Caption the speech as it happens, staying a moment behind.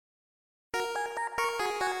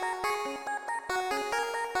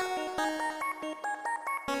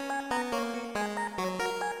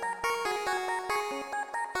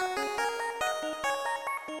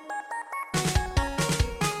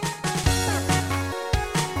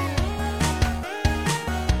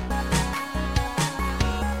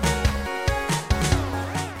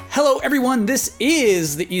everyone, this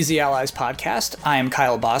is the Easy Allies podcast. I am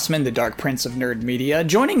Kyle Bossman, the Dark Prince of Nerd Media.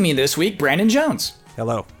 Joining me this week, Brandon Jones.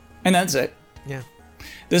 Hello. And that's it. Yeah.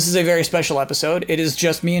 This is a very special episode. It is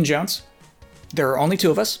just me and Jones. There are only two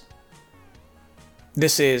of us.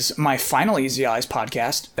 This is my final Easy Allies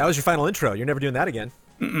podcast. That was your final intro. You're never doing that again.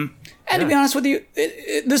 And to be honest with you,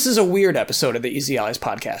 this is a weird episode of the Easy Allies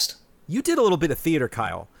podcast. You did a little bit of theater,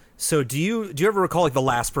 Kyle. So do you ever recall like the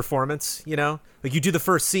last performance, you know? Like you do the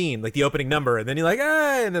first scene, like the opening number, and then you're like,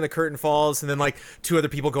 and then the curtain falls, and then like two other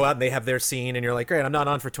people go out and they have their scene, and you're like, great, I'm not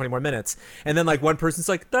on for 20 more minutes. And then like one person's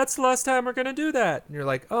like, that's the last time we're going to do that. And you're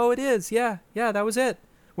like, oh, it is. Yeah, that was it.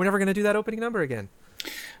 We're never going to do that opening number again.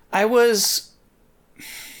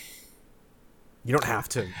 You don't have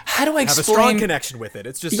to. How do I explain? Have a strong connection with it.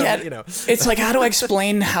 It's just, you know. It's like, how do I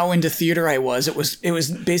explain how into theater I was? It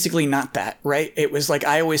was basically not that, right? It was like,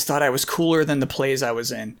 I always thought I was cooler than the plays I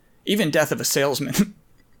was in. Even Death of a Salesman.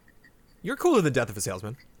 You're cooler than Death of a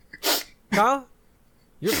Salesman. Kyle?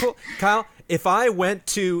 You're cool. Kyle, if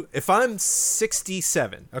I'm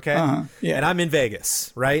 67, okay? Yeah. And I'm in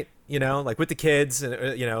Vegas, right? You know, like with the kids,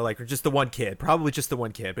 and you know, like just the one kid, probably just the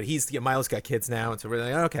one kid, but Milo's got kids now, and so we're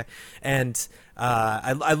like, oh, okay. And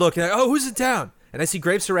I look and who's in town? And I see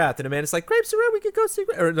Grapes Surath, and Amanda's like, Grapes Surath, we could go see,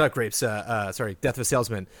 or not Grapes, Death of a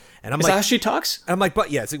Salesman. And I'm Is like, that how she talks? I'm like,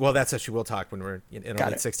 but yeah, well, that's how she will talk when we're in our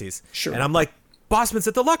late 60s. Sure. And I'm like, Bossman's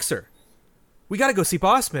at the Luxor. We got to go see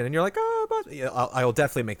Bossman. And you're like, Bossman. Yeah, I will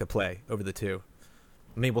definitely make the play over the two.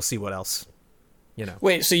 Maybe we'll see what else, you know.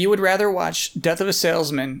 Wait, so you would rather watch Death of a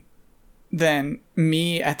Salesman than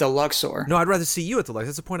me at the Luxor? No, I'd rather see you at the Luxor.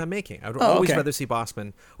 That's the point I'm making. I would always okay. rather see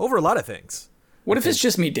Bossman over a lot of things. What if it's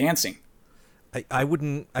just me dancing? I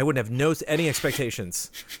wouldn't have any expectations.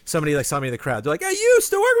 Somebody like saw me in the crowd. They're like, "Hey, you used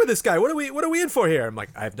to work with this guy. What are we in for here?" I'm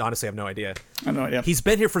like, honestly have no idea. I have no idea. He's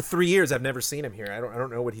been here for 3 years. I've never seen him here. I don't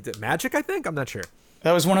know what he did. Magic, I think. I'm not sure.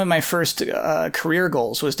 That was one of my first career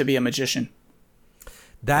goals, was to be a magician.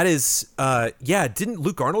 That is, didn't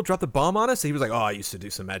Luke Arnold drop the bomb on us? He was like, I used to do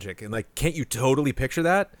some magic. And like, can't you totally picture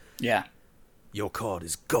that? Yeah. Your card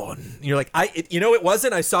is gone. And you're like, it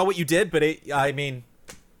wasn't. I saw what you did, but here's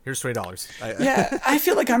 $20. Yeah, I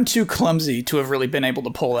feel like I'm too clumsy to have really been able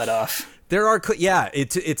to pull that off. There are,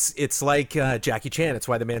 it's like Jackie Chan. It's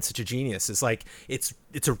why the man's such a genius. It's like, it's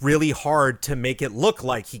really hard to make it look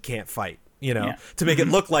like he can't fight. You know, to make it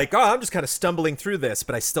look like, I'm just kind of stumbling through this,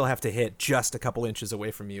 but I still have to hit just a couple inches away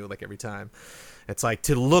from you, like every time. It's like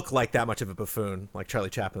to look like that much of a buffoon, like Charlie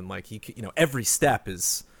Chaplin, like every step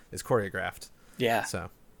is choreographed. Yeah. So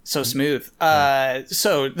smooth. Yeah.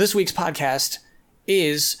 So this week's podcast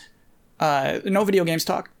is no video games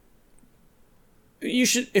talk. You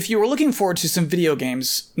should, if you were looking forward to some video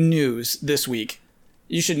games news this week,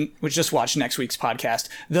 you should just watch next week's podcast.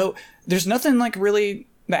 Though there's nothing like really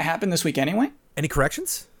that happened this week anyway. Any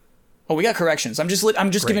corrections? Oh, we got corrections. I'm just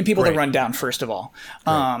giving people the rundown first of all.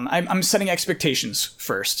 I'm setting expectations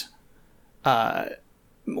first.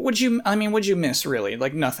 What'd you miss really?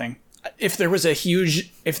 Like nothing. If there was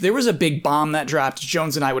a big bomb that dropped,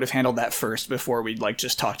 Jones and I would have handled that first before we'd like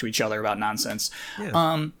just talk to each other about nonsense.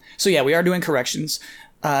 Yeah. So yeah, we are doing corrections.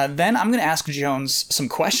 Then I'm going to ask Jones some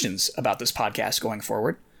questions about this podcast going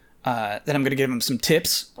forward. Then I'm going to give him some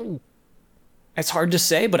tips. Ooh. It's hard to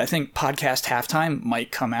say, but I think podcast halftime might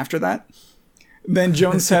come after that. Then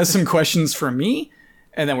Jones has some questions for me,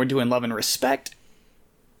 and then we're doing love and respect,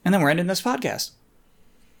 and then we're ending this podcast.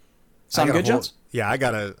 Sound good, Jones? Yeah, I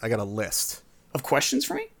got a list of questions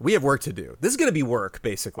for me. We have work to do. This is going to be work,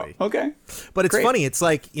 basically. Okay, but it's funny. It's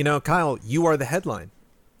like, Kyle, you are the headline.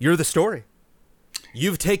 You're the story.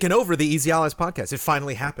 You've taken over the Easy Allies podcast. It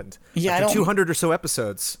finally happened. Yeah, after 200 or so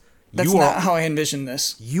episodes. That's not how I envision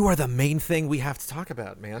this. You are the main thing we have to talk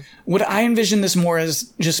about, man. Would I envision this more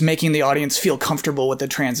as just making the audience feel comfortable with the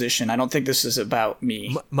transition? I don't think this is about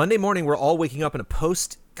me. Monday morning, we're all waking up in a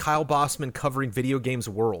post-Kyle Bossman covering video games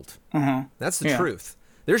world. Mm-hmm. That's the truth.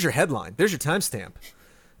 There's your headline. There's your timestamp.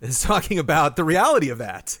 It's talking about the reality of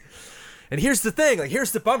that. And here's the thing,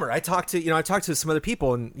 here's the bummer. I talked to some other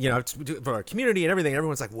people and, for our community and everything.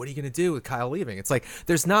 Everyone's like, what are you going to do with Kyle leaving? It's like,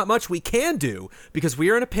 there's not much we can do because we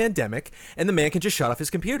are in a pandemic and the man can just shut off his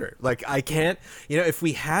computer. Like, I can't, if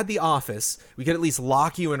we had the office, we could at least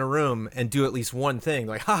lock you in a room and do at least one thing.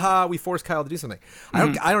 Like, haha, we forced Kyle to do something.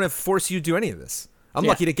 Mm-hmm. I don't have to force you to do any of this. I'm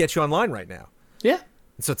lucky to get you online right now. Yeah.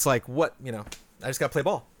 And so it's like, I just got to play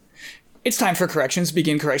ball. It's time for corrections.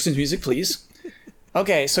 Begin corrections music, please.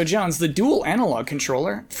 Okay, so Jones, the dual analog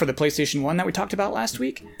controller for the PlayStation 1 that we talked about last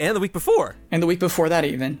week. And the week before. And the week before that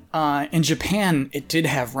even. In Japan, it did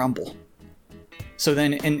have rumble. So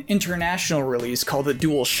then an international release called the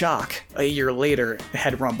Dual Shock a year later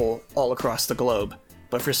had Rumble all across the globe.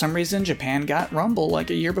 But for some reason, Japan got Rumble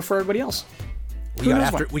like a year before everybody else. We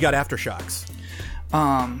got Aftershocks.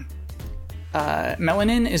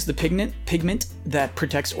 Melanin is the pigment that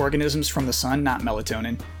protects organisms from the sun, not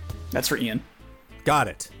melatonin. That's for Ian. Got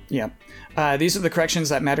it. Yeah. These are the corrections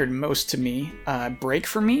that mattered most to me. Break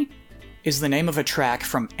for Me is the name of a track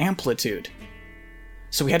from Amplitude.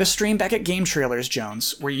 So we had a stream back at Game Trailers,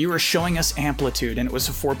 Jones, where you were showing us Amplitude, and it was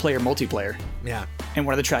a 4-player multiplayer. Yeah. And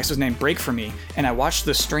one of the tracks was named Break for Me, and I watched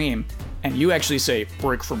the stream, and you actually say,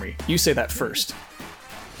 Break for Me. You say that first.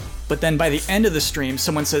 But then by the end of the stream,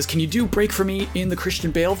 someone says, can you do Break for Me in the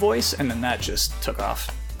Christian Bale voice? And then that just took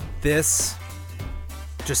off. Just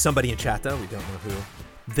somebody in chat, though. We don't know who.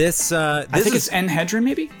 I think it's N. Hedron,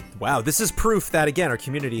 maybe? Wow, this is proof that, again, our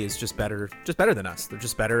community is just better than us. They're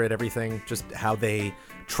just better at everything, just how they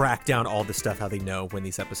track down all this stuff, how they know when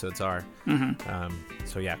these episodes are. Mm-hmm.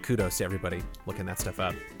 So yeah, kudos to everybody looking that stuff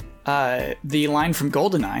up. The line from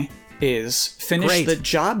GoldenEye is, finish the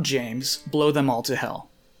job, James, blow them all to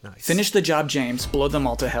hell. Nice. Finish the job, James, blow them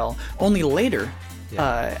all to hell. Only later,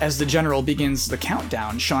 as the general begins the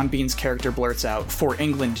countdown, Sean Bean's character blurts out, for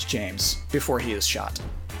England, James, before he is shot.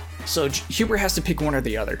 So Huber has to pick one or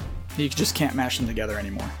the other. You just can't mash them together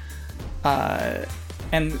anymore.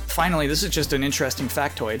 And finally, this is just an interesting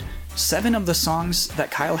factoid. 7 of the songs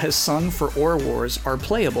that Kyle has sung for Ore Wars are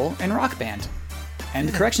playable in Rock Band. And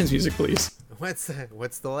the corrections music, please.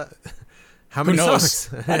 How many Who knows?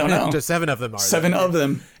 songs? I don't know. Just 7 of them are. 7 of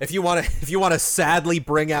them. If you want to sadly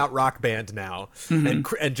bring out Rock Band now and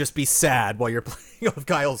just be sad while you're playing all of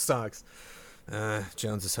Kyle's songs.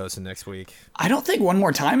 Jones is hosting next week. I don't think One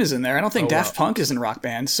More Time is in there. I don't think Daft Punk is in Rock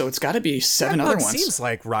Band, so it's got to be 7 other ones. Seems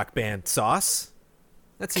like Rock Band sauce.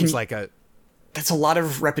 That seems like a... That's a lot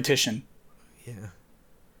of repetition. Yeah.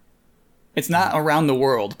 It's not Around the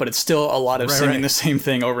World, but it's still a lot of singing the same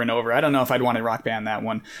thing over and over. I don't know if I'd want to Rock Band that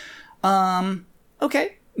one.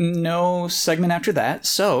 Okay. No segment after that.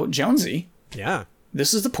 So, Jonesy. Yeah.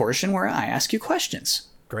 This is the portion where I ask you questions.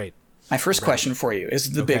 Great. My first question for you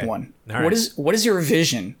is the big one. All right. What is your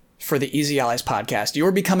vision for the Easy Allies podcast?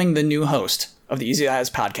 You're becoming the new host of the Easy Allies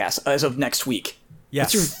podcast as of next week.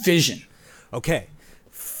 Yes. What's your vision? Okay.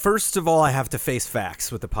 First of all, I have to face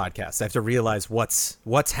facts with the podcast. I have to realize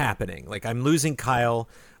what's happening. Like, I'm losing Kyle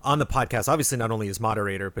on the podcast, obviously not only as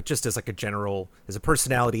moderator, but just as like as a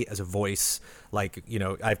personality, as a voice. Like,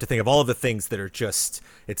 I have to think of all of the things that are just,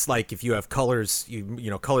 it's like if you have colors,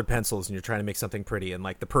 colored pencils and you're trying to make something pretty and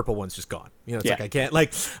like the purple one's just gone. It's like, I can't,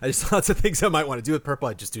 like, I just lots of things I might want to do with purple.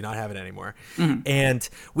 I just do not have it anymore. Mm-hmm. And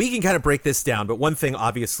we can kind of break this down. But one thing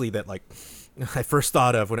obviously that like I first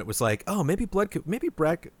thought of when it was like, oh, maybe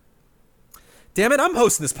Brett damn it, I'm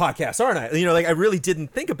hosting this podcast, aren't I? Like I really didn't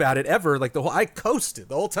think about it ever. Like I coasted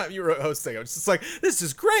the whole time you were hosting. I was just like, this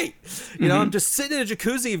is great. I'm just sitting in a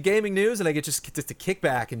jacuzzi of gaming news and I get to kick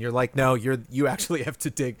back and you're like, no, you actually have to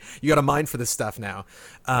dig. You got a mind for this stuff now.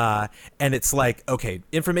 And it's like, okay,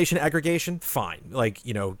 information aggregation, fine. Like,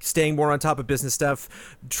 staying more on top of business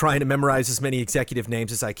stuff, trying to memorize as many executive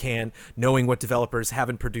names as I can, knowing what developers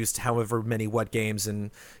haven't produced however many what games and,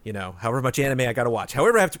 however much anime I got to watch.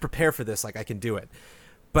 However I have to prepare for this, like I can do it,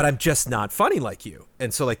 but I'm just not funny like you.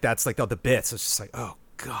 And so like that's like all the bits. It's just like, oh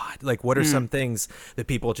God, like what are some things that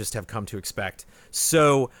people just have come to expect?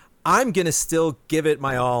 So I'm gonna still give it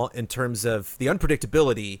my all in terms of the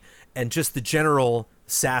unpredictability and just the general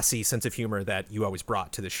sassy sense of humor that you always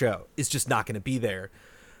brought to the show is just not going to be there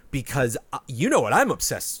because you know what I'm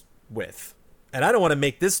obsessed with. And I don't want to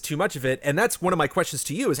make this too much of it. And that's one of my questions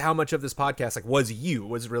to you is how much of this podcast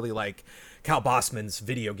was really like Kyle Bossman's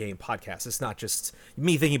video game podcast. It's not just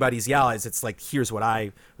me thinking about Easy Allies. It's like, here's what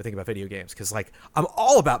I would think about video games. Cause like, I'm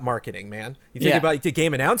all about marketing, man. You think about the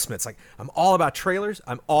game announcements. Like I'm all about trailers.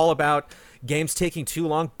 I'm all about games taking too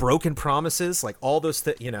long, broken promises, like all those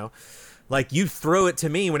like you throw it to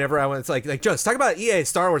me whenever I want. It's like, just talk about EA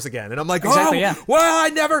Star Wars again. And I'm like, well, I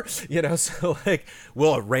never, so like,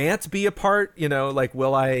 will a rant be a part, like,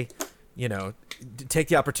 will I, take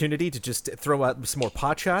the opportunity to just throw out some more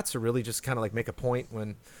pot shots or really just kind of like make a point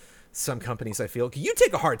when some companies I feel, you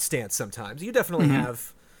take a hard stance sometimes. You definitely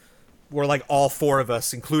have, we're like all 4 of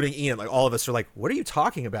us, including Ian, like all of us are like, what are you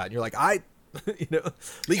talking about? And you're like,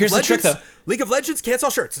 Here's the trick, though. League of Legends, cancel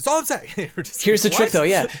shirts. That's all I'm saying. Here's the trick, though.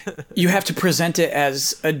 Yeah, you have to present it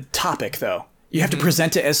as a topic, though. You have to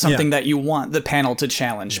present it as something that you want the panel to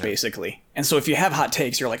challenge, basically. And so if you have hot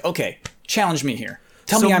takes, you're like, okay, challenge me here.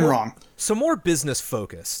 Tell me I'm wrong. So more business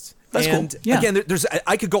focused. That's and cool. Yeah. Again,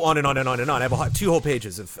 I could go on and on and on and on. I have 2 whole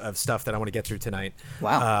pages of stuff that I want to get through tonight.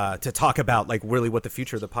 Wow. To talk about like really what the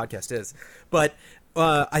future of the podcast is. But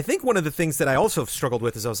I think one of the things that I also struggled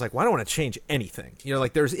with is I was like, well, I don't want to change anything. You know,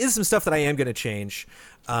 like there is some stuff that I am going to change.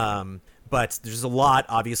 But there's a lot,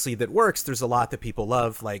 obviously, that works. There's a lot that people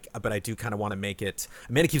love, like, but I do kind of want to make it.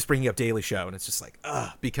 Amanda keeps bringing up Daily Show, and it's just like,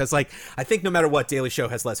 because, like, I think no matter what, Daily Show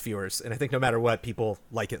has less viewers, and I think no matter what, people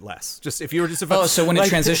like it less. Just if you were just about, so when it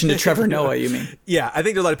transitioned to Trevor Noah, you mean? Yeah, I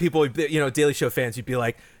think there are a lot of people, you know, Daily Show fans. You'd be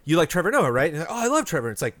like, you like Trevor Noah, right? And like, oh, I love Trevor.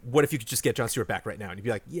 And it's like, what if you could just get Jon Stewart back right now? And you'd be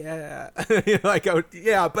like, yeah, you know, like,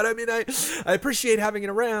 yeah, but I mean, I appreciate having it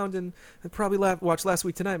around, and I probably watch Last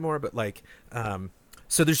Week Tonight more, but like,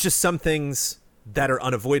 so there's just some things that are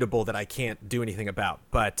unavoidable that I can't do anything about.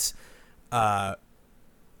 But I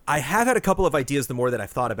have had a couple of ideas the more that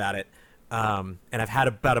I've thought about it. And I've had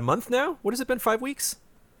about a month now. What has it been, 5 weeks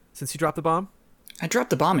since you dropped the bomb? I dropped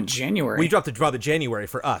the bomb in January. We dropped the January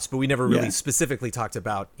for us, but we never really specifically talked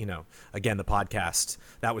about, you know, again, the podcast.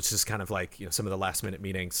 That was just kind of like, you know, some of the last minute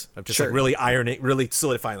meetings of just like really ironing, really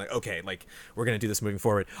solidifying, like, okay, like we're going to do this moving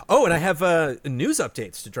forward. Oh, and I have news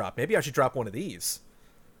updates to drop. Maybe I should drop one of these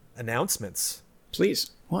announcements.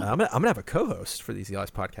 Please. What? I'm gonna have a co-host for these Easy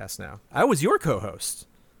Allies podcasts now. I was your co-host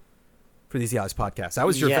for these Easy Allies podcasts. I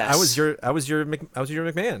was your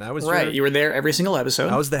McMahon. I was right. You were there every single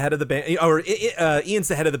episode. I was the head of the band, or Ian's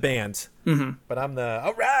the head of the band. Mm-hmm. But I'm the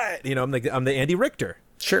all right. You know, I'm the Andy Richter.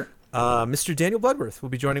 Sure. Mr. Daniel Bloodworth will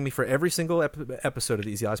be joining me for every single episode of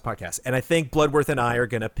the Easy Allies podcast, and I think Bloodworth and I are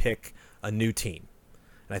gonna pick a new team,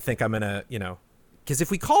 and I think I'm gonna, you know, because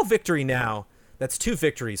if we call victory now. That's 2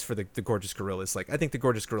 victories for the Gorgeous Gorillas. Like, I think the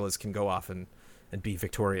Gorgeous Gorillas can go off and be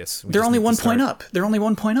victorious. They're only 1 point up. They're only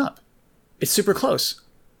 1 point up. It's super close.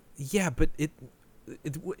 Yeah, but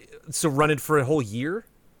so run it for a whole year?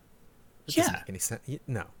 That doesn't make any sense.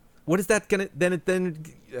 No. What is that gonna then it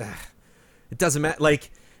doesn't matter. Like,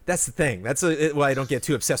 that's the thing. That's why I don't get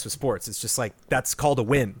too obsessed with sports. It's just like, that's called a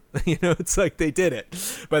win. You know, it's like they did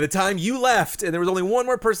it. By the time you left and there was only one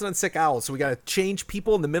more person on Sick Owl, so we got to change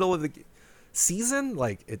people in the middle of the season,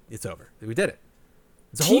 like it's over. We did it.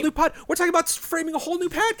 It's a whole new pod. We're talking about framing a whole new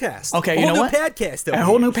podcast. Okay, you know what? A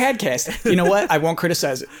whole new podcast. You know what? I won't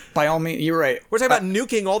criticize it. By all means, you're right. We're talking about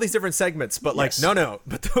nuking all these different segments, but like, no.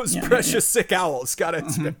 But those precious Sick Owls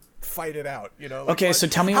gotta fight it out. You know. Like, okay, so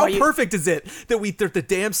tell me how perfect is it that they're the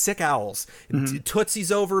damn Sick Owls?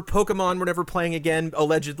 Tootsie's over. Pokemon were never playing again.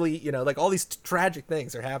 Allegedly, you know, like all these tragic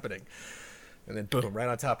things are happening, and then boom, right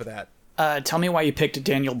on top of that. Tell me why you picked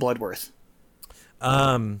Daniel Bloodworth.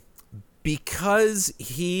 Because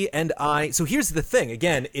he and so here's the thing.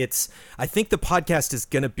 Again, I think the podcast is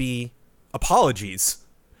going to be apologies.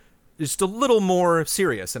 Just a little more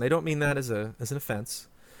serious. And I don't mean that as an offense,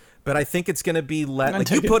 but I think it's going to be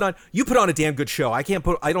like you put on a damn good show. I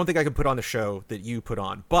don't think I can put on the show that you put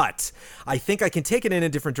on, but I think I can take it in a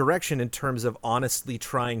different direction in terms of honestly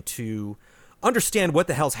trying to understand what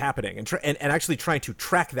the hell's happening and actually trying to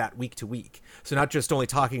track that week to week. So not just only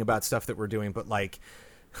talking about stuff that we're doing, but like,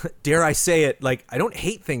 dare I say it, like, I don't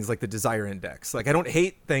hate things like the Desire Index. Like, I don't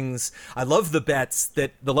hate things. I love the bets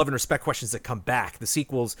that the love and respect questions that come back, the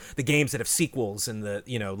sequels, the games that have sequels, and the,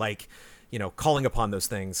 you know, like, you know, calling upon those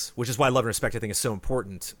things, which is why love and respect, I think, is so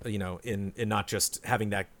important, you know, in not just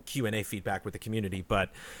having that Q&A feedback with the community,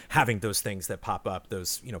 but having those things that pop up,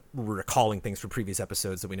 those, you know, recalling things from previous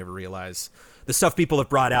episodes that we never realize. The stuff people have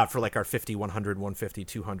brought out for like our 50, 100, 150,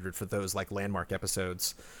 200 for those like landmark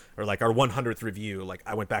episodes, or like our 100th review. Like,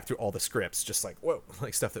 I went back through all the scripts, just like, whoa,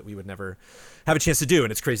 like stuff that we would never have a chance to do.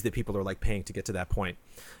 And it's crazy that people are like paying to get to that point.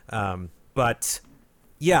 But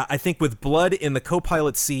yeah, I think with Blood in the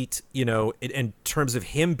co-pilot seat, you know, in terms of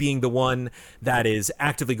him being the one that is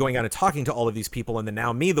actively going out and talking to all of these people, and then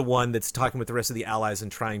now me, the one that's talking with the rest of the allies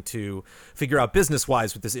and trying to figure out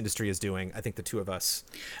business-wise what this industry is doing, I think the two of us.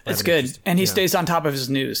 That's good. And he stays on top of his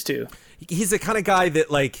news, too. He's the kind of guy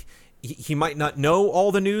that, like, he might not know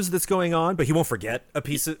all the news that's going on, but he won't forget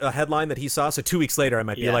a headline that he saw. So 2 weeks later, I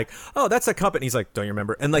might be like, oh, that's a company. He's like, don't you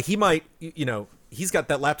remember? And like, he might, you know, he's got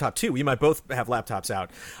that laptop too. We might both have laptops out.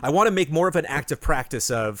 I want to make more of an active practice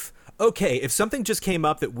of, okay, if something just came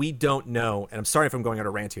up that we don't know, and I'm sorry if I'm going on a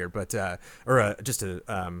rant here, but,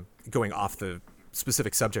 going off the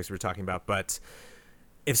specific subjects we were talking about, but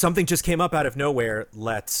if something just came up out of nowhere,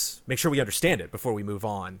 let's make sure we understand it before we move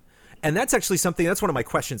on. And that's actually that's one of my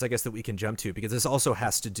questions, I guess, that we can jump to, because this also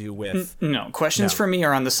has to do with... questions for me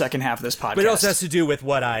are on the second half of this podcast. But it also has to do with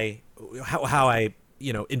how I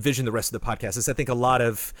envision the rest of the podcast is I think a lot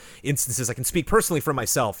of instances, I can speak personally for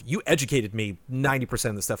myself. You educated me 90%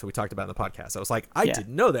 of the stuff that we talked about in the podcast. I was like, I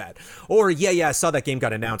didn't know that. Or I saw that game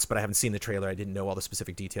got announced, but I haven't seen the trailer. I didn't know all the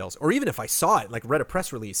specific details. Or even if I saw it, like read a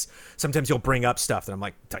press release, sometimes you'll bring up stuff that I'm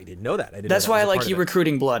like, I didn't know that. That's why I like you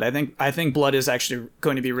recruiting Blood. I think Blood is actually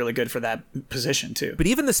going to be really good for that position too. But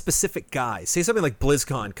even the specific guys, say something like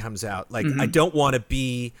BlizzCon comes out, like I want to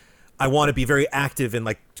be very active in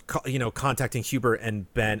like, contacting Hubert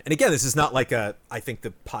and Ben. And again, this is not like I think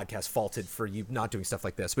the podcast faulted for you not doing stuff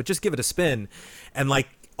like this, but just give it a spin and like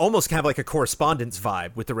almost have like a correspondence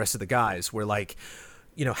vibe with the rest of the guys where like,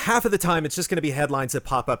 half of the time it's just going to be headlines that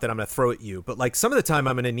pop up that I'm going to throw at you. But like some of the time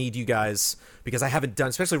I'm going to need you guys because I haven't done,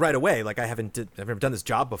 especially right away, like I've never done this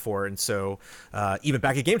job before. And so even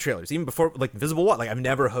back at Game Trailers, even before like Invisible What, like I've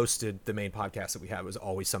never hosted the main podcast that we had. It was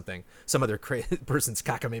always some other person's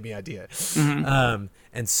cockamamie idea.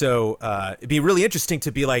 And so it'd be really interesting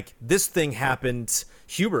to be like, this thing happened,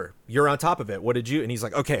 Hubert, you're on top of it. What did you? And he's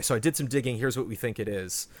like, okay, so I did some digging. Here's what we think it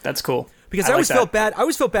is. That's cool. Because I always felt bad. I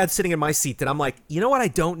always felt bad sitting in my seat that I'm like, you know what? I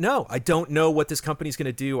don't know. I don't know what this company's going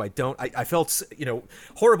to do. I felt,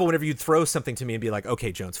 horrible whenever you'd throw something to me and be like,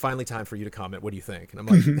 okay, Jones, finally time for you to comment. What do you think? And I'm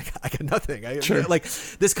like, I got nothing. Like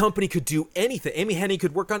this company could do anything. Amy Hennig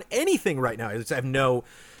could work on anything right now. I have no,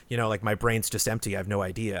 like my brain's just empty. I have no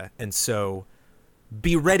idea. And so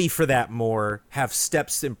be ready for that more, have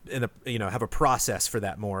steps in have a process for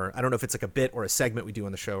that more. I don't know if it's like a bit or a segment we do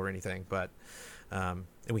on the show or anything, but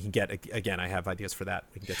and we can get, again, I have ideas for that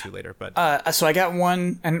we can get to later. But so I got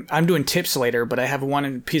one, and I'm doing tips later, but I have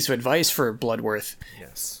one piece of advice for Bloodworth.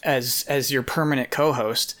 Yes. As your permanent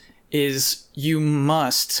co-host, is you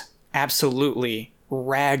must absolutely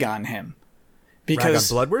rag on him. Because rag on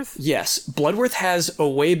Bloodworth? Yes. Bloodworth has a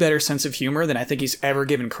way better sense of humor than I think he's ever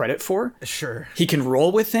given credit for. Sure. He can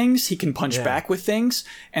roll with things. He can punch back with things.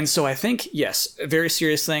 And so I think, yes, a very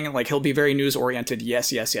serious thing. Like, he'll be very news oriented.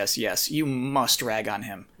 Yes. You must rag on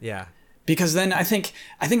him. Yeah. Because then I think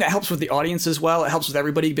that helps with the audience as well. It helps with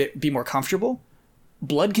everybody be more comfortable.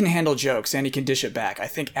 Blood can handle jokes and he can dish it back. I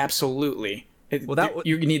think absolutely.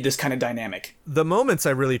 You need this kind of dynamic. The moments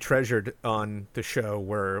I really treasured on the show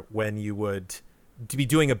were when you would to be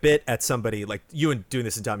doing a bit at somebody like you, and doing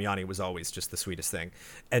this in Damiani was always just the sweetest thing.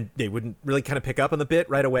 And they wouldn't really kind of pick up on the bit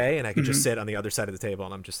right away. And I could just sit on the other side of the table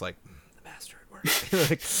and I'm just like, the master at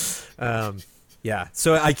work. Yeah.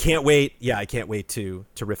 So I can't wait. Yeah. I can't wait to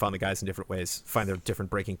riff on the guys in different ways, find their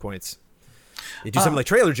different breaking points. You do something like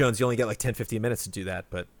Trailer Jones, you only get like 10, 15 minutes to do that,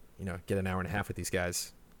 but get an hour and a half with these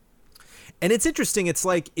guys. And it's interesting. It's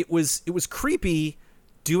like, it was creepy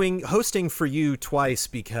hosting for you twice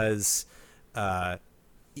because,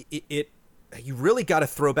 you really got to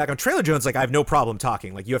throw back on Trailer Jones. Like, I have no problem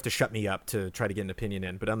talking. Like, you have to shut me up to try to get an opinion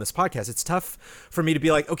in. But on this podcast, it's tough for me to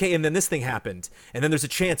be like, okay, and then this thing happened. And then there's a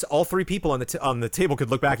chance all three people on the table could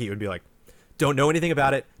look back at you and be like, don't know anything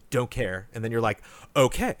about it, don't care. And then you're like,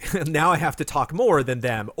 okay, now I have to talk more than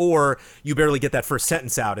them. Or you barely get that first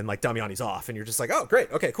sentence out and like Damiani's off. And you're just like, oh,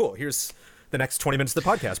 great. Okay, cool. Here's the next 20 minutes of the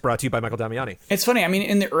podcast, brought to you by Michael Damiani. It's funny. I mean,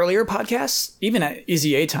 in the earlier podcasts, even at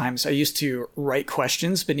Easy A times, I used to write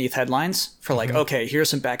questions beneath headlines for like, okay, here's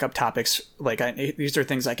some backup topics. Like, these are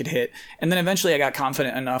things I could hit. And then eventually I got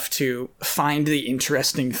confident enough to find the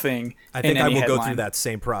interesting thing. I think I will go through that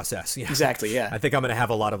same process. Yeah. Exactly, yeah. I think I'm going to have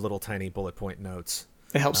a lot of little tiny bullet point notes.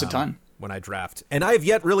 It helps a ton. When I draft. And I have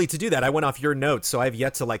yet really to do that. I went off your notes, so I have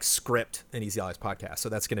yet to like script an Easy Allies podcast. So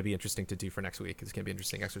that's going to be interesting to do for next week. It's going to be an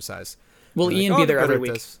interesting exercise. Will Ian be there every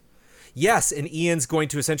week? Yes, and Ian's going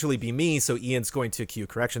to essentially be me. So Ian's going to cue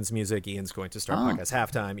corrections music. Ian's going to start podcast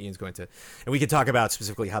halftime. Ian's going to, and we can talk about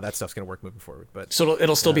specifically how that stuff's going to work moving forward. But so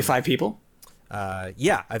it'll still be 5 people.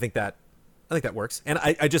 Yeah, I think that works. And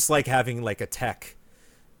I just like having like a tech.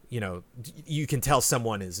 You can tell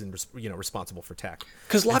someone is responsible for tech.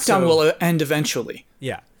 Because lockdown will end eventually.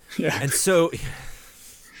 Yeah. And so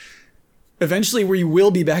eventually we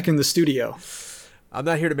will be back in the studio. I'm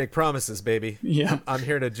not here to make promises, baby. Yeah. I'm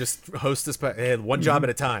here to just host this one job at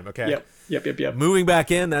a time, okay? Yep. Moving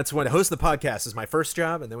back in, that's when host the podcast is my first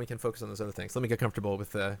job, and then we can focus on those other things. Let me get comfortable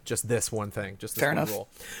with just this one thing, just this one role.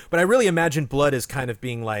 But I really imagine Blood is kind of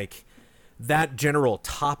being like that general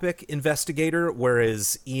topic investigator,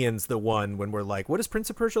 whereas Ian's the one when we're like, what does Prince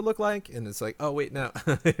of Persia look like? And it's like, oh wait, no.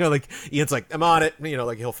 Like Ian's like, I'm on it.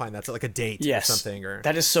 Like he'll find that's like a date or something. Or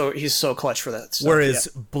that is he's so clutch for that stuff. Whereas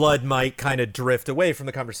Blood might kind of drift away from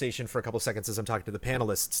the conversation for a couple seconds as I'm talking to the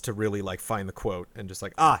panelists to really like find the quote and just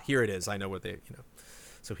like, here it is. I know what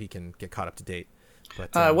so he can get caught up to date.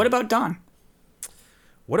 But what about Don?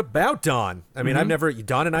 What about Don? I mean,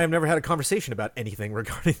 Don and I have never had a conversation about anything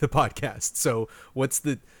regarding the podcast. So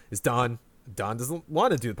Don doesn't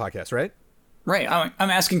want to do the podcast, right? Right. I'm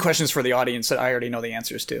asking questions for the audience that I already know the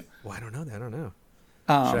answers to. Well, I don't know.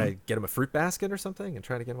 Should I get him a fruit basket or something and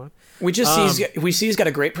try to get him on? We see he's got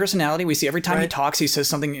a great personality. We see every time he talks, he says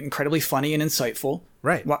something incredibly funny and insightful.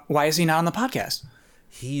 Right. Why is he not on the podcast?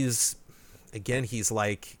 He's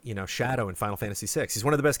like, Shadow in Final Fantasy VI. He's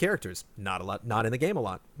one of the best characters. Not in the game a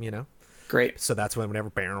lot, Great. So that's whenever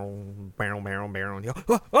barrel, and you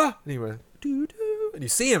go, and you went, doo-doo, and you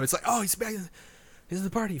see him, it's like, oh, he's back. He's in the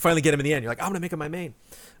party. You finally get him in the end. You're like, I'm going to make him my main.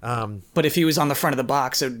 But if he was on the front of the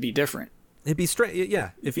box, it would be different. It'd be straight. Yeah.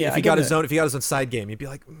 If he got his own side game, you'd be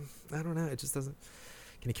like, I don't know. It just doesn't.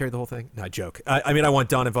 Can he carry the whole thing? No, I joke. I mean, I want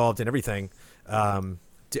Don involved in everything.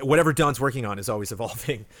 Whatever Don's working on is always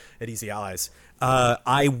evolving at Easy Allies.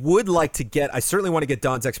 I certainly want to get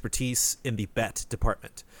Don's expertise in the bet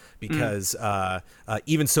department, because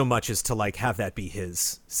even so much as to like have that be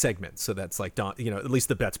his segment. So that's like Don, at least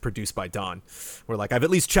the bet's produced by Don. Where like, I've at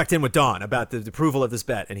least checked in with Don about the approval of this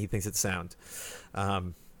bet and he thinks it's sound.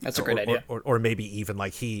 That's a great idea. Or maybe even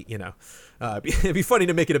like it'd be funny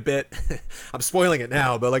to make it a bit. I'm spoiling it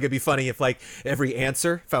now, but like it'd be funny if like every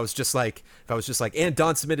answer, if I was just like, and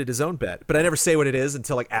Don submitted his own bet, but I never say what it is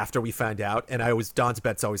until like after we find out, and Don's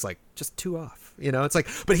bet's always like just 2 off. It's like,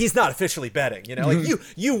 but he's not officially betting. Like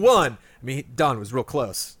you won. I mean, Don was real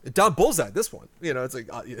close. Don bullseyed this one. It's like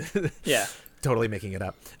yeah, totally making it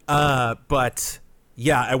up. But.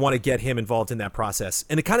 Yeah, I want to get him involved in that process.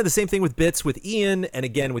 And kind of the same thing with bits with Ian, and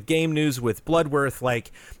again with Game News with Bloodworth.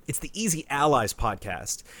 Like, it's the Easy Allies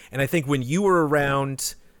podcast. And I think when you were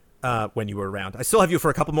around, I still have you for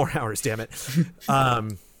a couple more hours, damn it.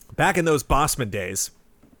 Back in those Bossman days,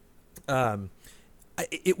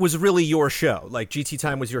 it was really your show. Like, GT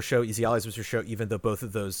Time was your show, Easy Allies was your show, even though both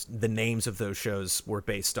of the names of those shows were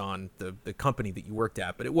based on the company that you worked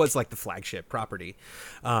at, but it was like the flagship property.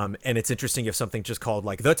 And it's interesting if something just called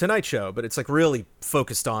like The Tonight Show, but it's like really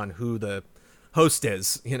focused on who the host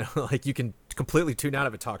is, like you can completely tune out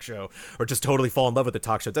of a talk show or just totally fall in love with the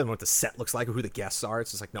talk show. It doesn't know what the set looks like or who the guests are. It's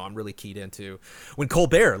just like, no, I'm really keyed into when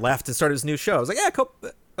Colbert left and started his new show. I was like, yeah,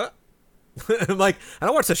 I'm like, I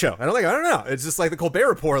don't watch the show. I don't know. It's just like the Colbert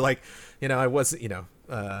Report. Like, I wasn't,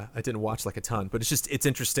 I didn't watch like a ton, but it's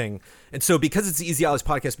interesting. And so because it's the Easy Allies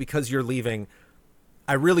podcast, because you're leaving,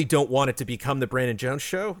 I really don't want it to become the Brandon Jones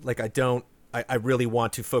show. Like I really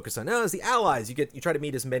want to focus on, it's the Allies. You try to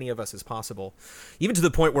meet as many of us as possible, even to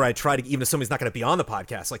the point where I try to, even if somebody's not going to be on the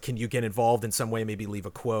podcast, like, can you get involved in some way, maybe leave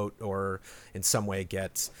a quote or in some way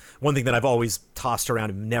get one thing that I've always tossed around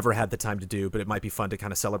and never had the time to do, but it might be fun to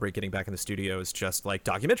kind of celebrate getting back in the studio is just like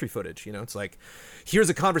documentary footage. It's like, here's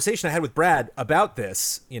a conversation I had with Brad about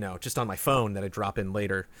this, just on my phone that I drop in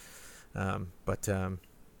later.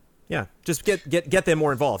 Yeah, just get them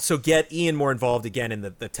more involved. So get Ian more involved again in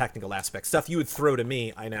the technical aspect. Stuff you would throw to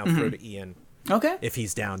me, I now throw to Ian. Okay. If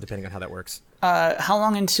he's down, depending on how that works. How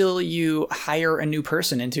long until you hire a new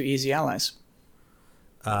person into Easy Allies?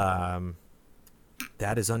 That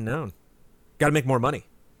is unknown. Got to make more money.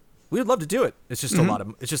 We would love to do it. It's just a lot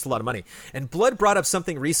of money. And Blood brought up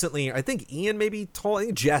something recently. I think Ian maybe I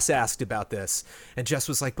think Jess asked about this, and Jess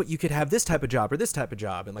was like, "But you could have this type of job or this type of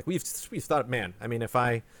job." And like we've thought, man, I mean, if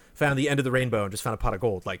I found the end of the rainbow and just found a pot of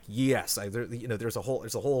gold, like yes, there's a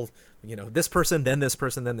whole this person, then this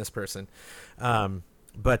person, then this person.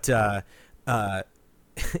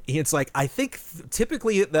 Ian's like, I think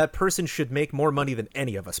typically that person should make more money than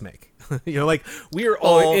any of us make. Like we're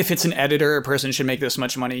all. If it's an editor, a person should make this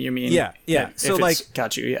much money. You mean? Yeah. So like,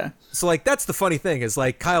 got you. Yeah. So like, that's the funny thing is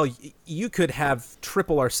like, Kyle, you could have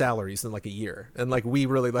triple our salaries in like a year, and like we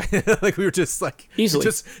really like we were just like easily.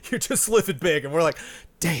 You're just living big, and we're like,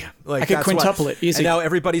 damn, like I could quintuple it easy. And now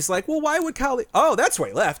everybody's like, well, why would Kyle? Oh, that's why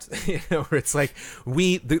he left. Where it's like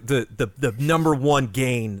the number one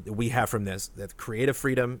gain that we have from this, that creative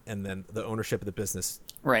freedom and then the ownership of the business,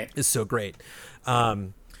 right, is so great.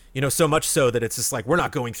 So much so that it's just like we're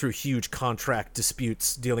not going through huge contract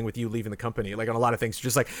disputes dealing with you leaving the company. Like on a lot of things, you're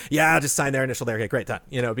just like, yeah, I'll just sign their initial there. Okay, great, done.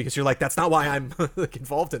 Because you're like, that's not why I'm like,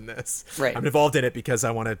 involved in this. Right. I'm involved in it because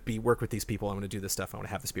I want to work with these people. I want to do this stuff. I want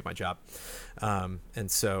to have this be my job.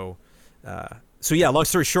 So yeah. Long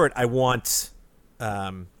story short, I want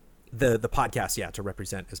the podcast, to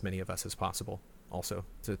represent as many of us as possible. also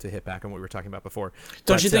to hit back on what we were talking about before.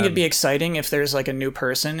 Don't you think it'd be exciting if there's like a new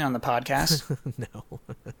person on the podcast? No.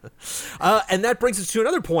 And that brings us to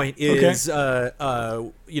another point is,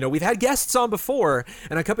 we've had guests on before,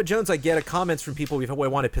 and on Cup of Jones, I get comments from people. We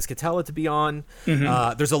wanted Piscatella to be on.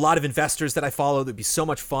 Mm-hmm. There's a lot of investors that I follow. That'd be so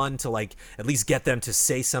much fun to like at least get them to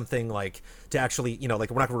say something, like to actually,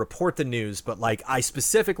 like we're not going to report the news, but like I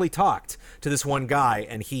specifically talked to this one guy,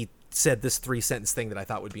 and he said this 3-sentence thing that I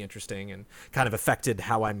thought would be interesting and kind of affected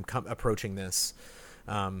how I'm approaching this.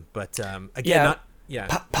 Podcast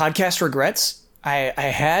regrets. I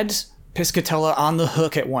had Piscatella on the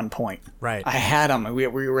hook at one point. Right. I had him. We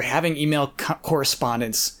were having email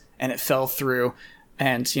correspondence, and it fell through.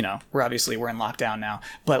 And we're in lockdown now.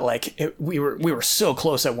 But like we were so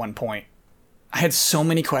close at one point. I had so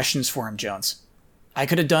many questions for him, Jones. I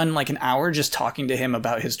could have done like an hour just talking to him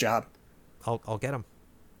about his job. I'll get him.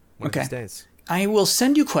 One of these days. I will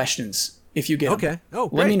send you questions if you get them. Okay. Oh,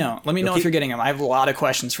 great. Let me know. Let me know if you're getting them. I have a lot of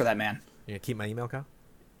questions for that man. You gonna keep my email, Kyle?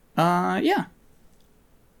 Yeah.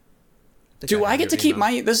 Do I get to keep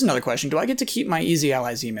my? This is another question. Do I get to keep my Easy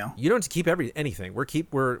Allies email? You don't have to keep anything.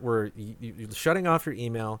 We're shutting off your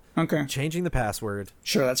email. Okay. Changing the password.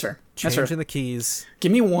 Sure, that's fair. Changing the keys.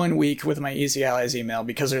 Give me 1 week with my Easy Allies email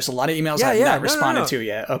because there's a lot of emails I've not responded to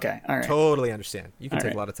yet. Okay. All right. Totally understand. You can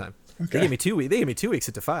take a lot of time. Okay. They gave me 2 weeks. They gave me 2 weeks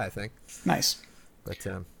at Defy, I think. Nice. But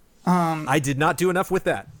I did not do enough with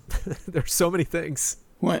that. There's so many things.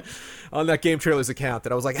 What? On that Game Trailers account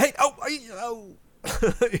that I was like, hey,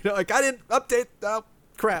 like I didn't update. Oh,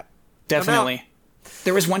 crap. Definitely.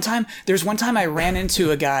 There was one time I ran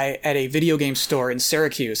into a guy at a video game store in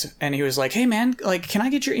Syracuse, and he was like, hey man, like, can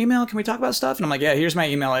I get your email? Can we talk about stuff? And I'm like, yeah, here's my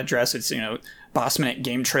email address. It's,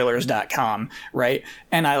 bossman@gametrailers.com. Right.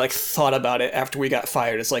 And I like thought about it after we got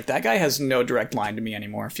fired. It's like, that guy has no direct line to me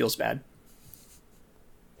anymore. It feels bad.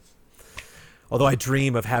 Although I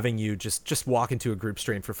dream of having you just walk into a group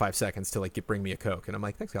stream for 5 seconds to like bring me a Coke, and I'm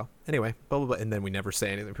like, thanks, Cal. Anyway, blah blah blah, and then we never say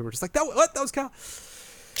anything. People are just like, that was Cal.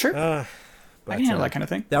 Sure, I can handle that kind of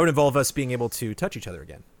thing. That would involve us being able to touch each other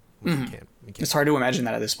again. We can't. It's hard to imagine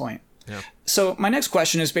that at this point. Yeah. So my next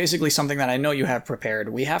question is basically something that I know you have prepared.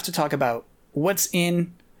 We have to talk about what's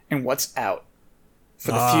in and what's out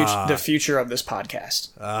for the future of this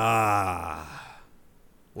podcast. Well,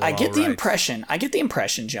 I get the impression,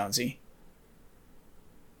 Jonesy,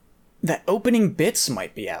 that opening bits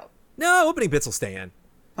might be out. No, opening bits will stay in.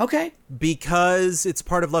 Okay. Because it's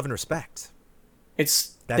part of Love and Respect.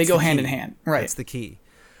 They go hand in hand. Right. That's the key.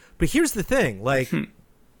 But here's the thing, like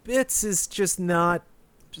bits is just not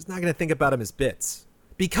going to think about them as bits.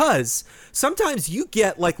 Because sometimes you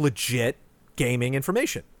get like legit gaming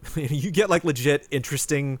information. You get like legit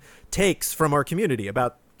interesting takes from our community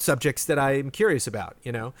about subjects that I'm curious about,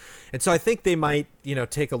 and so I think they might,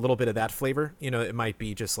 take a little bit of that flavor. It might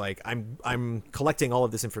be just like I'm collecting all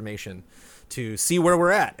of this information to see where we're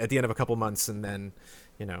at the end of a couple months, and then,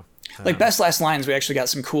 like Best Last Lines, we actually got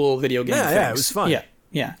some cool video game things. Yeah, it was fun.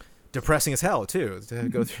 Yeah. Depressing as hell too to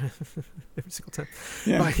go through every single time.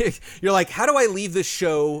 Yeah. You're like, how do I leave this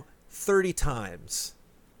show 30 times?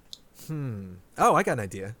 Oh, I got an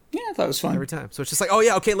idea. Yeah, I thought it was fun. Every time. So it's just like, oh,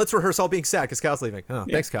 yeah, okay, let's rehearse all being sad because Cal's leaving. Oh,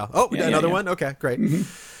 thanks, Cal. Oh, another one? Okay, great.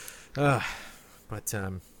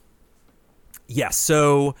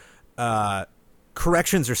 So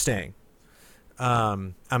corrections are staying.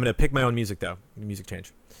 I'm going to pick my own music, though. Music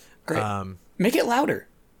change. Great. Make it louder.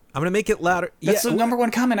 I'm going to make it louder. That's the number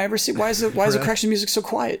one comment I ever see. Why is the correction music so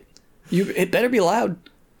quiet? It better be loud.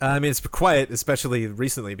 I mean, it's quiet, especially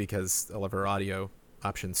recently because all of our audio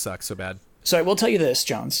options suck so bad. So I will tell you this,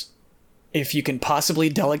 Jones. If you can possibly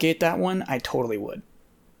delegate that one, I totally would.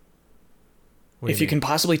 If you can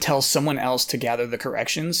possibly tell someone else to gather the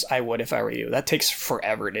corrections, I would if I were you. That takes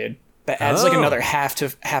forever, dude. That adds like another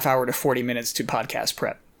half hour to 40 minutes to podcast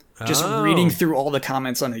prep. Just reading through all the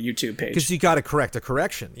comments on the YouTube page. Because you got to correct a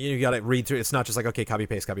correction. You got to read through. It's not just like, okay, copy,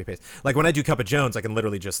 paste. Like when I do Cup of Jones, I can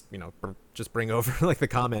literally just bring over like the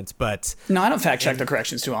comments. But no, I don't fact check the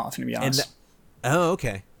corrections too often, to be honest.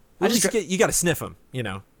 Okay. Well, you got to sniff them,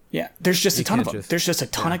 Yeah, there's just a ton of them. There's just a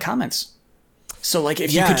ton of comments. So like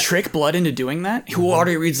if you could trick Blood into doing that, who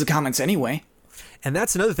already reads the comments anyway. And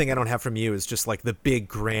that's another thing I don't have from you is just like the big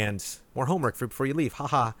grand, more homework before you leave.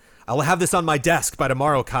 Haha. I'll have this on my desk by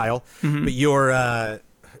tomorrow, Kyle. But your,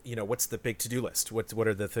 what's the big to-do list? What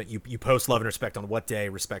are the things you post Love and Respect on what day,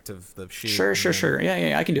 respect of the shoot? Sure.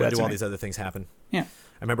 Yeah, I can do that. Do all these other things happen? Yeah.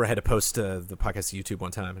 I remember I had to post the podcast to YouTube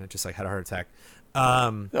one time, and it just like had a heart attack.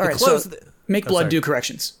 All right, so make Blood do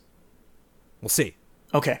corrections. We'll see.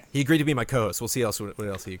 Okay. He agreed to be my co-host. We'll see what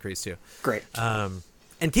else he agrees to. Great.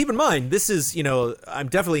 And keep in mind, this is, I'm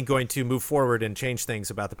definitely going to move forward and change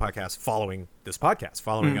things about the podcast following this podcast,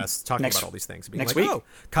 following us talking about all these things. Being next like, week? oh,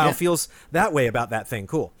 Kyle feels that way about that thing.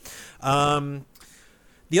 Cool.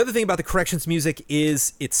 The other thing about the corrections music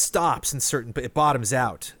is it stops but it bottoms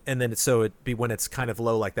out. And then when it's kind of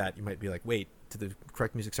low like that, you might be like, wait, did the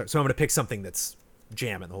correct music start? So I'm going to pick something that's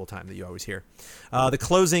jamming the whole time that you always hear. The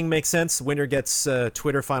closing makes sense. Winner gets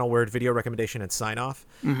Twitter final word, video recommendation, and sign off.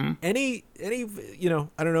 Mm-hmm. Any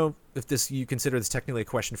I don't know if you consider this technically a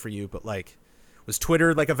question for you, but like, was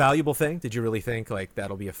Twitter like a valuable thing? Did you really think like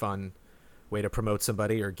that'll be a fun way to promote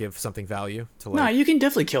somebody or give something value to? Like... No, you can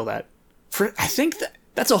definitely kill that. I think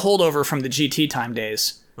that's a holdover from the GT time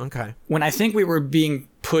days. Okay. When I think we were being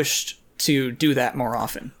pushed to do that more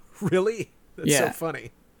often. Really? That's so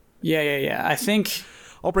funny. Yeah. I think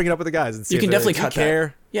I'll bring it up with the guys and see. You can definitely cut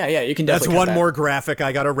that. Yeah, you can definitely. That's one more graphic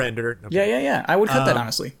I got to render. Okay. Yeah. I would cut that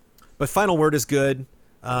honestly. But final word is good.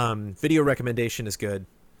 Video recommendation is good.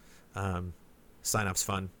 Sign up's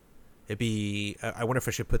fun. I wonder if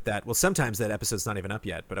I should put that. Well, sometimes that episode's not even up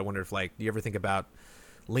yet, but I wonder if do you ever think about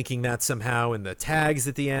linking that somehow in the tags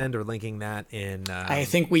at the end, or linking that in I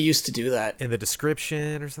think we used to do that in the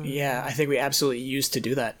description or something. Yeah, I think we absolutely used to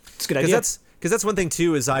do that. It's a good idea. Because that's one thing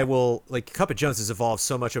too, is I will, like, Cup of Jones has evolved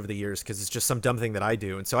so much over the years because it's just some dumb thing that I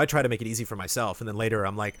do, and so I try to make it easy for myself, and then later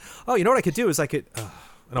I'm like, oh, you know what I could do is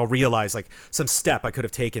and I'll realize like some step I could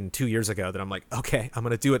have taken 2 years ago that I'm like, okay, I'm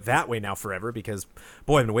going to do it that way now forever because,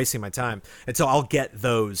 boy, I've been wasting my time. And so I'll get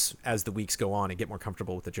those as the weeks go on and get more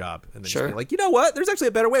comfortable with the job. And then just be like, you know what? There's actually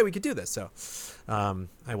a better way we could do this. So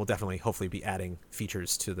I will definitely, hopefully, be adding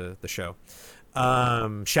features to the show.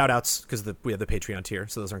 Shout outs, because we have the Patreon tier,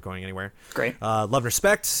 so those aren't going anywhere. Great. Love and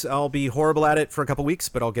respect. I'll be horrible at it for a couple weeks,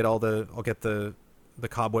 but I'll get the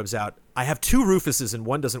cobwebs out. I have 2 Rufuses and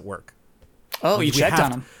one doesn't work. Oh, you checked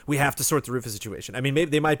on them. We have to sort the Rufus situation. I mean,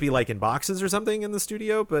 maybe they might be like in boxes or something in the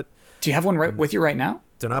studio, but do you have one right with you right now?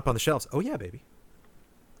 They're up on the shelves. Oh yeah, baby.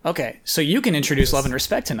 Okay, so you can introduce Love and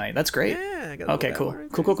Respect tonight. That's great. Yeah. Okay, cool.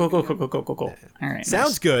 Right Cool. Yeah. All right.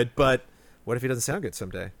 Sounds good, but what if he doesn't sound good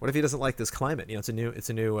someday? What if he doesn't like this climate? It's a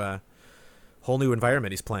new whole new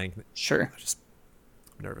environment he's playing. Sure.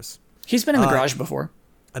 I'm nervous. He's been in the garage before.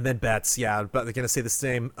 And then bets, yeah, but they're gonna say the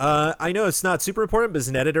same. I know it's not super important, but as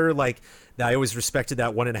an editor, like, I always respected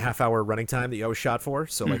that 1.5 hour running time that you always shot for.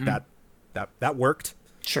 So like that worked.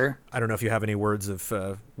 Sure. I don't know if you have any words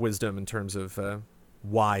of wisdom in terms of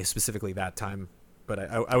why specifically that time, but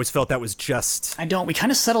I always felt that was just. I don't. We kind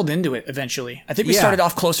of settled into it eventually. I think we started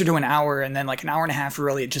off closer to an hour, and then like an hour and a half.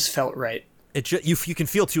 Really, it just felt right. You can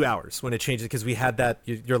feel 2 hours when it changes, because we had that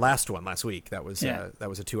your last one last week. That was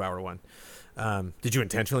a 2 hour one. Did you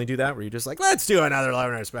intentionally do that? Were you just like, let's do another Love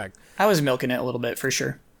and Respect? I was milking it a little bit for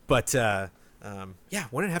sure. But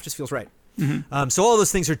 1.5 just feels right. Mm-hmm. So all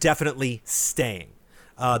those things are definitely staying.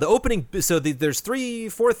 The opening, there's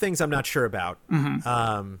 3-4 things I'm not sure about.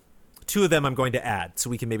 Mm-hmm. 2 of them I'm going to add, so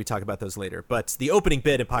we can maybe talk about those later. But the opening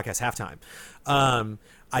bit in podcast halftime,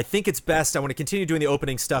 I think it's best. I want to continue doing the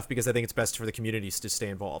opening stuff because I think it's best for the communities to stay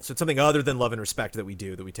involved. So it's something other than Love and Respect that we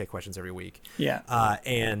take questions every week. Yeah.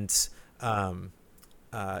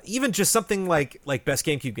 Even just something like best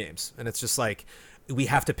GameCube games, and it's just like we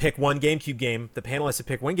have to pick one GameCube game. The panel has to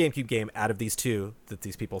pick one GameCube game out of these 2 that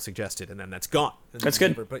these people suggested, and then that's gone. And that's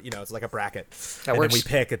good. But it's like a bracket, that works. Then we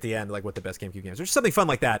pick at the end like what the best GameCube games. There's something fun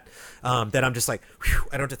like that. That I'm just like, whew,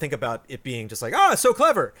 I don't have to think about it being just like, oh, it's so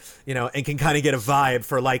clever, and can kind of get a vibe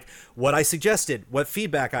for like what I suggested, what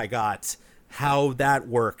feedback I got, how that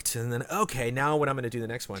worked, and then okay, now what I'm going to do the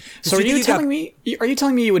next one. So are you telling me you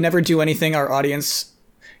would never do anything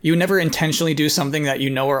you would never intentionally do something that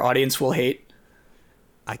our audience will hate?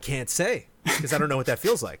 I can't say, because I don't know what that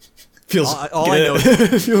feels like. All I know is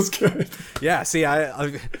it feels good. Yeah, see,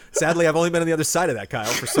 sadly I've only been on the other side of that, Kyle,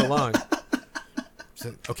 for so long.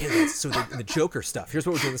 So, okay, the Joker stuff. Here's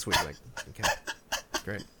what we're doing this week. Like, okay,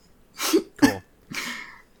 great, cool.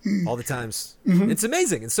 All the times, It's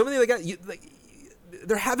amazing, and so many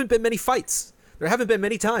there haven't been many fights. There haven't been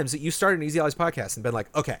many times that you started an Easy Allies podcast and been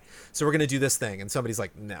like, okay, so we're gonna do this thing, and somebody's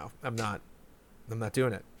like, no, I'm not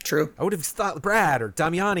doing it. True. I would have thought Brad or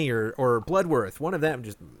Damiani or Bloodworth, one of them,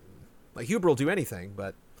 just like Huber will do anything,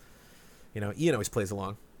 but Ian always plays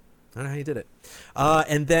along. I don't know how you did it.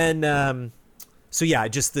 And then so yeah,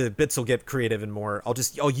 just the bits will get creative and more.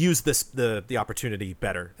 I'll use the opportunity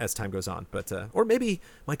better as time goes on. But or maybe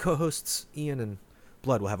my co-hosts Ian and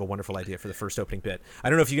Blood will have a wonderful idea for the first opening bit. I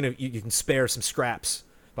don't know if you can spare some scraps,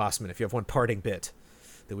 Bossman, if you have one parting bit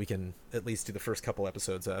that we can at least do the first couple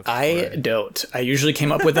episodes of? I don't. I usually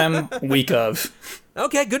came up with them week of.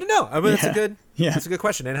 Okay, good to know. I mean, Yeah. that's a good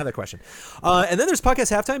question. I didn't have that question. And then there's podcast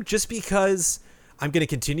halftime, just because I'm going to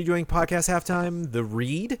continue doing podcast halftime, the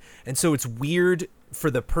read, and so it's weird for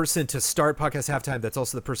the person to start podcast halftime that's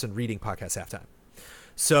also the person reading podcast halftime.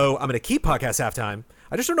 So I'm going to keep podcast halftime.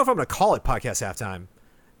 I just don't know if I'm going to call it podcast halftime,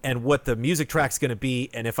 and what the music track's going to be,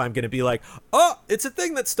 and if I'm going to be like, oh, it's a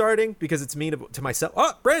thing that's starting, because it's me to myself.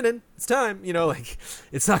 Oh, Brandon, it's time. You know, like,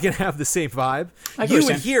 it's not going to have the same vibe. You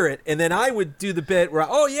would hear it, and then I would do the bit where,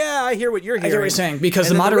 oh, yeah, I hear what you're hearing. I get what you're saying, because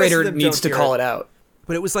the And then the rest of moderator them needs to don't call hear it out.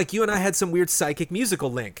 But it was like you and I had some weird psychic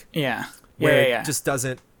musical link. Yeah. Where Yeah. it just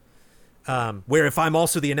doesn't, where if I'm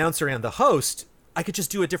also the announcer and the host, I could just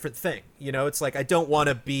do a different thing. You know, it's like, I don't want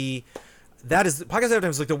to be... That is, podcast halftime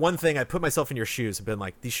is like the one thing I put myself in your shoes and been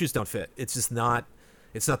like, these shoes don't fit. It's just not,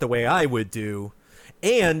 it's not the way I would do.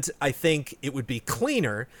 And I think it would be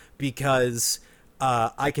cleaner because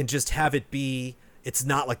I can just have it be, it's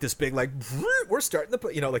not like this big, like, we're starting the,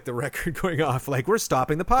 you know, like the record going off, like we're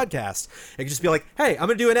stopping the podcast. It could just be like, hey, I'm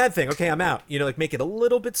going to do an ad thing. Okay, I'm out. You know, like make it a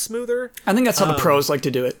little bit smoother. I think that's how the pros like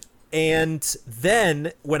to do it. And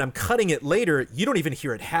then when I'm cutting it later, you don't even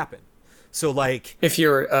hear it happen. So like, If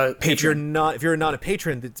you're a patron. if you're not a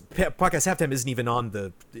patron, podcast halftime isn't even on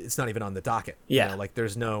the, it's not even on the docket. Yeah. You know, like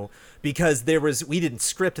there's no, because we didn't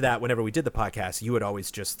script that whenever we did the podcast. You would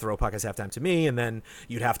always just throw podcast halftime to me, and then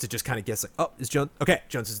you'd have to just kind of guess like, oh, is Jones, okay,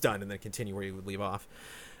 Jones is done, and then continue where you would leave off.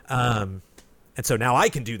 And so now I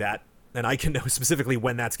can do that, and I can know specifically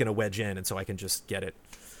when that's going to wedge in, and so I can just get it.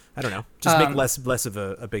 I don't know. Just make less of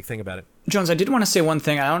a big thing about it. Jones, I did want to say one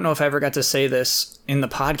thing. I don't know if I ever got to say this in the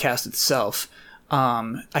podcast itself.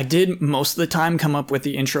 I did most of the time come up with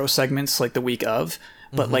the intro segments like the week of,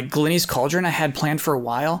 but like Glenny's Cauldron I had planned for a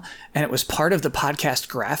while, and it was part of the podcast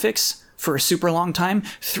graphics for a super long time.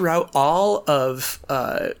 Throughout all of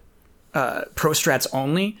Pro Strats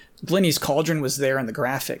only, Glenny's Cauldron was there in the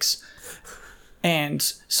graphics. And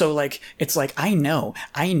so, like, it's like, I know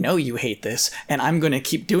you hate this, and I'm going to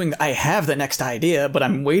keep doing that. I have the next idea, but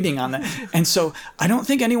I'm waiting on that. And so I don't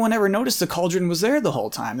think anyone ever noticed the cauldron was there the whole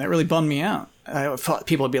time. That really bummed me out. I thought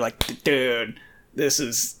people would be like, dude, this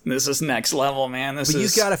is next level, man. But you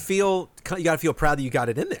gotta feel proud that you got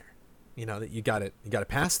it in there. You know, that you got it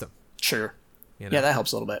past them. Sure. You know? Yeah, that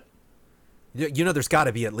helps a little bit. You know, there's got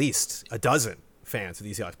to be at least a dozen fans of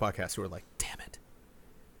these podcasts who are like, damn it.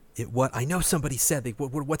 What I know somebody said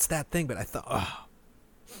what's that thing, but I thought, oh,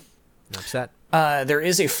 I'm upset. There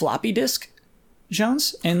is a floppy disk,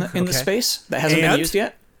 Jones, in the space that hasn't been used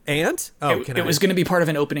yet. And it was going to be part of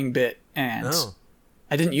an opening bit, and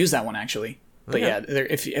I didn't use that one actually. But yeah,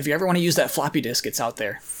 if you ever want to use that floppy disk, it's out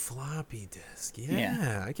there. Floppy disk,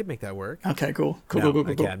 yeah. I could make that work. Okay, cool.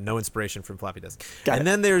 Yeah, no inspiration from floppy disk. Got it.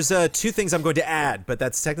 Then there's two things I'm going to add, but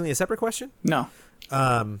that's technically a separate question. No.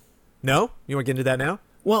 No, you want to get into that now?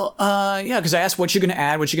 Well, yeah, because I asked what you're going to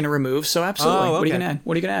add, what you're going to remove. So absolutely, Oh, what are you okay. going to add?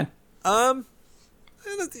 What are you going to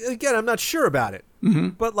add? Again, I'm not sure about it,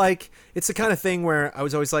 but like, it's the kind of thing where I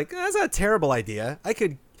was always like, that's not a terrible idea. I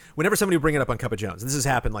could, whenever somebody would bring it up on Cup of Jones, and this has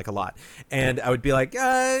happened like a lot, and I would be like,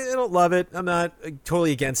 I don't love it. I'm not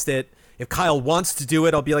totally against it. If Kyle wants to do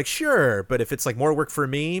it, I'll be like, sure. But if it's like more work for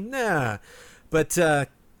me, nah. But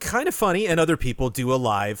kind of funny, and other people do a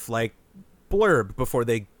live like blurb before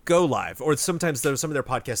they go live, or sometimes there's some of their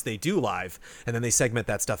podcasts they do live and then they segment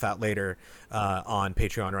that stuff out later on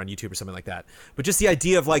Patreon or on YouTube or something like that. But just the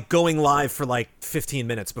idea of like going live for like 15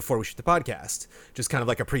 minutes before we shoot the podcast, just kind of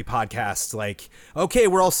like a pre-podcast, like, okay,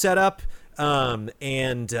 we're all set up, and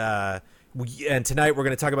tonight we're going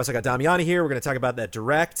to talk about, so I got Damiani here, we're going to talk about that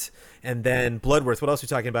direct, and then Bloodworth, what else are we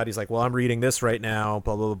talking about? He's like, well, I'm reading this right now,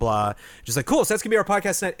 blah, blah, blah, blah. Just like, cool, so that's going to be our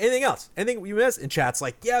podcast tonight. Anything else? Anything you missed? And chat's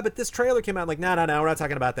like, yeah, but this trailer came out. I'm like, no, we're not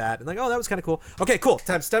talking about that. And like, oh, that was kind of cool. Okay, cool,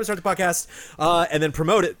 time to start the podcast, and then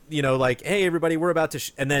promote it, you know, like, hey, everybody, we're about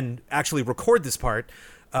to, and then actually record this part,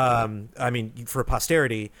 for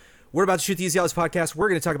posterity. We're about to shoot the Easy Allies podcast. We're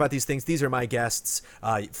going to talk about these things. These are my guests.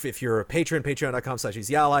 If you're a patron,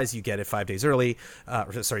 patreon.com/Easy Allies, you get it 5 days early. You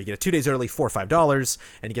get it 2 days early for $5,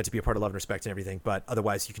 and you get to be a part of Love and Respect and everything. But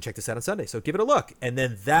otherwise, you can check this out on Sunday. So give it a look. And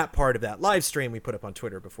then that part of that live stream we put up on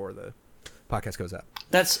Twitter before the podcast goes up.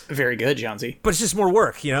 That's very good, Jonesy. But it's just more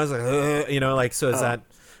work, you know? It's like, so is that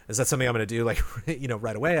something I'm going to do, like,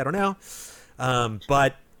 right away? I don't know.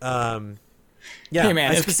 Yeah. Hey,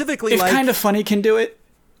 man, specifically, if Kind of Funny can do it,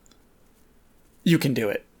 you can do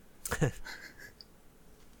it.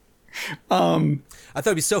 I thought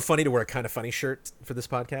it'd be so funny to wear a Kind of Funny shirt for this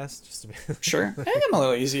podcast. Just to be Sure. I think I'm a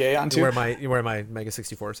little easy on too. you wear my Mega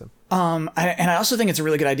 64 or something. And I also think it's a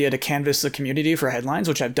really good idea to canvas the community for headlines,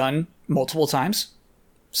 which I've done multiple times.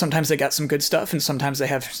 Sometimes they got some good stuff, and sometimes they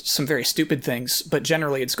have some very stupid things, but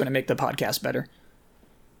generally it's going to make the podcast better.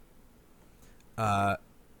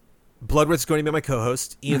 Bloodworth's going to be my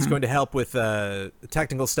co-host. Ian's going to help with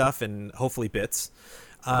technical stuff and hopefully bits.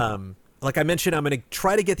 Like I mentioned, I'm going to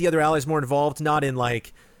try to get the other allies more involved, not in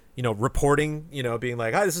like, reporting, being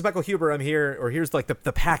like, hi, this is Michael Huber, I'm here, or here's like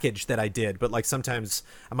the package that I did. But like sometimes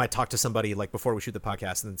I might talk to somebody like before we shoot the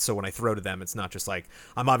podcast. And so when I throw to them, it's not just like,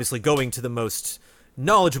 I'm obviously going to the most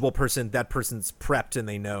knowledgeable person. That person's prepped and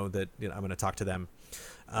they know that I'm going to talk to them.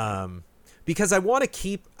 Because I want to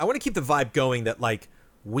keep the vibe going that like,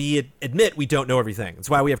 we admit we don't know everything. That's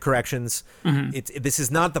why we have corrections. This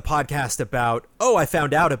is not the podcast about, I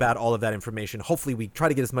found out about all of that information. Hopefully we try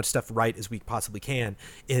to get as much stuff right as we possibly can.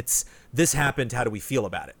 It's, this happened, how do we feel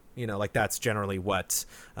about it? Like that's generally what,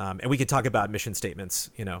 and we could talk about mission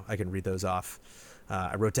statements. I can read those off.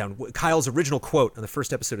 I wrote down Kyle's original quote on the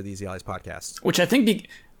first episode of the Easy Allies podcast. Which I think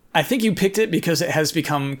you picked it because it has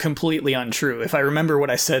become completely untrue, if I remember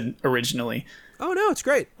what I said originally. Oh, no, it's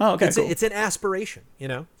great. Oh, okay, cool. It's an aspiration,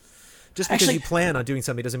 Just because you plan on doing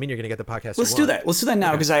something doesn't mean you're going to get the podcast. Let's do that. Let's do that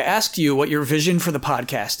now, because I asked you what your vision for the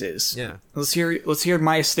podcast is. Yeah. Let's hear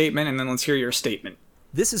my statement, and then let's hear your statement.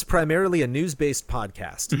 This is primarily a news-based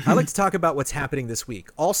podcast. I like to talk about what's happening this week.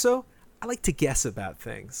 Also, I like to guess about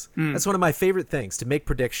things. That's one of my favorite things, to make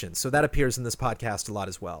predictions. So that appears in this podcast a lot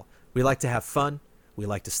as well. We like to have fun. We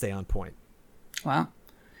like to stay on point. Wow.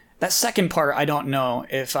 That second part, I don't know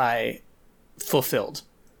if I fulfilled.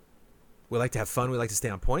 We like to have fun. We like to stay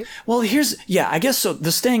on point. Well, I guess so.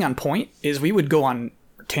 The staying on point is we would go on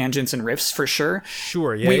tangents and riffs for sure.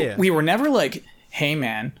 Sure, yeah. We were never like, hey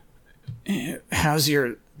man, how's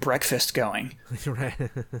your breakfast going? Right.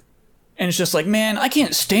 And it's just like, man, I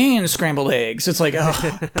can't stand scrambled eggs. It's like,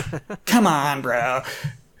 oh, come on, bro.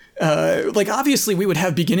 Like obviously we would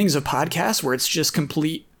have beginnings of podcasts where it's just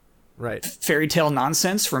complete fairy tale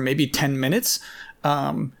nonsense for maybe 10 minutes.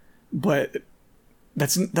 But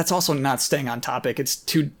that's also not staying on topic. It's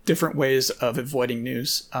two different ways of avoiding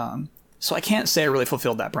news. So I can't say I really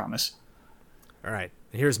fulfilled that promise. All right.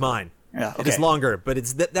 Here's mine. Yeah, okay. It is longer, but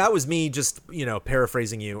it's that was me just,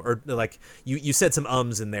 paraphrasing you, or like you said some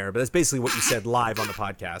ums in there, but that's basically what you said live on the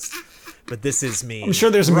podcast. But this is me. I'm sure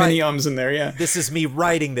there's many ums in there, yeah. This is me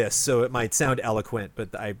writing this, so it might sound eloquent,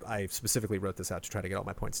 but I specifically wrote this out to try to get all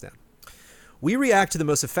my points down. We react to the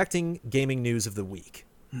most affecting gaming news of the week.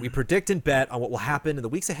 We predict and bet on what will happen in the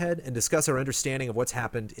weeks ahead and discuss our understanding of what's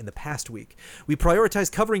happened in the past week. We prioritize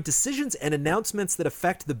covering decisions and announcements that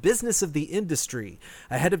affect the business of the industry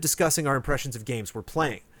ahead of discussing our impressions of games we're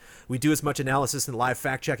playing. We do as much analysis and live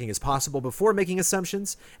fact-checking as possible before making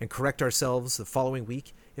assumptions and correct ourselves the following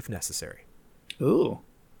week if necessary. Ooh.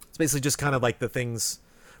 It's basically just kind of like the things...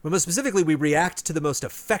 But most specifically, we react to the most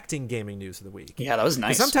affecting gaming news of the week. Yeah, that was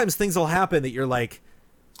nice. Sometimes things will happen that you're like,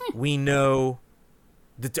 we know...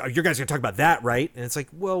 You guys are gonna talk about that, right? And it's like,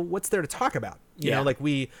 well, what's there to talk about? You know, like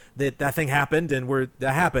that thing happened, and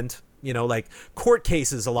that happened. Like court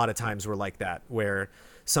cases, a lot of times were like that, where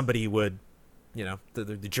somebody would,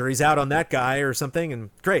 the jury's out on that guy or something,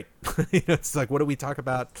 and great. It's like, what do we talk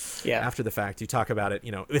about after the fact? You talk about it,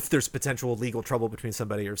 if there's potential legal trouble between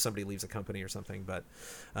somebody or somebody leaves a company or something. But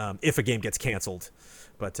if a game gets canceled,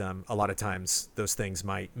 but a lot of times those things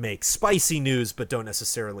might make spicy news, but don't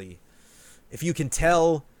necessarily. If you can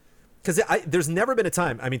tell, because there's never been a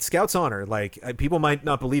time, Scout's Honor, people might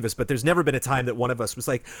not believe us, but there's never been a time that one of us was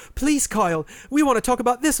like, please, Kyle, we want to talk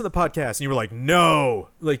about this on the podcast. And you were like, no.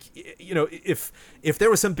 If there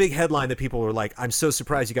was some big headline that people were like, I'm so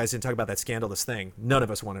surprised you guys didn't talk about that scandalous thing, none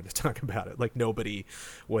of us wanted to talk about it. Like, nobody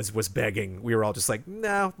was begging. We were all just like,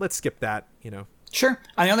 no, let's skip that, Sure.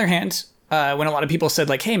 On the other hand, when a lot of people said,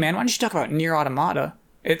 like, hey, man, why don't you talk about Nier Automata?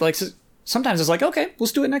 Sometimes it's like, okay,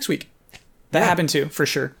 let's do it next week. That happened too, for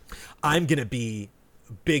sure. I'm going to be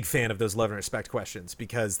a big fan of those love and respect questions,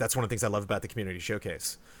 because that's one of the things I love about the community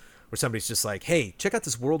showcase, where somebody's just like, hey, check out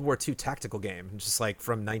this World War II tactical game, just like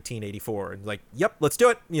from 1984. And like, yep, let's do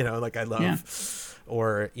it. I love,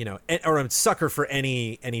 or, or I'm a sucker for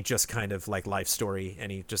any just kind of like life story,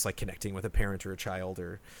 any just like connecting with a parent or a child,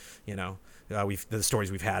 or, the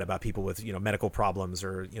stories we've had about people with, medical problems,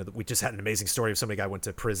 or, we just had an amazing story of somebody guy went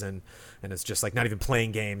to prison and it's just like not even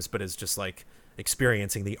playing games, but is just like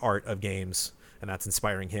experiencing the art of games, and that's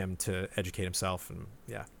inspiring him to educate himself. And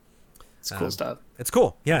it's cool stuff. It's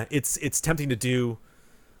cool. Yeah. It's tempting to do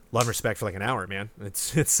love and respect for like an hour, man.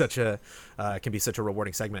 It's such a it can be such a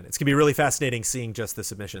rewarding segment. It's gonna be really fascinating seeing just the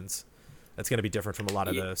submissions. That's gonna be different from a lot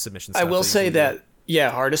of the submissions. I will say that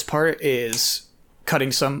hardest part is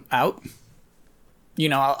cutting some out. You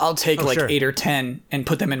know, I'll take 8 or 10 and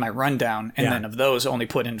put them in my rundown, and then of those, only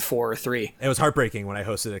put in 4 or 3. It was heartbreaking when I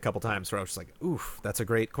hosted it a couple times where I was just like, oof, that's a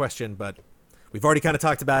great question, but we've already kind of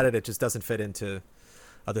talked about it. It just doesn't fit into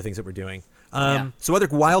other things that we're doing. So other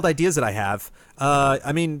wild ideas that I have,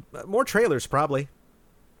 I mean, more trailers probably.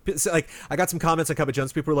 So, like, I got some comments on Cup of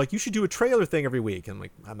Jones. People were like, you should do a trailer thing every week. And I'm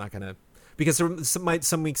like, I'm not going to, because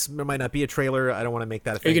some weeks there might not be a trailer. I don't want to make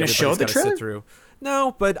that a thing. Are you going to show the trailer? Sit through.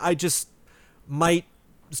 No, but I just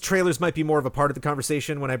trailers might be more of a part of the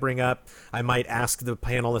conversation when I bring up. I might ask the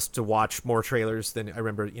panelists to watch more trailers than I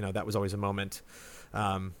remember. You know, that was always a moment.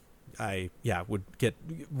 I would get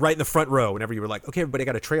right in the front row whenever you were like, okay, everybody, I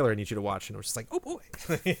got a trailer I need you to watch, and it was just like, oh boy,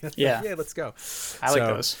 yeah, let's go. I like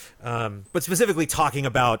those. But specifically talking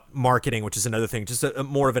about marketing, which is another thing, just a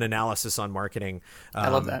more of an analysis on marketing. I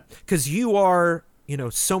love that because you are. You know,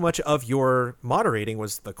 so much of your moderating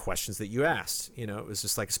was the questions that you asked. You know, it was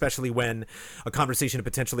just like, especially when a conversation had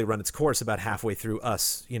potentially run its course about halfway through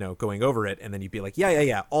us, you know, going over it. And then you'd be like,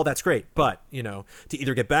 yeah, all that's great. But, you know, to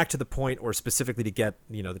either get back to the point or specifically to get,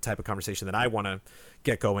 you know, the type of conversation that I want to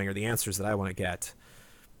get going or the answers that I want to get,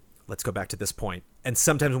 let's go back to this point. And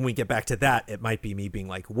sometimes when we get back to that, it might be me being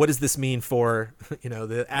like, what does this mean for, you know,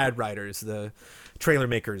 the ad writers, the trailer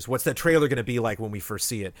makers? What's that trailer going to be like when we first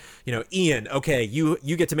see it? You know, Ian, okay, you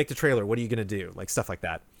get to make the trailer. What are you going to do? Like stuff like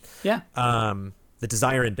that. Yeah. The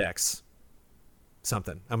Desire Index.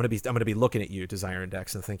 Something. I'm going to be looking at you, Desire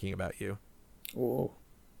Index, and thinking about you. Ooh.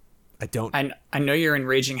 I know you're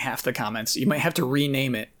enraging half the comments. You might have to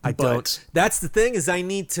rename it. I don't. That's the thing, is I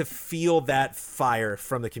need to feel that fire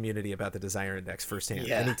from the community about the Desire Index firsthand.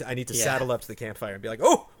 Yeah. I need to saddle up to the campfire and be like,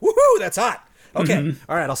 oh, woohoo, that's hot. Okay.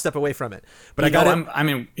 All right, I'll step away from it. But I'm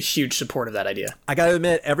in huge support of that idea. I got to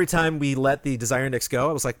admit, every time we let the Desire Index go,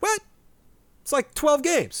 I was like, what? It's like 12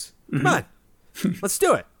 games. Come on. Let's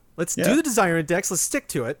do it. Let's do the Desire Index. Let's stick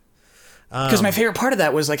to it. Because my favorite part of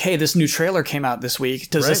that was like, hey, this new trailer came out this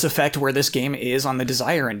week. Does this affect where this game is on the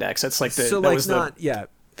Desire Index? That's like the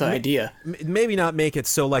idea. Maybe not make it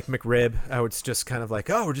so like McRib. How it's just kind of like,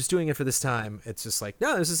 oh, we're just doing it for this time. It's just like,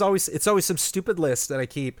 no, it's always some stupid list that I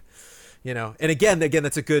keep, you know. And again,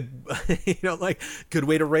 that's a good, you know, like good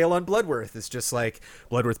way to rail on Bloodworth. It's just like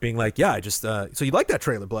Bloodworth being like, yeah, I just, so you like that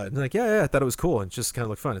trailer, Blood? And like, yeah, I thought it was cool and just kind of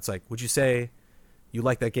looked fun. It's like, would you say you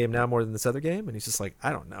like that game now more than this other game? And he's just like,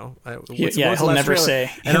 I don't know. He'll never say.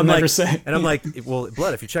 And I'm like, well,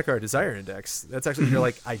 Blood, if you check our Desire Index, that's actually, you're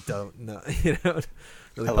like, I don't know. You know,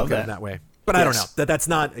 really I love that in that way. But I don't know. That's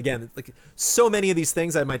not, again, like so many of these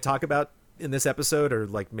things I might talk about in this episode are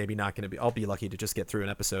like maybe not going to be, I'll be lucky to just get through an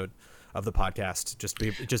episode of the podcast,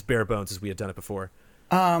 just bare bones as we had done it before.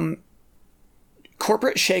 Corporate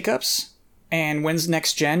shakeups and when's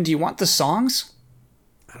next gen? Do you want the songs?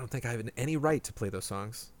 I don't think I have any right to play those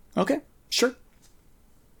songs. Okay, sure.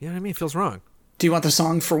 You know what I mean? It feels wrong. Do you want the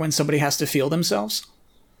song for when somebody has to feel themselves?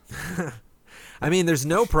 I mean, there's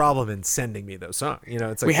no problem in sending me those songs. You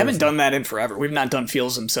know, it's like we haven't done that in forever. We've not done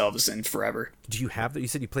feels themselves in forever. Do you have that? You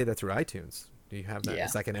said you played that through iTunes. Do you have that? Yeah.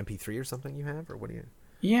 It's like an MP3 or something you have, or what do you?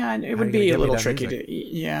 Yeah, it would be a little tricky to.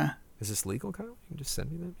 Yeah. Is this legal, Kyle? You can just send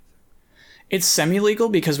me that music. It's semi-legal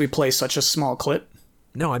because we play such a small clip.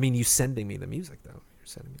 No, I mean you sending me the music though.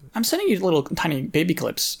 I'm sending you little tiny baby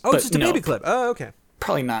clips. Oh, it's just a baby clip. Oh, okay.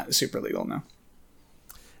 Probably not super legal, no.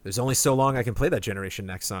 There's only so long I can play that Generation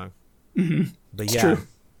Next song. Mm-hmm. But it's yeah, true.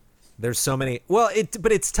 There's so many. Well,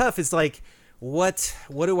 but it's tough. It's like, what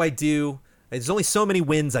do I do? There's only so many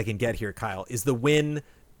wins I can get here, Kyle. Is the win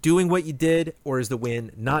doing what you did, or is the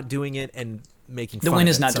win not doing it and making fun the win of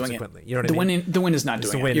is it not doing it? You know what I mean? The win is not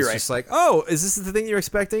doing it. You're right. It's just like, oh, is this the thing you're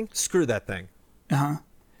expecting? Screw that thing.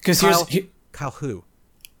 Because Kyle who?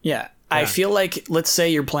 Yeah. I feel like, let's say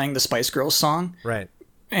you're playing the Spice Girls song. Right.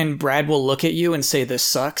 And Brad will look at you and say, this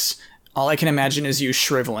sucks. All I can imagine is you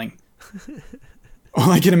shriveling. All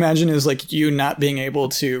I can imagine is like you not being able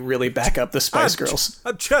to really back up the Spice Girls.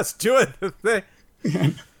 I'm just doing the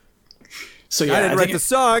thing. So yeah, I didn't write the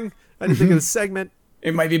song. I didn't think of the segment.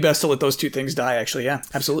 It might be best to let those two things die, actually. Yeah,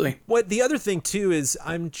 absolutely. What the other thing too is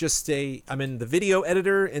I'm in the video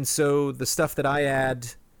editor, and so the stuff that I add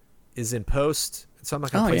is in post. So I'm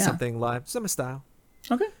not going to play something live. It's not my style.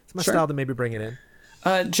 Okay. It's my style to maybe bring it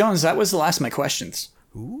in. Jones, that was the last of my questions.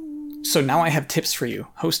 Ooh. So now I have tips for you.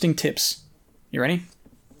 Hosting tips. You ready?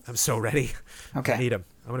 I'm so ready. Okay. I need them.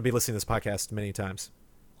 I'm going to be listening to this podcast many times.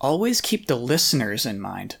 Always keep the listeners in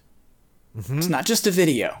mind. Mm-hmm. It's not just a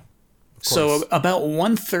video. So about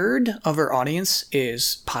 1/3 of our audience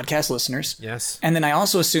is podcast listeners. Yes. And then I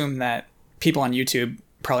also assume that people on YouTube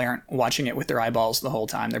probably aren't watching it with their eyeballs the whole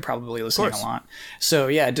time. They're probably listening a lot. So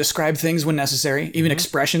yeah, describe things when necessary, even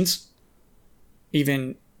expressions,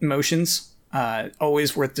 even emotions.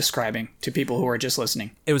 Always worth describing to people who are just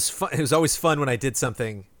listening. It was fun. It was always fun when I did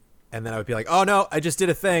something, and then I would be like, "Oh no, I just did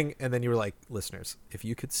a thing," and then you were like, "Listeners, if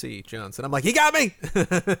you could see Jones," and I'm like, "He got me."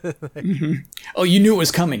 Oh, you knew it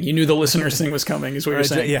was coming. You knew the listeners thing was coming. Is what you're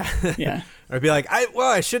saying? Yeah, Yeah. Or I'd be like,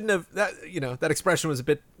 I shouldn't have that." That expression was a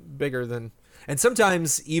bit bigger than. And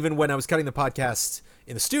sometimes even when I was cutting the podcast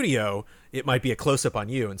in the studio, it might be a close up on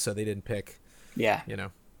you, and so they didn't pick. Yeah.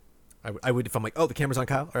 I would if I'm like, oh, the camera's on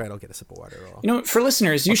Kyle. All right, I'll get a sip of water. For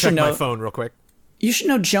listeners, you I'll should check know. my phone real quick. You should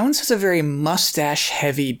know Jones has a very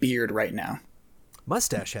mustache-heavy beard right now.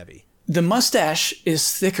 Mustache heavy. The mustache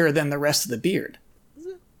is thicker than the rest of the beard.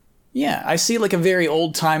 Yeah, I see like a very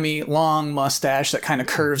old-timey long mustache that kind of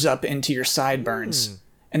curves up into your sideburns,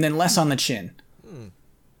 and then less on the chin.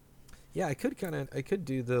 Yeah, I could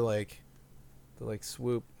do the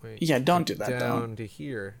swoop. Wait, Yeah, don't do that down though. to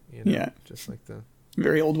here. Yeah. Just like the.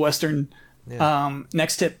 Very old Western. Yeah.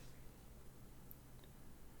 Next tip.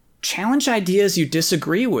 Challenge ideas you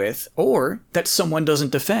disagree with or that someone doesn't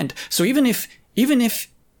defend. So even if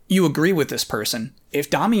you agree with this person, if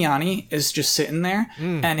Damiani is just sitting there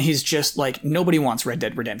and he's just like, nobody wants Red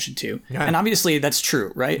Dead Redemption 2. Yeah. And obviously that's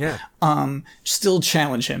true, right? Yeah. Still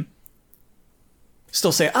challenge him.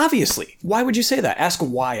 Still say, obviously. Why would you say that? Ask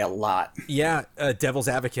why a lot. Yeah, devil's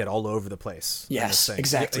advocate all over the place. in Yes, this thing.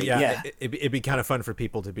 exactly, Yeah, yeah. It'd be kind of fun for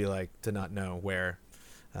people to be like to not know where.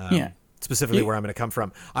 Yeah. Specifically where I'm going to come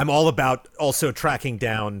from. I'm all about also tracking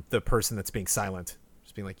down the person that's being silent.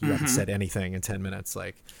 Just being like, you haven't said anything in 10 minutes.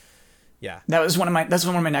 Like, yeah. That's one of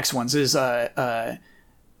my next ones is say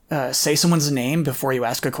someone's name before you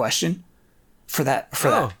ask a question. For that.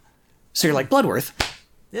 So you're like, Bloodworth.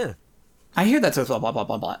 Yeah. I hear that says blah, blah, blah,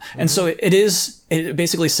 blah, blah. And so it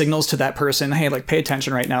basically signals to that person, hey, like, pay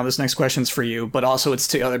attention right now. This next question's for you. But also it's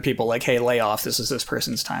to other people like, hey, lay off. This is this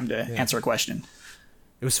person's time to answer a question.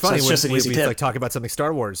 It was funny it's when just an easy we'd tip. like talk about something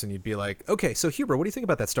Star Wars, and you'd be like, "Okay, so Huber, what do you think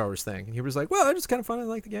about that Star Wars thing?" And Huber's like, "Well, it's just kind of fun. I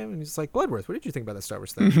like the game." And he's like, "Bloodworth, what did you think about that Star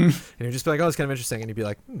Wars thing?" And you'd just be like, "Oh, it's kind of interesting." And you'd be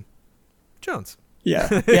like, "Jones." Yeah.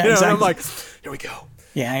 Yeah, You know, exactly. and I'm like, "Here we go."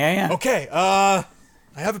 Yeah. Okay, I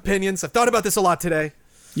have opinions. I've thought about this a lot today.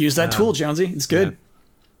 Use that tool, Jonesy. It's good.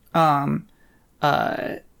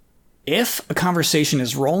 If a conversation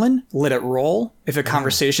is rolling, let it roll. If a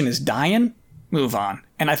conversation is dying, move on.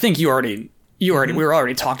 And I think we were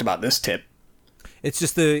already talked about this tip. It's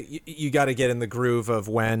just you got to get in the groove of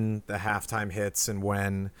when the halftime hits and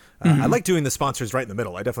when I like doing the sponsors right in the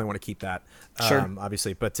middle. I definitely want to keep that, Sure.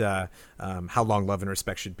 obviously. But how long love and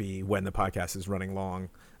respect should be when the podcast is running long.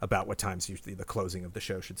 About what times usually the closing of the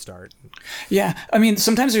show should start. Yeah. I mean,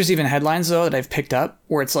 sometimes there's even headlines, though, that I've picked up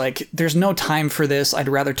where it's like, there's no time for this. I'd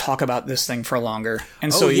rather talk about this thing for longer.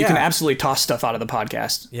 And so you can absolutely toss stuff out of the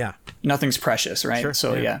podcast. Yeah. Nothing's precious, right? Sure,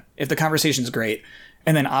 So, yeah. if the conversation's great.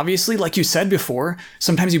 And then obviously, like you said before,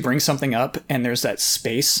 sometimes you bring something up and there's that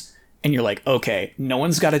space and you're like, okay, no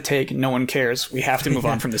one's got to take, no one cares. We have to move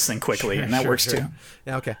on from this thing quickly. And that works too.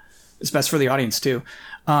 Yeah, okay. It's best for the audience too.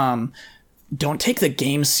 Don't take the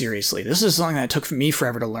game seriously. This is something that took me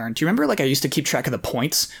forever to learn. Do you remember, like, I used to keep track of the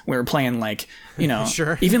points? We were playing, like,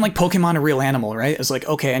 Sure. even like Pokemon, a real animal, right? It's like,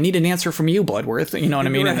 okay, I need an answer from you, Bloodworth. You know what I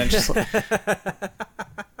mean? Right. And then just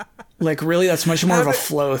like, really, that's much more of a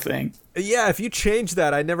flow thing. Yeah, if you change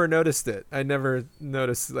that, I never noticed it. I never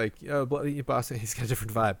noticed, like, oh, Boston, he's got a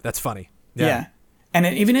different vibe. That's funny. Yeah. And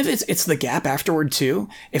even if it's the gap afterward, too,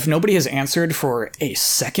 if nobody has answered for a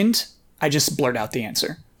second, I just blurt out the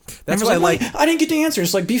answer. That's why I like. I didn't get the answer.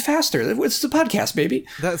 It's like, be faster. It's the podcast, baby.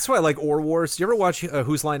 That's why I like Or Wars. Do you ever watch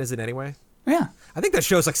Whose Line Is It Anyway? Yeah. I think that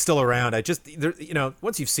show's like still around.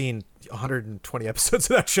 Once you've seen 120 episodes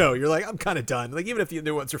of that show, you're like, I'm kind of done. Like, even if the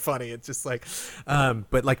new ones are funny, it's just like,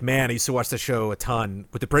 but like, man, I used to watch the show a ton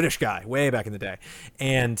with the British guy way back in the day.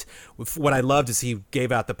 And what I loved is he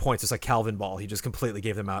gave out the points. It's like Calvin Ball. He just completely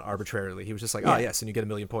gave them out arbitrarily. He was just like, oh yes, and you get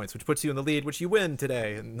 1,000,000 points, which puts you in the lead, which you win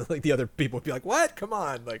today. And like the other people would be like, what? Come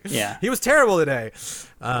on. Like, yeah, he was terrible today.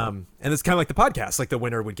 And it's kind of like the podcast, like the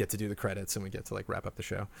winner would get to do the credits and we get to like wrap up the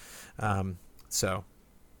show. So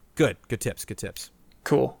good tips.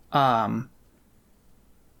 Cool. Ask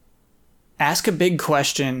a big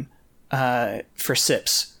question for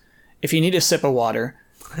sips. If you need a sip of water,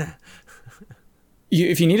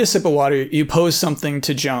 you pose something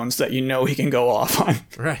to Jones that you know he can go off on.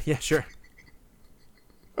 Right, yeah, sure.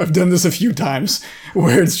 I've done this a few times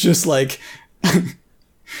where it's just like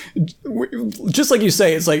Just like you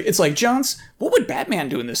say, it's like Jones, what would Batman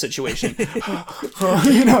do in this situation?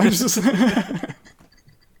 It's just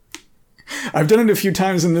I've done it a few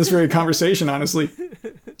times in this very conversation, honestly.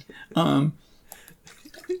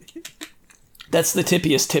 That's the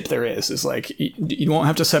tippiest tip there is like you won't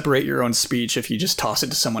have to separate your own speech if you just toss it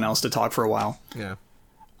to someone else to talk for a while. Yeah.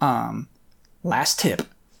 Last tip.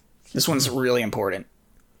 This one's really important.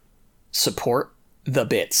 Support the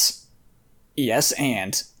bits. Yes,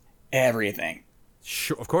 and everything.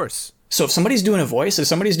 Sure, of course. So if somebody's doing a voice, if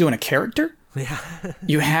somebody's doing a character, Yeah.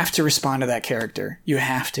 you have to respond to that character. You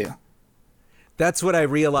have to. That's what I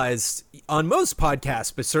realized on most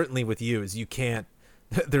podcasts, but certainly with you, is you can't.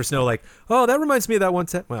 There's no like, oh, that reminds me of that one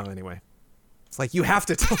time. Well, anyway, it's like you have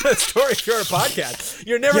to tell that story if you're on a podcast.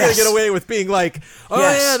 You're never gonna get away with being like, oh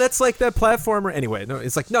yeah, that's like that platformer. Anyway, no,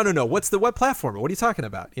 it's like no. What platformer? What are you talking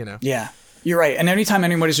about? Yeah. You're right. And anytime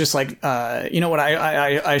anybody's just like, you know what,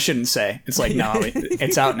 I shouldn't say. It's like, no,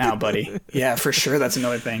 it's out now, buddy. Yeah, for sure. That's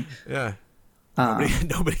another thing. Yeah.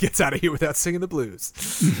 Nobody gets out of here without singing the blues.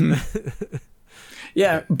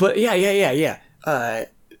 Yeah, but yeah.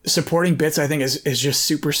 Supporting bits, I think, is just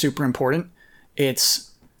super, super important. It's,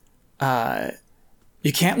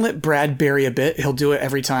 you can't let Brad bury a bit. He'll do it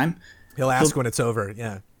every time. He'll ask when it's over.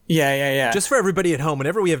 Yeah. Yeah. Just for everybody at home,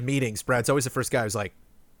 whenever we have meetings, Brad's always the first guy who's like,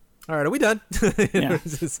 all right, are we done? Yeah.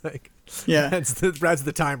 It's like, yeah. Brad's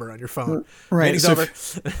the timer on your phone. Right. Meeting's So over.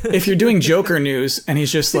 if you're doing Joker news and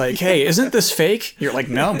he's just like, hey, isn't this fake? You're like,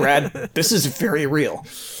 no, Brad, this is very real.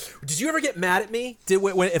 Did you ever get mad at me?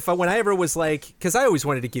 When I ever was like, because I always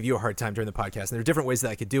wanted to give you a hard time during the podcast, and there are different ways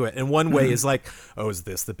that I could do it. And one way is like, oh, is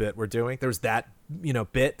this the bit we're doing? There's that,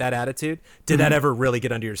 bit, that attitude. Did that ever really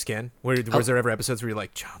get under your skin? Was there ever episodes where you're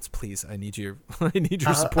like, Johns, please, I need your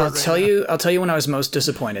support. I'll tell you when I was most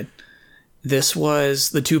disappointed. This was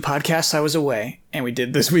the 2 podcasts I was away, and we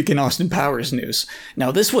did This Week in Austin Powers news.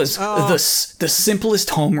 Now, this was the simplest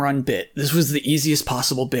home run bit. This was the easiest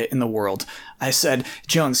possible bit in the world. I said,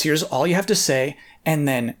 Jones, here's all you have to say, and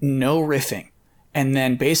then no riffing. And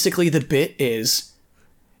then basically the bit is,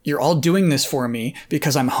 you're all doing this for me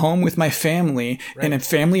because I'm home with my family in a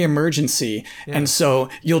family emergency. Yeah. And so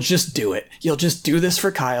you'll just do it. You'll just do this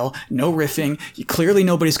for Kyle. No riffing. Clearly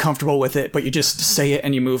nobody's comfortable with it, but you just say it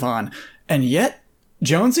and you move on. And yet,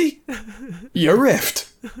 Jonesy, you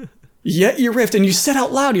riffed. Yet you riffed, and you said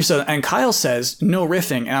out loud, and Kyle says, no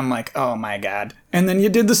riffing. And I'm like, oh my God. And then you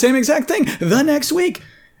did the same exact thing the next week.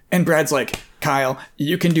 And Brad's like, Kyle,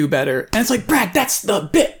 you can do better. And it's like, Brad, that's the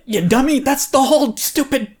bit, you dummy. That's the whole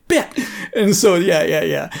stupid bit. And so,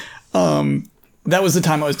 yeah. That was the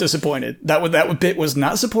time I was disappointed. That bit was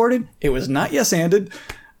not supported. It was not yes-anded.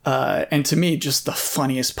 And to me, just the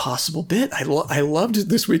funniest possible bit. I loved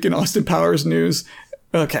This Week in Austin Powers news.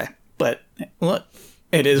 Okay, but look,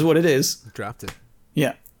 it is what it is. Dropped it.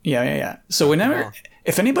 Yeah. So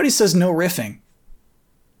if anybody says no riffing,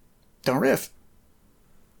 don't riff.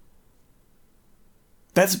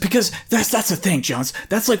 That's because that's the thing, Jones.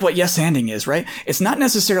 That's like what yes-anding is, right? It's not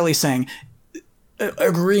necessarily saying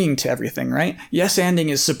agreeing to everything, right? Yes-anding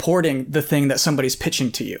is supporting the thing that somebody's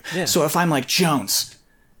pitching to you. Yeah. So if I'm like, Jones,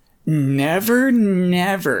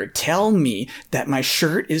 never tell me that my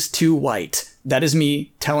shirt is too white. That is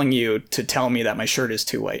me telling you to tell me that my shirt is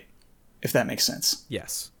too white, if that makes sense.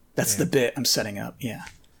 Yes. That's the bit I'm setting up, yeah.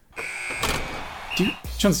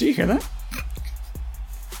 Jones, do you hear that?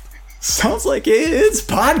 Sounds like it's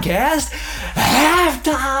podcast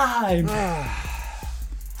halftime.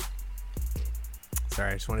 Sorry,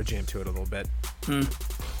 I just want to jam to it a little bit.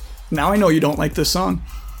 Now I know you don't like this song.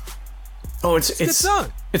 Oh, it's a good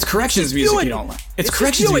song. It's corrections music you don't like. It's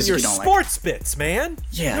corrections music you don't like. Sports bits, man.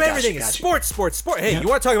 Yeah, everything is sports. Hey, you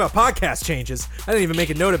want to talk about podcast changes? I didn't even make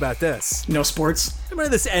a note about this. No sports. Remember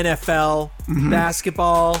this NFL,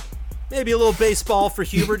 basketball, maybe a little baseball for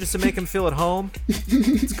Huber just to make him feel at home?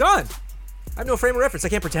 It's gone. I have no frame of reference. I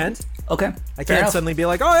can't pretend. Okay. I can't suddenly be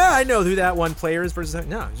like, oh yeah, I know who that one player is versus that.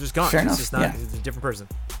 No, it's just gone. Fair enough. It's just not. It's a different person.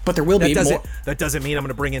 But there will be more. That doesn't mean I'm going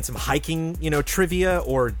to bring in some hiking, trivia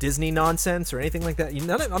or Disney nonsense or anything like that.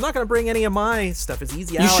 I'm not going to bring any of my stuff. It's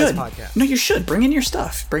Easy Allies podcast. No, you should. Bring in your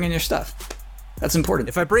stuff. That's important.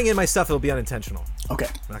 If I bring in my stuff, it'll be unintentional. Okay.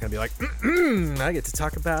 I'm not going to be like, I get to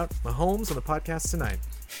talk about Mahomes on the podcast tonight.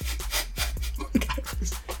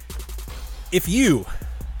 If you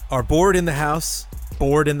are bored in the house,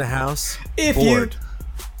 bored.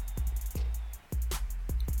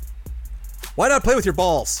 Why not play with your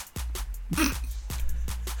balls?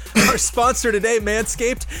 Our sponsor today,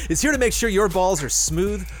 Manscaped, is here to make sure your balls are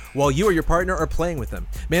smooth while you or your partner are playing with them.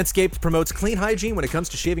 Manscaped promotes clean hygiene when it comes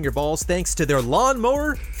to shaving your balls thanks to their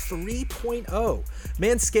Lawnmower 3.0.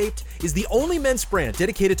 Manscaped is the only men's brand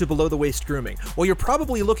dedicated to below-the-waist grooming. While you're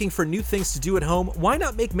probably looking for new things to do at home, why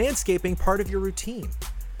not make manscaping part of your routine?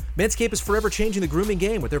 Manscaped is forever changing the grooming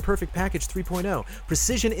game with their Perfect Package 3.0,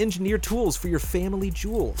 precision-engineered tools for your family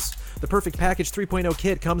jewels. The Perfect Package 3.0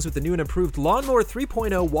 kit comes with the new and improved Lawnmower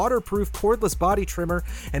 3.0 waterproof cordless body trimmer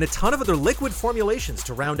and a ton of other liquid formulations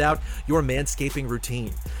to round out your manscaping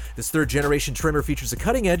routine. This third-generation trimmer features a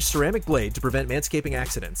cutting-edge ceramic blade to prevent manscaping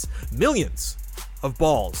accidents. Millions of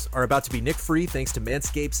balls are about to be nick-free thanks to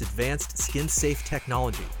Manscaped's advanced skin-safe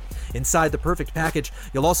technology. Inside the Perfect Package,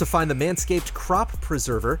 you'll also find the Manscaped Crop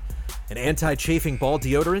Preserver, an anti-chafing ball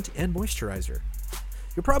deodorant and moisturizer.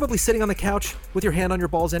 You're probably sitting on the couch with your hand on your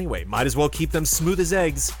balls anyway. Might as well keep them smooth as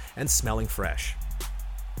eggs and smelling fresh.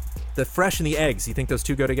 The fresh and the eggs, you think those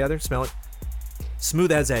two go together? Smelling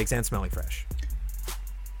smooth as eggs and smelling fresh.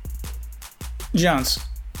 Jones,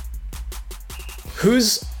 who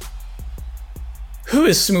is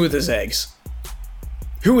smooth as eggs?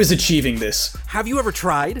 Who is achieving this? Have you ever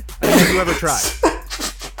tried? Have you ever tried?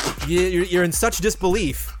 You're in such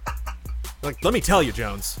disbelief. Like, let me tell you,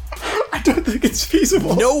 Jones. I don't think it's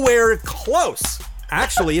feasible. Nowhere close.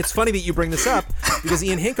 Actually, it's funny that you bring this up because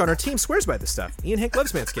Ian Hink on our team swears by this stuff. Ian Hink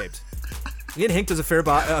loves Manscaped. Ian Hink does a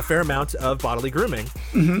fair amount of bodily grooming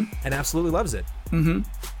and absolutely loves it.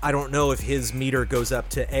 I don't know if his meter goes up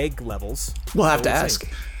to egg levels. We'll have to ask.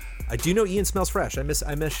 I do know Ian smells fresh. I miss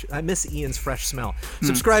Ian's fresh smell.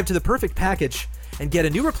 Subscribe to the Perfect Package and get a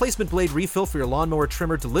new replacement blade refill for your lawnmower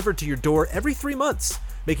trimmer delivered to your door every 3 months,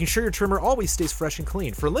 making sure your trimmer always stays fresh and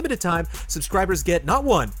clean. For a limited time, subscribers get not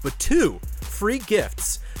one, but 2 free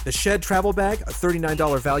gifts. The Shed Travel Bag, a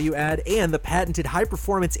 $39 value add, and the patented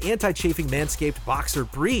high-performance anti-chafing Manscaped Boxer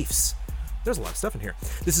Briefs. There's a lot of stuff in here.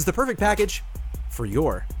 This is the Perfect Package for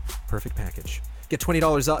your Perfect Package. Get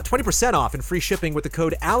 $20% off and free shipping with the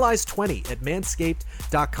code ALLIES20 at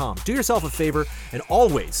manscaped.com. Do yourself a favor and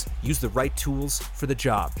always use the right tools for the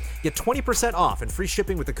job. Get 20% off and free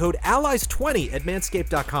shipping with the code ALLIES20 at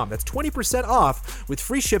manscaped.com. That's 20% off with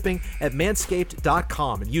free shipping at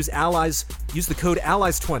manscaped.com. And use the code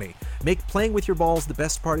ALLIES20. Make playing with your balls the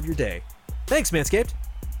best part of your day. Thanks, Manscaped.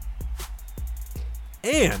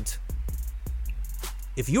 And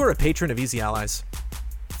if you're a patron of Easy Allies,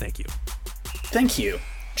 thank you. Thank you.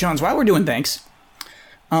 Jones, while we're doing thanks,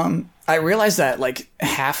 I realized that like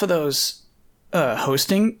half of those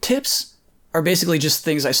hosting tips are basically just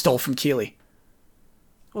things I stole from Keely.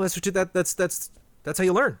 Well, that's how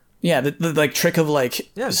you learn. Yeah, the like trick of like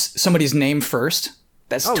somebody's name first.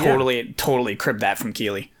 That's totally cribbed that from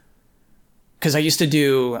Keely. Because I used to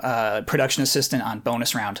do production assistant on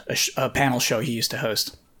Bonus Round, a panel show he used to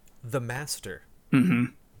host. The Master. Mm-hmm.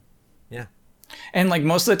 Yeah. And like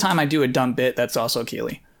most of the time I do a dumb bit that's also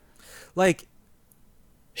Keely. Like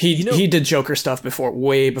he did Joker stuff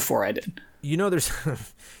way before I did. There's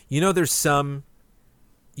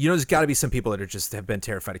got to be some people that have been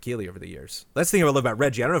terrified of Keely over the years. That's the thing I love about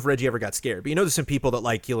Reggie. I don't know if Reggie ever got scared, but there's some people that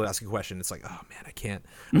like Keely ask a question. It's like, oh man, I can't.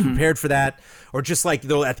 I'm prepared for that. Or just like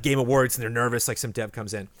they'll at the Game Awards and they're nervous, like some dev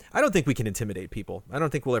comes in. I don't think we can intimidate people. I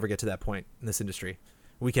don't think we'll ever get to that point in this industry.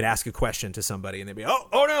 We could ask a question to somebody and they'd be, oh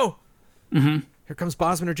no. Mm-hmm. Here comes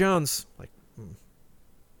Bosman or Jones. Like,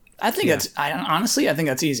 I think honestly, I think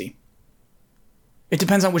that's easy. It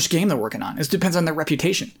depends on which game they're working on. It depends on their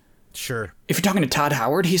reputation. Sure. If you're talking to Todd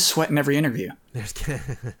Howard, he's sweating every interview.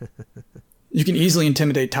 You can easily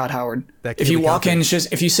intimidate Todd Howard. If you walk in, here's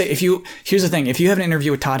the thing. If you have an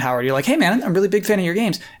interview with Todd Howard, you're like, hey man, I'm a really big fan of your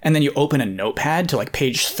games. And then you open a notepad to like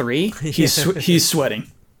page 3, he's sweating.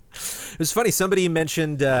 It was funny. Somebody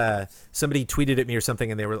mentioned, somebody tweeted at me or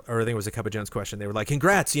something, and I think it was a Cup of Jones question. They were like,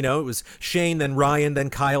 congrats, it was Shane, then Ryan, then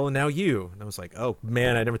Kyle, and now you. And I was like, oh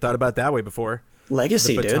man, I never thought about it that way before.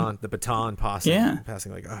 Legacy, the baton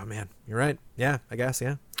passing like, oh man, you're right. Yeah, I guess,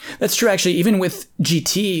 yeah. That's true, actually. Even with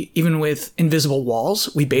GT, even with Invisible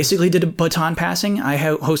Walls, we basically did a baton passing. I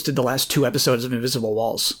hosted the last 2 episodes of Invisible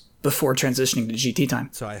Walls before transitioning to GT time.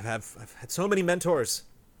 So I've had so many mentors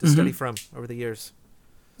to study from over the years.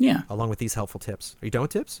 Yeah. Along with these helpful tips. Are you done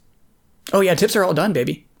with tips? Oh yeah, tips are all done,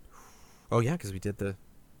 baby. Oh yeah, because we did the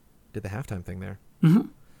halftime thing there.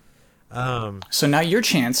 Mm-hmm. So now your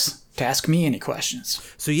chance to ask me any questions.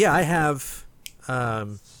 So yeah, I have. I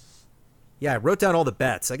wrote down all the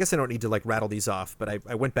bets. I guess I don't need to like rattle these off, but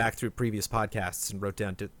I went back through previous podcasts and wrote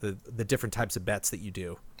down the different types of bets that you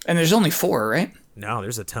do. And there's only 4, right? No,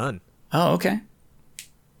 there's a ton. Oh, okay.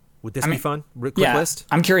 Would this be fun? Quick list.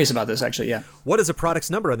 I'm curious about this actually. Yeah. What is a product's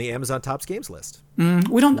number on the Amazon Tops Games list? I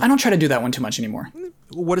don't try to do that one too much anymore.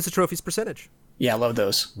 What is a trophy's percentage? Yeah, I love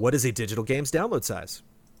those. What is a digital game's download size?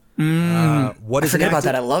 What is I forget about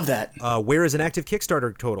that. I love that. Where is an active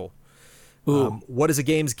Kickstarter total? What is a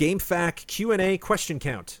game's GameFAQ Q&A question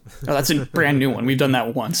count? Oh, that's a brand new one. We've done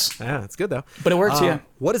that once. Yeah, that's good though. But it works, yeah.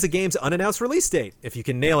 What is a game's unannounced release date? If you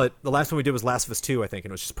can nail it, the last one we did was Last of Us 2, I think,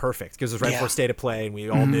 and it was just perfect because it was right before State of Play, and we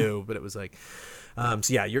all knew, but it was like... so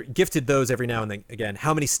yeah, you're gifted those every now and then. Again,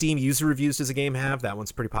 how many Steam user reviews does a game have? That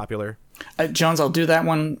one's pretty popular. Jones, I'll do that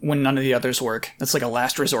one when none of the others work. That's like a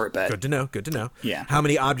last resort bet. Good to know. Good to know. Yeah. How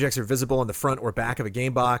many objects are visible on the front or back of a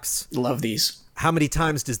game box? Love these. How many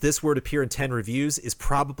times does this word appear in 10 reviews is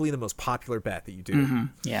probably the most popular bet that you do.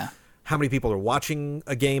 Yeah. How many people are watching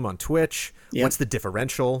a game on Twitch? Yep. What's the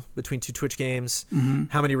differential between two Twitch games?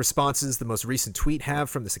 How many responses the most recent tweet have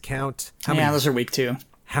from this account? Those are weak too.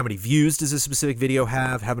 How many views does a specific video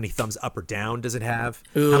have? How many thumbs up or down does it have?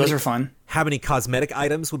 Ooh, those are fun. How many cosmetic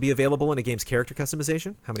items will be available in a game's character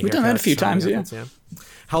customization? How many? We've done that a few times, yeah.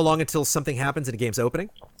 How long until something happens in a game's opening?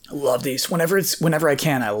 I love these. Whenever I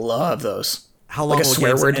can, I love those. How long will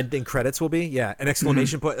swear word ending credits will be? Yeah, an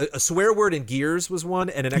exclamation point. A swear word in Gears was one,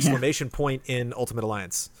 and an exclamation point in Ultimate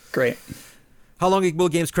Alliance. Great. How long will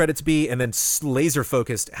games credits be? And then laser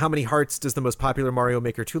focused, how many hearts does the most popular Mario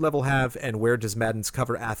Maker 2 level have? And where does Madden's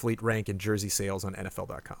cover athlete rank in jersey sales on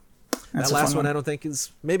NFL.com? That last one I don't think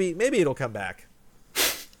is... Maybe it'll come back.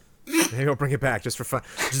 Maybe I'll bring it back just for fun.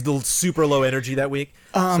 Just a super low energy that week.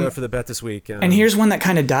 So for the bet this week. And here's one that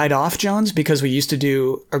kind of died off, Jones, because we used to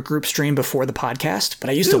do a group stream before the podcast. But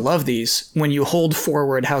I used to love these when you hold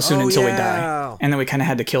forward how soon until we die. And then we kind of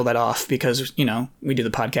had to kill that off because, we do the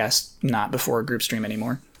podcast not before a group stream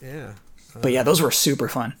anymore. Yeah. But yeah, those were super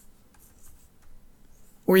fun.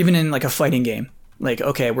 Or even in like a fighting game. Like,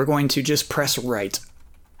 okay, we're going to just press right.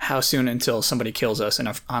 How soon until somebody kills us in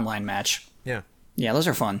an online match? Yeah. Yeah, those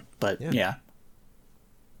are fun, but yeah.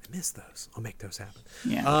 I miss those. I'll make those happen.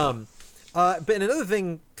 Yeah. But another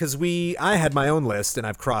thing, because I had my own list and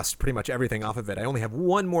I've crossed pretty much everything off of it. I only have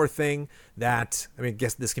one more thing that, I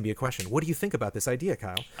guess this can be a question. What do you think about this idea,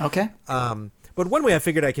 Kyle? Okay. But one way I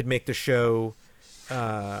figured I could make the show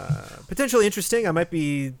potentially interesting.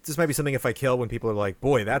 This might be something if I kill when people are like,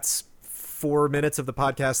 boy, that's 4 minutes of the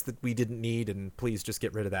podcast that we didn't need, and please just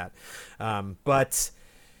get rid of that. But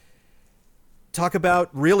talk about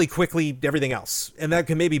really quickly everything else. And that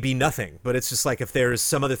can maybe be nothing, but it's just like if there's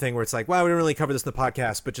some other thing where it's like, wow, we didn't really cover this in the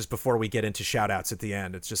podcast, but just before we get into shout outs at the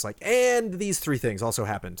end, it's just like, and these 3 things also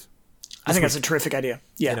happened. I think that's a terrific idea.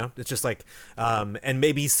 Yeah. It's just like, and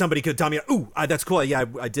maybe somebody could tell me, ooh, that's cool. Yeah,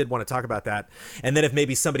 I did want to talk about that. And then if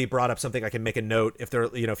maybe somebody brought up something, I can make a note. If they're,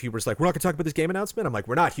 if Huber's like, we're not going to talk about this game announcement. I'm like,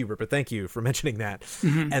 we're not, Huber, but thank you for mentioning that.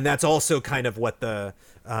 And that's also kind of what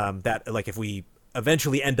if we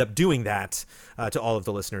eventually end up doing that to all of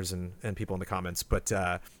the listeners and people in the comments. But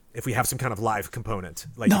if we have some kind of live component,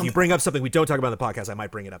 if you bring up something we don't talk about in the podcast, I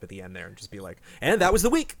might bring it up at the end there and just be like, and that was the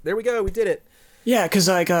week. There we go. We did it. Yeah, because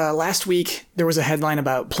last week there was a headline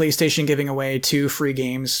about PlayStation giving away 2 free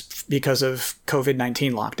games because of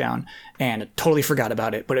COVID-19 lockdown, and I totally forgot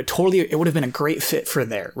about it. But it would have been a great fit for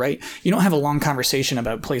there, right? You don't have a long conversation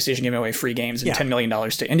about PlayStation giving away free games and $10 million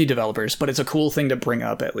to indie developers, but it's a cool thing to bring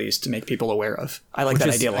up at least to make people aware of. I like that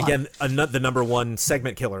idea a lot. Again, the number one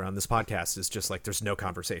segment killer on this podcast is just like there's no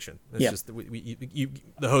conversation. It's just the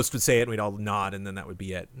host would say it and we'd all nod and then that would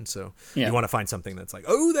be it. And so you want to find something that's like,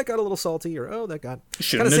 oh, that got a little salty, or oh, that got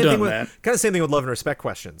shouldn't have done that. Kind of same thing with love and respect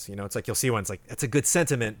questions. It's like you'll see one, it's like that's a good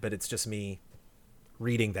sentiment, but it's just me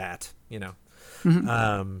reading that.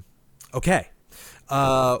 Okay.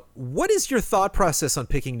 What is your thought process on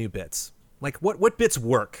picking new bits? Like what bits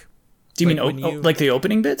work? Do you mean like the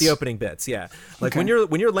opening bits? The opening bits, yeah. Like when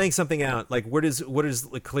you're laying something out, like what is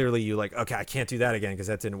like, clearly you like, okay, I can't do that again because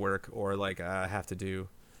that didn't work, or like I have to do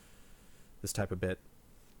this type of bit.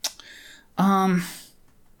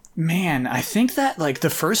 Man, I think that like the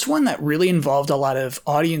first one that really involved a lot of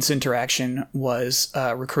audience interaction was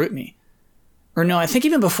Recruit Me. Or no, I think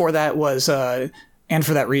even before that was And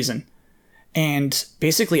For That Reason. And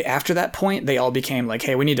basically after that point, they all became like,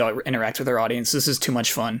 hey, we need to interact with our audience. This is too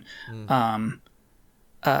much fun. And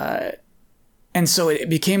so it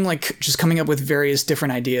became like just coming up with various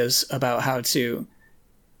different ideas about how to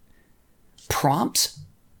prompt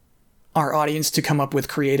our audience to come up with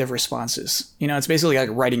creative responses. It's basically like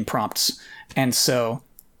writing prompts. And so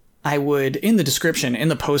I would, in the description, in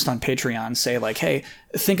the post on Patreon, say like, hey,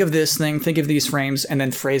 think of this thing, think of these frames, and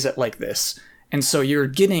then phrase it like this. And so you're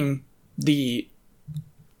getting the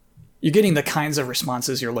You're getting the kinds of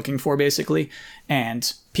responses you're looking for, basically.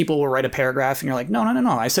 And people will write a paragraph and you're like, no.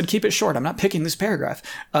 I said keep it short. I'm not picking this paragraph.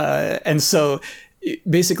 And so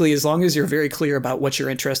basically, as long as you're very clear about what you're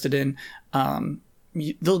interested in,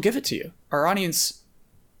 they'll give it to you. Our audience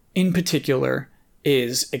in particular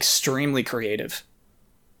is extremely creative.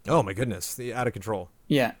 Oh my goodness. Out of control.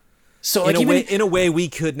 Yeah. So like in a way we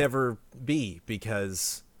could never be,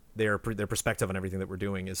 because their perspective on everything that we're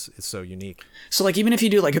doing is so unique. So like even if you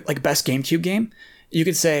do like best GameCube game, you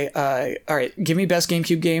could say, all right, give me best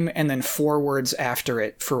GameCube game and then 4 words after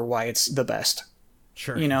it for why it's the best.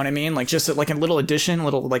 Sure. You know what I mean? Like just like a little addition, a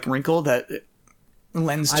little like wrinkle that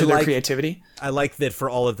lends to their creativity. I like that for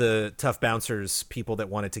all of the tough bouncers, people that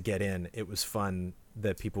wanted to get in, it was fun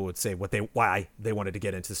that people would say why they wanted to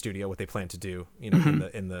get into the studio, what they planned to do, in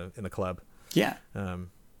the club. Yeah.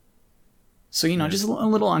 So, just a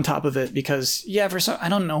little on top of it, because I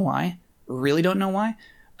don't know why, really don't know why.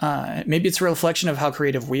 Maybe it's a reflection of how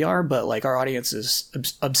creative we are, but like our audience is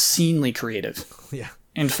obscenely creative. Yeah.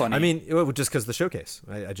 And funny. I mean, just because the showcase,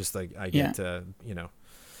 I just like, I get,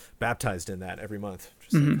 baptized in that every month.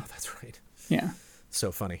 Just like, oh, that's right. Yeah.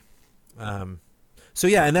 So funny. So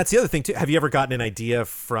yeah, and that's the other thing too. Have you ever gotten an idea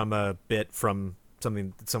from a bit from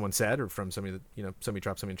something that someone said, or from somebody that, somebody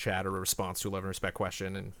dropped something in chat, or a response to a love and respect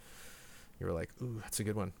question, and you were like, ooh, that's a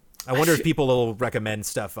good one. I wonder if people will recommend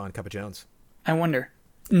stuff on Cup of Jones. I wonder.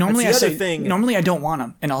 Normally normally I don't want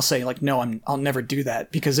them, and I'll say like, no, I'll never do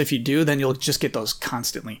that, because if you do, then you'll just get those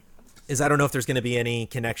constantly. I don't know if there's going to be any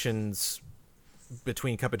connections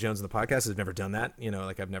between Cup of Jones and the podcast. I've never done that.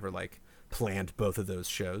 I've never planned both of those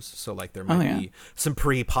shows. So there might be some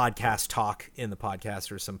pre-podcast talk in the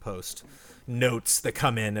podcast, or some post notes that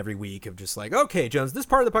come in every week of just like, okay, Jones, this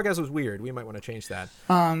part of the podcast was weird. We might want to change that.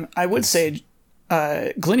 I would say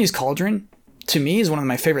Glenny's Cauldron, to me, is one of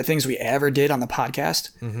my favorite things we ever did on the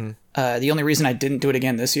podcast. Mm-hmm. The only reason I didn't do it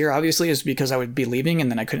again this year, obviously, is because I would be leaving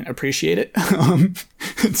and then I couldn't appreciate it.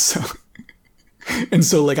 And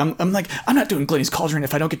so like I'm like, I'm not doing Glenny's Cauldron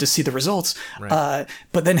if I don't get to see the results. Right.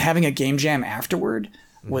 But then having a game jam afterward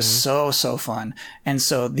was so fun. And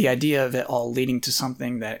so the idea of it all leading to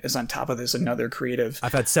something that is on top of this, another creative.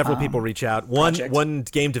 I've had several people reach out. One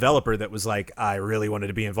game developer that was like, I really wanted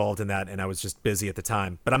to be involved in that, and I was just busy at the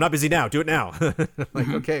time. But I'm not busy now. Do it now.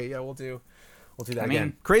 Okay, yeah, we'll do that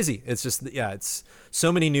again. Crazy. It's just, it's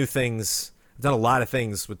so many new things. I've done a lot of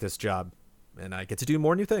things with this job, and I get to do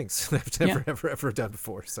more new things than I've ever done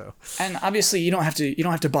before. So, and obviously you don't have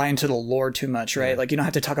to buy into the lore too much, right? Like you don't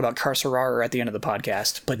have to talk about Carcerar at the end of the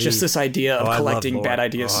podcast, but just this idea of collecting bad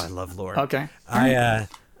ideas. Oh, I love lore. Okay. Because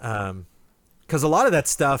a lot of that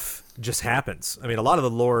stuff just happens. I mean, a lot of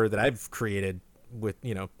the lore that I've created with,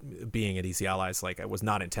 being at Easy Allies, I was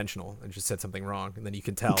not intentional. I just said something wrong. And then you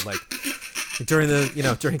can tell,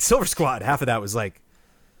 during Silver Squad, half of that was like,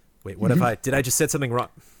 wait, what did I just said something wrong?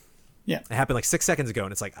 Yeah. It happened 6 seconds ago,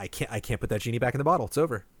 and it's like, I can't put that genie back in the bottle. It's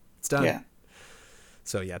over. It's done. Yeah.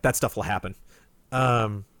 So yeah, that stuff will happen.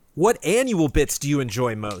 What annual bits do you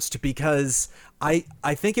enjoy most? Because I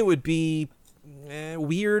think it would be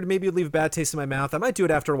weird. Maybe it'd leave a bad taste in my mouth. I might do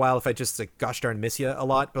it after a while if I just gosh darn miss you a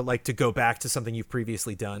lot, but to go back to something you've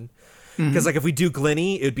previously done. Because if we do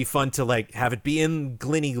Glenny, it would be fun to have it be in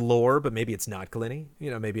Glenny lore, but maybe it's not Glenny.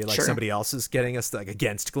 Maybe somebody else is getting us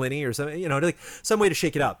against Glenny or something. Some way to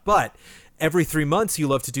shake it up. But every 3 months, you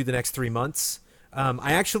love to do the next 3 months.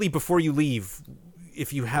 I actually, before you leave,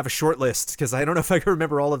 if you have a short list, because I don't know if I can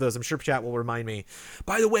remember all of those. I'm sure chat will remind me.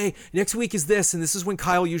 By the way, next week is this, and this is when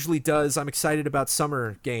Kyle usually does. I'm excited about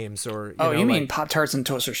summer games, or you mean Pop-Tarts and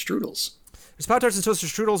Toaster Strudels? There's Pop-Tarts and Toaster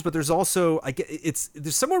Strudels, but there's also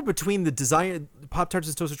there's somewhere between the Desire Pop-Tarts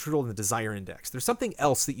and Toaster Strudel and the Desire Index. There's something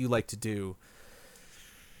else that you like to do.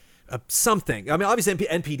 Something. I mean, obviously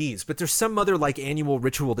NPDs, but there's some other annual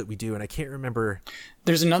ritual that we do, and I can't remember.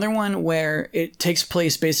 There's another one where it takes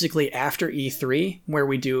place basically after E3, where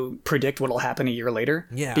we do predict what'll happen a year later.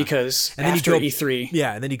 Yeah. Because and then after E3.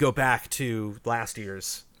 Yeah, and then you go back to last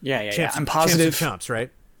year's. Yeah. I'm positive. Champs and Chumps,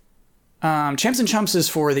 right? Champs and Chumps is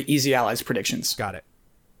for the Easy Allies predictions. Got it.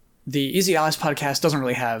 The Easy Allies podcast doesn't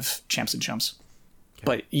really have Champs and Chumps.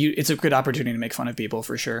 But it's a good opportunity to make fun of people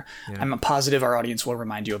for sure. Yeah. I'm positive our audience will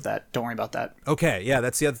remind you of that. Don't worry about that. Okay, yeah,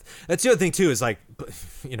 that's the other thing too. Is help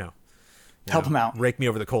them out, rake me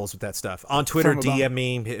over the coals with that stuff on Twitter. DM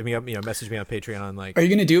me, hit me up, message me on Patreon. Are you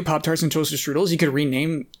gonna do Pop-Tarts and Toaster Strudels? You could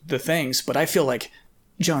rename the things, but I feel like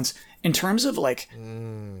Jones, in terms of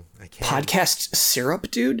podcast syrup,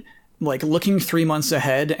 dude. Looking 3 months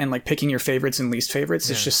ahead and picking your favorites and least favorites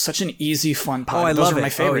is just such an easy, fun podcast. Oh, I love my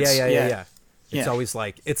favorites. Oh, yeah. It's always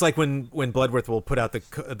it's like when Bloodworth will put out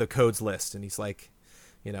the codes list, and he's like,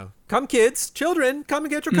 You know, come kids, children, come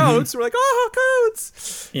and get your codes. We're like, oh,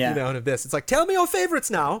 codes. Yeah. You know, and this, it's like, tell me your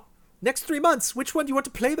favorites now. Next 3 months, which one do you want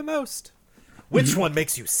to play the most? Which one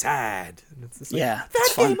makes you sad? And it's just like, Yeah, that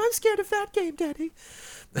it's fun. game, I'm scared of that game, Daddy.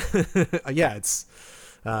 Yeah, it's,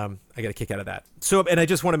 I got a kick out of that. So, and I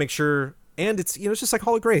just want to make sure, and it's, you know, it's just like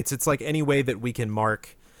Hall of Greats. It's like any way that we can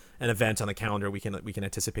mark an event on the calendar, we can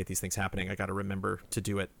anticipate these things happening. I got to remember to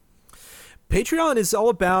do it. Patreon is all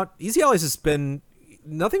about, Easy Allies has been,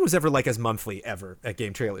 nothing was ever like as monthly ever at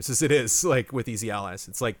Game Trailers as it is like with Easy Allies.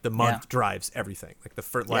 It's like the month drives everything. Like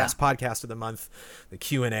the last podcast of the month, the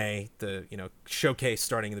Q&A, the, you know, showcase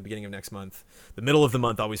starting in the beginning of next month. The middle of the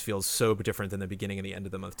month always feels so different than the beginning and the end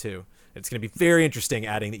of the month too. It's going to be very interesting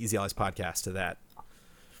adding the Easy Allies podcast to that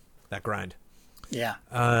grind. Yeah.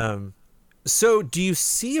 So do you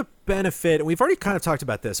see a benefit, and we've already kind of talked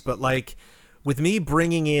about this, but like with me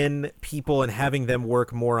bringing in people and having them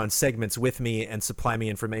work more on segments with me and supply me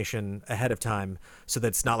information ahead of time so that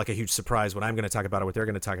it's not like a huge surprise what I'm going to talk about or what they're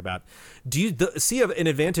going to talk about. Do you see an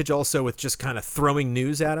advantage also with just kind of throwing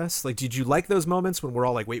news at us? Like, did you like those moments when we're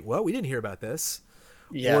all like, wait, what? We didn't hear about this.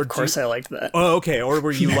 Yeah, of course I liked that. Oh, okay. Or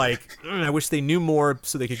were you like, I wish they knew more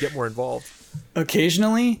so they could get more involved?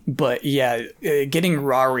 Occasionally, but yeah, getting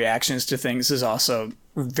raw reactions to things is also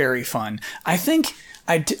very fun. I think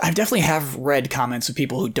I definitely have read comments of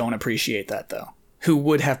people who don't appreciate that, though, who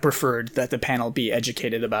would have preferred that the panel be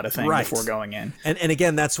educated about a thing before going in. And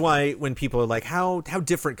again, that's why when people are like, how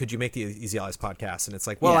different could you make the Easy Allies podcast? And it's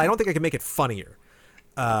like, well, I don't think I could make it funnier.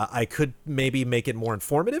 I could maybe make it more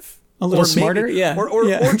informative. A little smarter,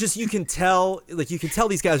 or just you can tell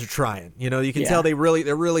these guys are trying. You know, you can tell they're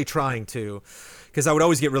really trying to. Because I would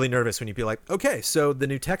always get really nervous when you'd be like, okay, so the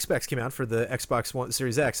new tech specs came out for the Xbox One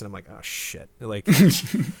Series X, and I'm like, oh shit, like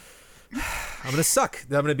I'm gonna suck.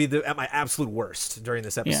 I'm gonna be at my absolute worst during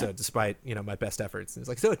this episode, despite, you know, my best efforts. And it's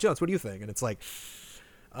like, so Jones, what do you think? And it's like,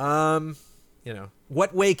 you know,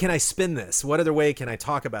 what way can I spin this? What other way can I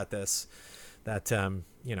talk about this that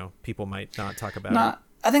you know, people might not talk about?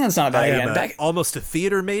 I think that's not a bad idea. Almost a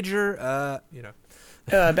theater major, you know.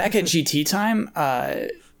 Back at GT time,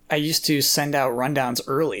 I used to send out rundowns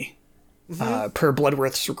early, per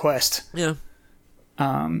Bloodworth's request. Yeah.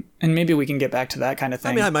 And maybe we can get back to that kind of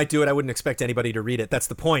thing. I mean, I might do it. I wouldn't expect anybody to read it. That's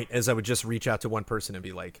the point, is I would just reach out to one person and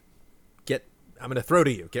be like, I'm going to throw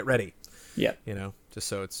to you. Get ready. Yeah. You know, just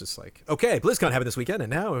so it's just like, okay, BlizzCon happened this weekend,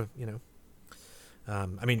 and now, you know.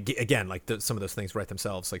 I mean, again, like some of those things write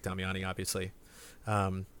themselves, like Damiani, obviously.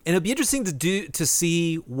 And it'll be interesting to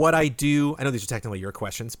see what I do. I know these are technically your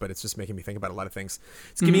questions, but it's just making me think about a lot of things.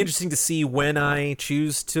 It's gonna be interesting to see when I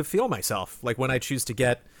choose to feel myself, like when I choose to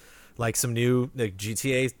get like some new like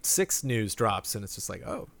GTA 6 news drops, and it's just like,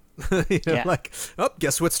 oh, you know, like, oh,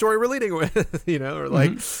 guess what story we're leading with, you know, or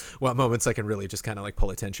like what moments I can really just kind of like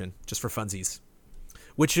pull attention just for funsies,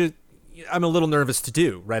 which I'm a little nervous to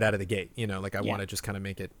do right out of the gate, you know, like I want to just kind of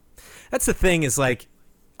make it. That's the thing, is like,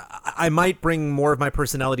 I might bring more of my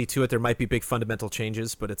personality to it. There might be big fundamental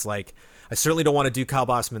changes, but it's like, I certainly don't want to do Kyle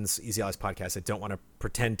Bossman's Easy Allies podcast. I don't want to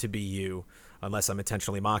pretend to be you unless I'm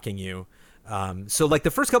intentionally mocking you. So like the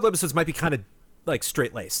first couple episodes might be kind of like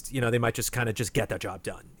straight laced, you know, they might just kind of just get the job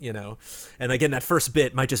done, you know? And again, that first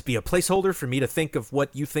bit might just be a placeholder for me to think of what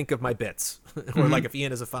you think of my bits or like if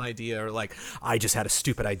Ian has a fun idea, or like I just had a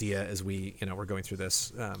stupid idea as we're going through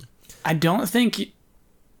this. I don't think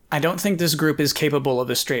this group is capable of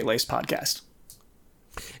a straight-laced podcast.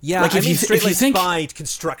 Yeah, like if you think by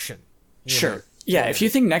construction. Sure. Know? Yeah, if you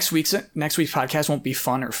think next week's podcast won't be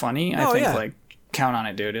fun or funny, I think like count on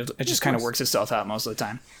it, dude. It just kind of works itself out most of the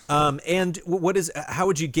time. And how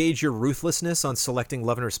would you gauge your ruthlessness on selecting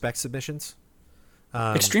love and respect submissions?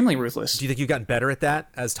 Extremely ruthless. Do you think you've gotten better at that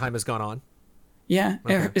as time has gone on? Yeah,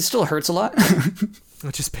 okay. It still hurts a lot.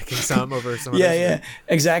 Just picking some over some. Yeah,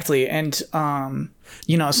 exactly. And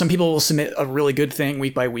you know, some people will submit a really good thing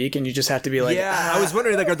week by week, and you just have to be like, I was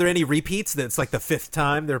wondering, like, are there any repeats that's like the 5th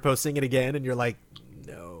time they're posting it again, and you're like,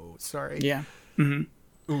 no, sorry. Yeah.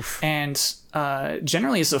 Mm-hmm. Oof. And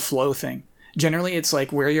generally, it's a flow thing. Generally, it's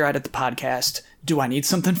like where you're at the podcast. Do I need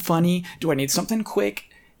something funny? Do I need something quick?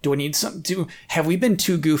 Do I need have we been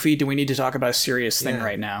too goofy? Do we need to talk about a serious thing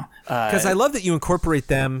right now? Because I love that you incorporate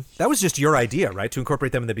them. That was just your idea, right? To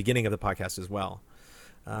incorporate them in the beginning of the podcast as well.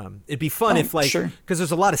 It'd be fun if because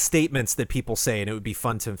there's a lot of statements that people say, and it would be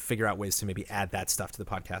fun to figure out ways to maybe add that stuff to the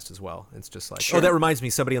podcast as well. It's just like, oh, that reminds me,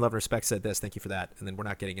 somebody in Love and Respect said this. Thank you for that. And then we're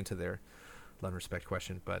not getting into their Love and Respect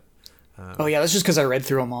question, but. That's just because I read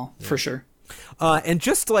through them all for sure. And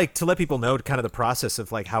just like to let people know kind of the process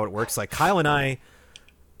of like how it works. Like Kyle and I,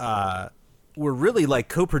 we're really like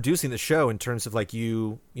co-producing the show in terms of like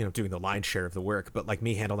you know, doing the lion's share of the work, but like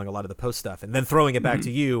me handling a lot of the post stuff and then throwing it back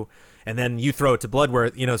to you, and then you throw it to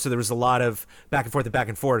Bloodworth, you know, so there was a lot of back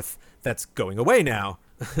and forth that's going away now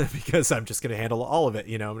because I'm just going to handle all of it.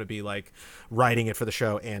 You know, I'm going to be like writing it for the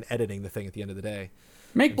show and editing the thing at the end of the day.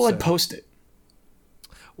 Make Blood post it.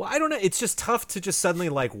 Well, I don't know. It's just tough to just suddenly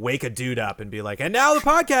like wake a dude up and be like, and now the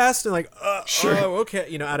podcast, and like, sure. Oh, okay,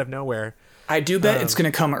 you know, out of nowhere. I do bet it's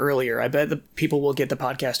going to come earlier. I bet the people will get the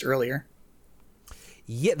podcast earlier.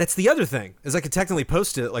 Yeah, that's the other thing, is I could technically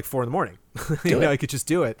post it at like 4 a.m. You know, I could just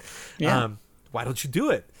do it. Yeah. Why don't you do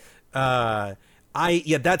it?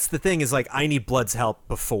 That's the thing, is like, I need Blood's help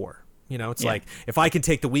before. You know, it's like, if I can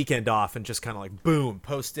take the weekend off and just kind of like, boom,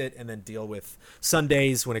 post it, and then deal with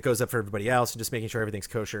Sundays when it goes up for everybody else, and just making sure everything's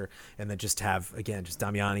kosher, and then just have, again, just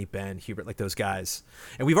Damiani, Ben, Hubert, like those guys.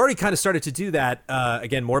 And we've already kind of started to do that,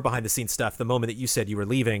 again, more behind the scenes stuff. The moment that you said you were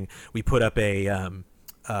leaving, we put up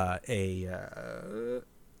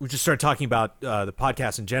we just started talking about the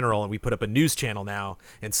podcast in general, and we put up a news channel now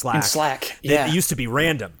in Slack. Yeah. It used to be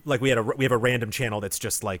random. Like we have a random channel that's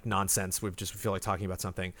just like nonsense. We feel like talking about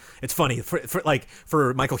something. It's funny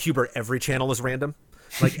for Michael Huber, every channel is random.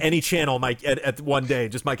 Like any channel might at one day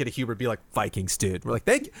just might get a Huber be like, Vikings, dude. We're like,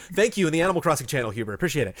 thank you in the Animal Crossing channel, Huber,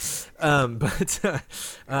 appreciate it.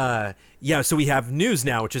 Yeah, so we have news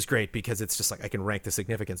now, which is great because it's just like I can rank the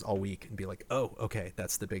significance all week and be like, oh, okay,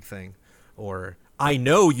 that's the big thing. Or I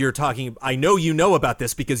know you know about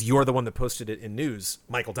this because you're the one that posted it in news,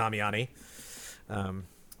 Michael Damiani.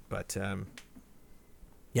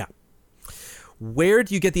 Yeah. Where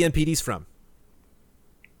do you get the NPDs from?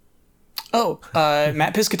 Oh,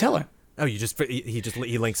 Matt Piscatella. Oh,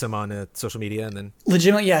 he links them on social media and then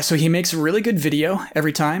Legitimately, yeah. So he makes a really good video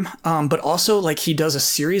every time, but also like he does a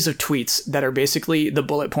series of tweets that are basically the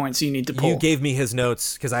bullet points you need to pull. You gave me his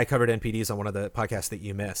notes because I covered NPDs on one of the podcasts that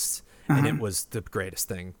you missed, and it was the greatest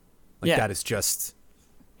thing. Like that is just.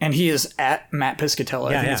 And he is at Matt Piscatella.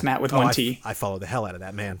 I think it's Matt with one T. I follow the hell out of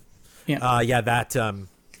that man. Yeah. That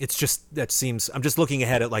it's just that seems. I'm just looking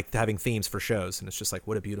ahead at like having themes for shows, and it's just like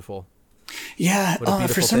what a beautiful. Yeah,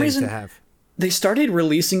 for some reason, they started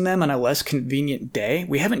releasing them on a less convenient day.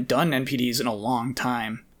 We haven't done NPDs in a long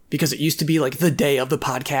time because it used to be like the day of the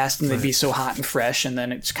podcast and they'd be so hot and fresh, and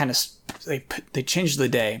then it's kind of they changed the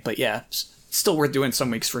day. But yeah, it's still worth doing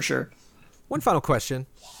some weeks for sure. One final question.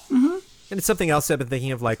 Mm-hmm. And it's something else I've been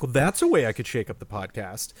thinking of, like, well, that's a way I could shake up the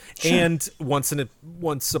podcast. Sure. And once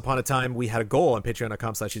upon a time, we had a goal on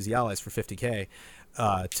patreon.com/easyallies for 50K.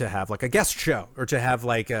 To have like a guest show, or to have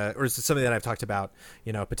like or something that I've talked about,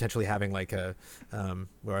 you know, potentially having like a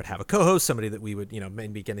where I'd have a co-host, somebody that we would, you know,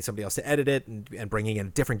 maybe getting somebody else to edit it and bringing in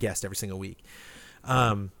a different guest every single week.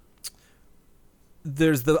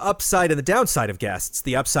 There's the upside and the downside of guests.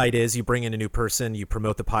 The upside is you bring in a new person, you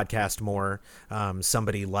promote the podcast more.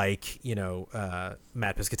 Somebody like, you know,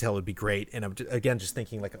 Matt Piscatella would be great. And I'm again just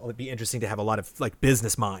thinking like it'd be interesting to have a lot of like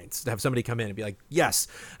business minds, to have somebody come in and be like, yes,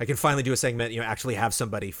 I can finally do a segment, you know, actually have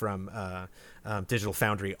somebody from Digital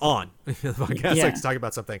Foundry on the podcast, like to talk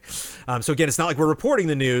about something. So again, it's not like we're reporting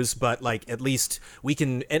the news, but like at least we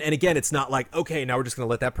can. And again, it's not like, okay, now we're just going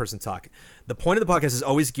to let that person talk. The point of the podcast is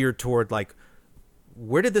always geared toward like,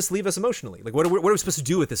 where did this leave us emotionally? Like, what are we supposed to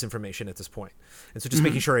do with this information at this point? And so just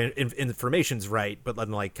making sure information's right, but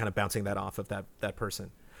then like kind of bouncing that off of that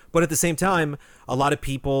person. But at the same time, a lot of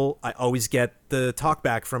people, I always get the talk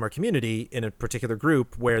back from our community in a particular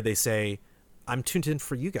group where they say, I'm tuned in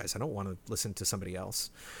for you guys. I don't want to listen to somebody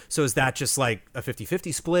else. So is that just like a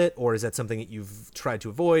 50-50 split, or is that something that you've tried to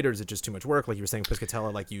avoid, or is it just too much work? Like you were saying with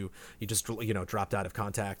Piscatella, like you just, you know, dropped out of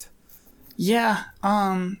contact. Yeah.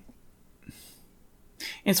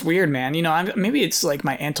 It's weird, man. You know, maybe it's like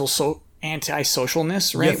my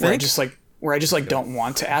anti-socialness, right? Where I just don't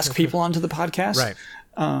want to ask people onto the podcast. Right.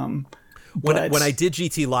 When I did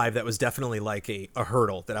GT Live, that was definitely like a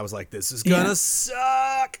hurdle that I was like, this is gonna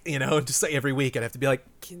suck. You know, just like every week I'd have to be like,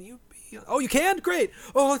 can you be? Oh, you can? Great.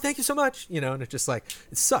 Oh, thank you so much. You know, and it's just like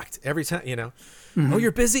it sucked every time. You know, oh,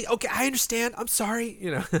 you're busy. Okay, I understand. I'm sorry. You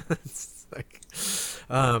know. It's like,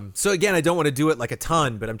 so again, I don't want to do it like a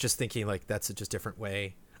ton, but I'm just thinking like that's a just different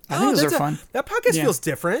way. I think those are fun. That podcast feels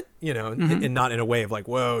different, you know, and not in a way of like,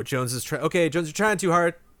 whoa, Jones is Jones, you're trying too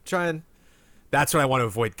hard. That's what I want to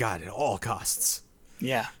avoid. God, at all costs.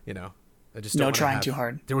 Yeah. You know, I just don't trying too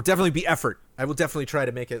hard. There will definitely be effort. I will definitely try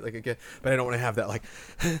to make it like a good, but I don't want to have that like,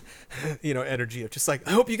 you know, energy of just like,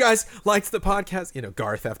 I hope you guys liked the podcast. You know,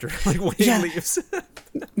 Garth after like Wayne leaves.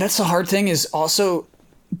 That's the hard thing is also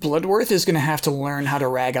Bloodworth is going to have to learn how to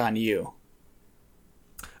rag on you.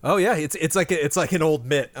 Oh yeah, it's like an old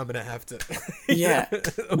mitt. I'm gonna have to. Yeah,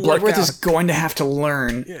 Bloodworth is going to have to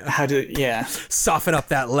learn how to soften up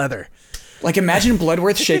that leather. Like, imagine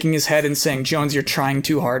Bloodworth shaking his head and saying, "Jones, you're trying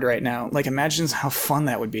too hard right now." Like, imagine how fun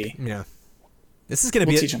that would be. Yeah, this is gonna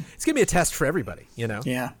be it's gonna be a test for everybody. You know.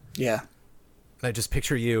 Yeah. And I just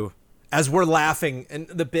picture you as we're laughing and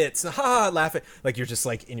the bits, laughing, like you're just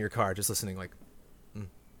like in your car, just listening, like,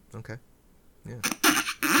 okay, yeah,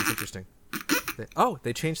 that's interesting.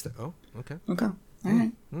 They changed the. Oh, okay. Okay. All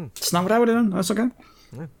right. It's not what I would have done. That's okay.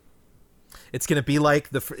 Yeah. It's gonna be like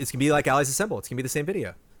Allies Assemble. It's gonna be the same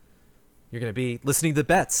video. You're gonna be listening to the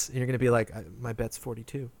bets, and you're gonna be like, my bet's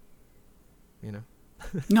 42. You know.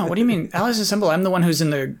 No, what do you mean, Allies Assemble? I'm the one who's in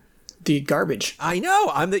the garbage. I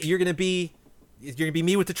know. You're gonna be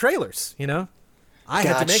me with the trailers. You know. I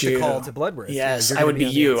had to make the call to Bloodworth. Yes, I would be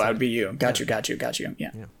you. I would be you. Got you. Yeah.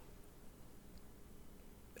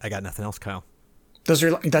 I got nothing else, Kyle. That's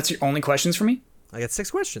your only questions for me? I got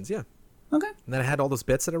 6 questions, yeah. Okay. And then I had all those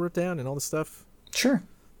bits that I wrote down and all the stuff. Sure.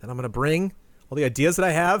 And I'm going to bring all the ideas that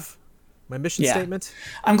I have, my mission statement.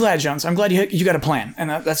 I'm glad, Jones. I'm glad you got a plan.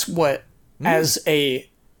 And that's what, as a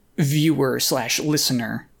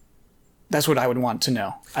viewer/listener, that's what I would want to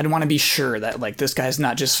know. I'd want to be sure that, like, this guy's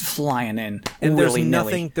not just flying in and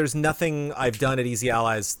willy-nilly. There's nothing I've done at Easy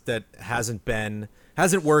Allies that hasn't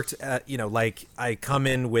worked. Like, I come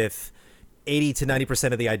in with 80 to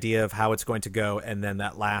 90% of the idea of how it's going to go, and then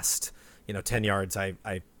that last 10 yards I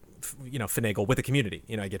finagle with the community.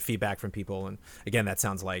 I get feedback from people, and again, that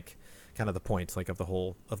sounds like kind of the point, like, of the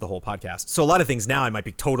whole podcast. So a lot of things now I might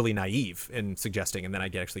be totally naive in suggesting, and then I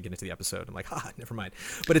actually get into the episode, I'm like, never mind.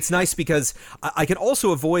 But it's nice because I can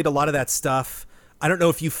also avoid a lot of that stuff. I don't know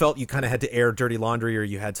if you felt you kind of had to air dirty laundry, or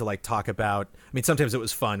you had to, like, talk about, I mean, sometimes it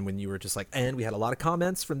was fun when you were just like, and we had a lot of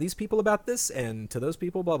comments from these people about this, and to those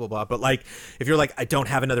people, blah, blah, blah. But, like, if you're like, I don't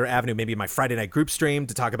have another avenue, maybe my Friday night group stream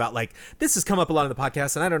to talk about, like, this has come up a lot in the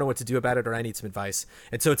podcast and I don't know what to do about it, or I need some advice.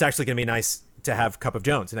 And so it's actually going to be nice to have Cup of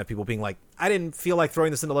Jones and have people being like, I didn't feel like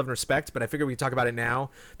throwing this into Love and Respect, but I figured we could talk about it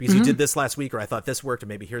now because you did this last week, or I thought this worked, or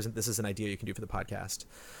maybe this is an idea you can do for the podcast.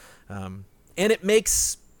 And it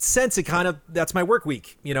makes sense. It kind of, that's my work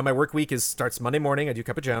week. My work week starts Monday morning. I do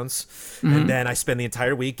Cup of Jones, and then I spend the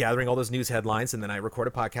entire week gathering all those news headlines, and then I record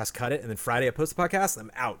a podcast, cut it, and then Friday I post the podcast,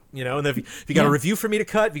 and I'm out. And then if you got a review for me to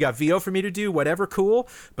cut, if you got VO for me to do, whatever, cool.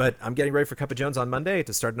 But I'm getting ready for Cup of Jones on Monday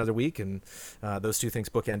to start another week, and those two things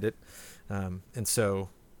bookend it. And so,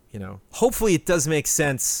 hopefully it does make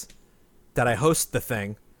sense that I host the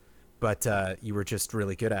thing, but you were just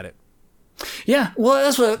really good at it. Yeah,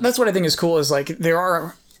 well, that's what I think is cool, is, like, there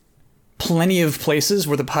are plenty of places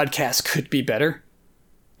where the podcast could be better,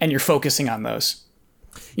 and you're focusing on those.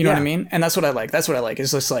 You know what I mean? And that's what I like.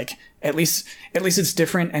 Is just, like, at least it's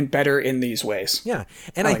different and better in these ways. Yeah.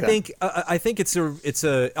 And I think it's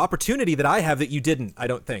a opportunity that I have that you didn't, I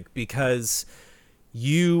don't think, because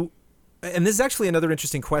and this is actually another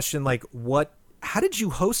interesting question, like, how did you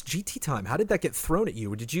host GT Time? How did that get thrown at you?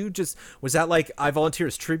 Was that like, I volunteer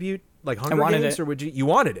as tribute, like Hunger Games, or you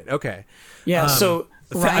wanted it? Okay. Yeah. So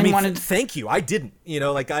Ryan wanted. Thank you. I didn't.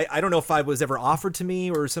 Like, I don't know if I was ever offered to me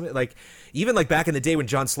or something. Like, even like back in the day when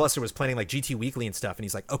John Slusser was planning like GT Weekly and stuff, and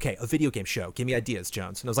he's like, okay, a video game show. Give me ideas,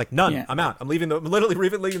 Jones. And I was like, none. Yeah. I'm out. I'm literally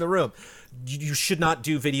leaving the room. You should not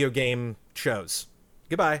do video game shows.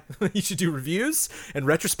 Goodbye. You should do reviews and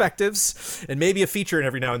retrospectives and maybe a feature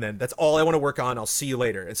every now and then. That's all I want to work on. I'll see you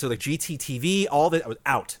later. And so, like, GTTV, all that, I was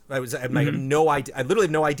out. I had no idea. I literally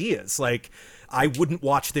have no ideas. Like, I wouldn't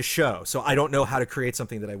watch this show, so I don't know how to create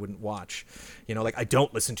something that I wouldn't watch. Like, I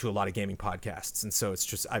don't listen to a lot of gaming podcasts, and so it's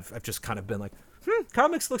just I've just kind of been like,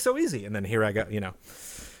 comics look so easy, and then here I go.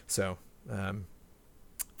 So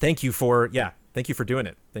thank you for doing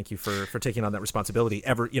it. Thank you for taking on that responsibility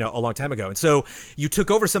a long time ago. And so you took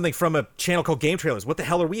over something from a channel called Game Trailers. What the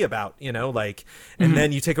hell are we about? And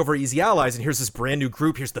then you take over Easy Allies, and here's this brand new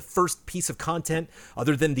group. Here's the first piece of content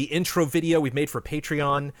other than the intro video we've made for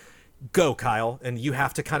Patreon. Go, Kyle. And you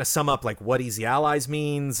have to kind of sum up, like, what Easy Allies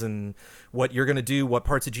means and what you're going to do, what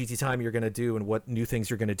parts of GT Time you're going to do, and what new things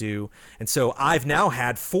you're going to do. And so I've now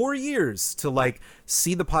had 4 years to, like,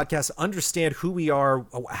 see the podcast, understand who we are,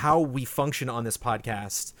 how we function on this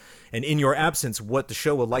podcast, and in your absence, what the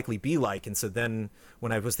show will likely be like. And so then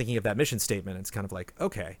when I was thinking of that mission statement, it's kind of like,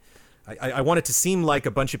 okay, I want it to seem like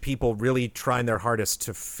a bunch of people really trying their hardest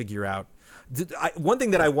to figure out. One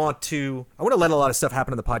thing that I want to let a lot of stuff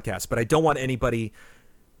happen on the podcast, but I don't want anybody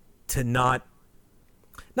to not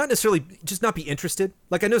necessarily just not be interested.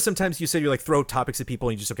 Like, I know sometimes you say you, like, throw topics at people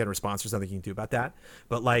and you just don't get a response. There's nothing you can do about that.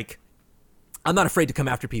 But, like, I'm not afraid to come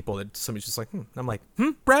after people that somebody's just like, I'm like,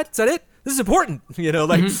 Brad, is that it? This is important.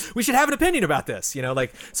 We should have an opinion about this.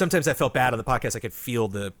 Like sometimes I felt bad on the podcast. I could feel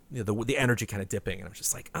the energy kind of dipping. And I was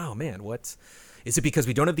just like, oh man, what is it? Because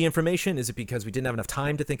we don't have the information? Is it because we didn't have enough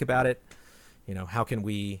time to think about it? How can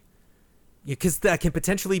we, because that can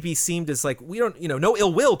potentially be seen as like, we don't, no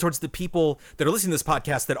ill will towards the people that are listening to this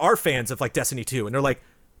podcast that are fans of like Destiny 2. And they're like,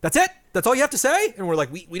 that's it? That's all you have to say? And we're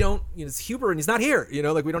like, we don't, it's Huber and he's not here.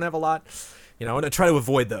 Like we don't have a lot. I want to try to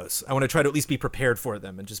avoid those. I want to try to at least be prepared for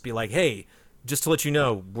them and just be like, hey, just to let you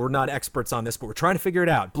know, we're not experts on this, but we're trying to figure it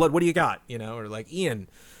out. Blood, what do you got? Or like, Ian,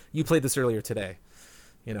 you played this earlier today.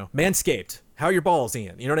 Manscaped, how are your balls,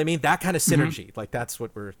 Ian? You know what I mean? That kind of synergy. Like that's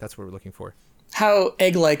what we're looking for. How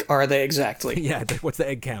egg-like are they exactly? Yeah, what's the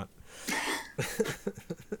egg count?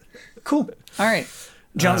 Cool. All right.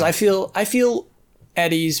 Jones, I feel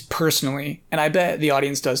at ease personally, and I bet the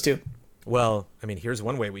audience does too. Well, I mean, here's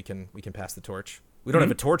one way we can pass the torch. We don't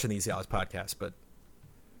have a torch in these Yalas podcasts, but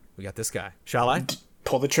we got this guy. Shall I?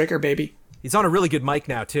 Pull the trigger, baby. He's on a really good mic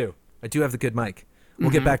now too. I do have the good mic.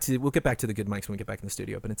 We'll get back to the good mics when we get back in the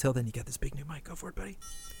studio. But until then, you got this big new mic. Go for it, buddy.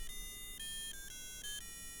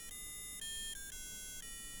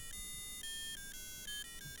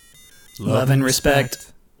 Love and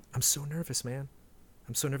respect. I'm so nervous, man.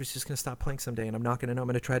 I'm so nervous he's just going to stop playing someday, and I'm not going to know. I'm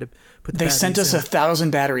going to try to put the They sent us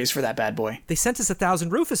 1,000 batteries for that bad boy. They sent us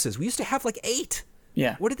 1,000 Rufuses. We used to have like 8.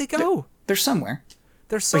 Yeah. Where did they go? They're somewhere.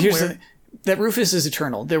 They're somewhere. That Rufus is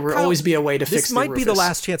eternal. There will always be a way to fix the Rufus. This might be the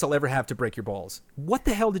last chance I'll ever have to break your balls. What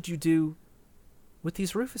the hell did you do with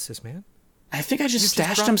these Rufuses, man? I think I just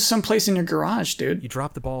stashed them someplace in your garage, dude. You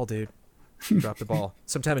dropped the ball, dude. You dropped the ball.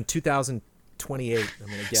 Sometime in 2028, I'm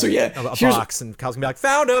going to get a box, and Kyle's going to be like,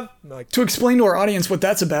 found him! Like, to explain to our audience what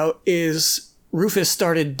that's about is Rufus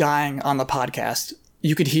started dying on the podcast.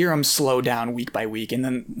 You could hear him slow down week by week, and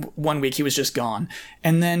then one week he was just gone.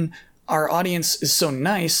 And then our audience is so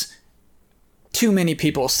nice, too many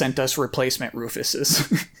people sent us replacement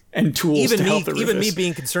Rufuses and tools to help the Rufus. Even me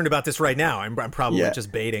being concerned about this right now, I'm probably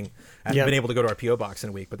just baiting. I haven't been able to go to our P.O. box in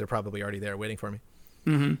a week, but they're probably already there waiting for me.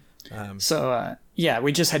 Mm-hmm.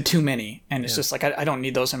 We just had too many, and it's just like, I don't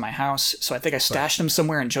need those in my house, so I think I stashed them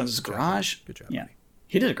somewhere in Jones's garage. Good job. Yeah,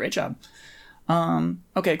 he did a great job.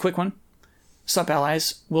 Okay, quick one. Sup,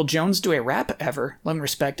 allies? Will Jones do a rap ever? Love and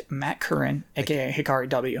respect, Matt Curran, aka Hikari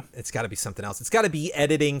W. It's got to be something else. It's got to be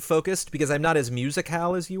editing focused, because I'm not as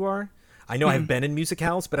musical as you are. I know I've been in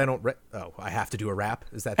musicals, but I don't. I have to do a rap.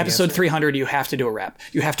 Is that the episode answer? 300? You have to do a rap.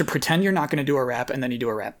 You have to pretend you're not going to do a rap, and then you do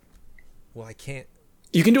a rap. Well, I can't.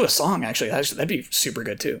 You can do a song, actually. That'd be super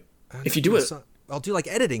good too. If you do it, I'll do like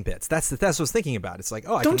editing bits. That's what I was thinking about. It's like,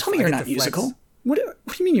 don't tell me you're not musical. What do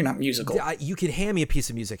you mean you're not musical? You could hand me a piece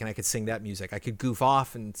of music and I could sing that music. I could goof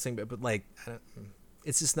off and sing, but like,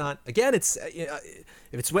 it's just not. Again, it's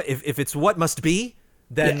if it's what must be,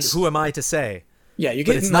 then who am I to say? Yeah, you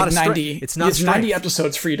get it's like not 90. It's not 90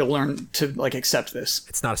 episodes for you to learn to like accept this.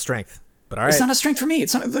 It's not a strength, but all right. It's not a strength for me.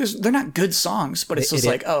 It's not. They're not good songs, but it's just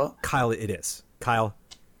like, oh, Kyle, it is. Kyle.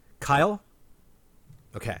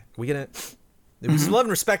 Okay, we gonna. There's love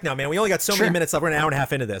and respect now, man. We only got so many minutes left. We're an hour and a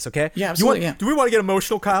half into this, okay? Yeah, absolutely. Do we want to get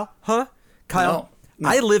emotional, Kyle? Huh? Kyle, No.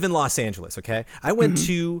 I live in Los Angeles, okay? I went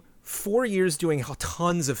to 4 years doing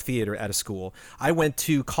tons of theater at a school. I went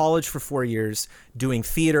to college for 4 years doing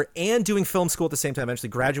theater and doing film school at the same time. I actually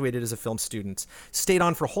graduated as a film student. Stayed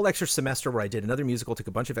on for a whole extra semester where I did another musical, took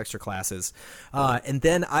a bunch of extra classes. And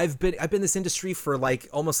then I've been in this industry for like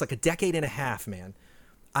almost like a decade and a half, man.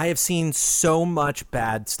 I have seen so much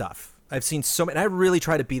bad stuff. I've seen so many, and I really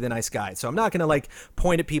try to be the nice guy. So I'm not going to like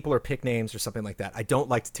point at people or pick names or something like that. I don't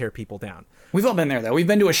like to tear people down. We've all been there though. We've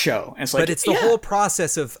been to a show, and it's like, but it's the whole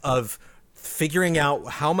process of figuring out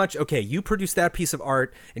how much, okay, you produce that piece of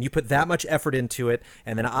art and you put that much effort into it,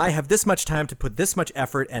 and then I have this much time to put this much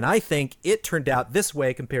effort, and I think it turned out this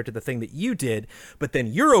way compared to the thing that you did, but then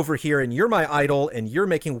you're over here and you're my idol and you're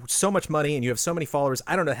making so much money and you have so many followers.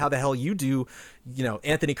 I don't know how the hell you do,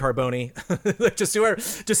 Anthony Carboni,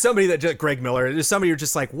 just somebody that, Greg Miller, just somebody you're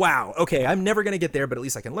just like, wow, okay, I'm never going to get there, but at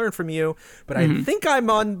least I can learn from you, but I think I'm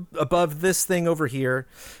on above this thing over here.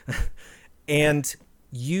 And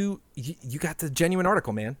you got the genuine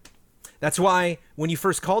article, man. That's why when you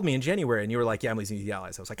first called me in January and you were like, yeah, I'm leaving the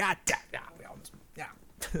Allies, I was like, yeah.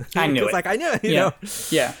 I knew it. Like, I knew, you know.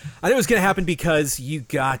 Yeah. I knew it was going to happen because you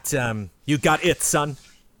got it, son.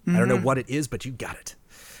 I don't know what it is, but you got it.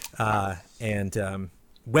 And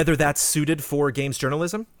whether that's suited for games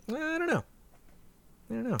journalism, I don't know.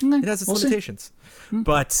 It has its limitations.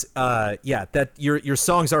 But that your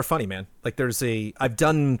songs are funny, man. Like I've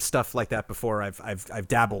done stuff like that before. I've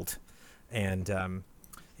dabbled, and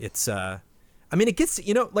it's I mean, it gets,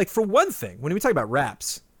 like for one thing, when we talk about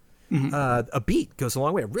raps, a beat goes a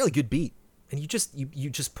long way, a really good beat. And you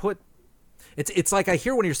just put, it's like I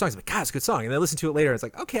hear one of your songs, I'm like, God, it's a good song. And I listen to it later, and it's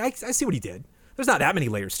like, okay, I see what he did. There's not that many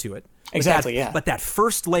layers to it. Exactly, yeah. But that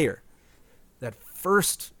first layer, that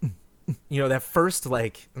first,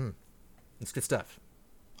 it's good stuff.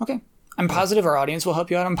 Okay. I'm positive our audience will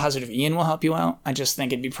help you out. I'm positive Ian will help you out. I just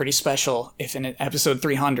think it'd be pretty special if in episode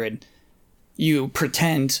 300 you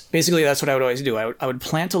pretend, basically that's what I would always do. I would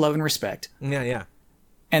plant a love and respect. Yeah.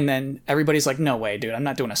 And then everybody's like, no way, dude, I'm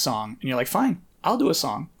not doing a song. And you're like, fine, I'll do a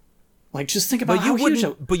song. Like, just think about how huge.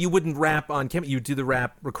 But you wouldn't rap on camera. You would do the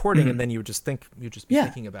rap recording, and then you would just be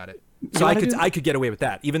thinking about it. So I could get away with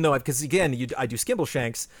that, even though because again, I do Skimble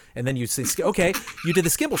Shanks, and then you say, okay, you did the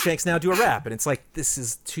Skimble Shanks, now do a rap, and it's like this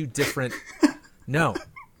is two different. No.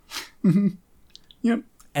 Yep.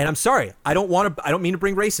 And I'm sorry, I don't mean to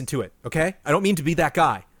bring race into it. Okay, I don't mean to be that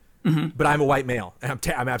guy, but I'm a white male, and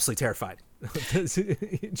I'm absolutely terrified.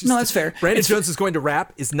 No, that's fair. Brandon Jones is going to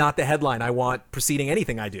rap is not the headline I want preceding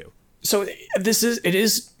anything I do. So it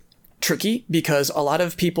is tricky because a lot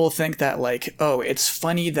of people think that like, oh, it's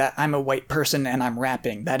funny that I'm a white person and I'm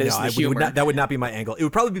rapping. That is the humor. That would not be my angle. It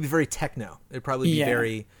would probably be very techno. It would probably be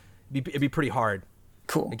it'd be pretty hard.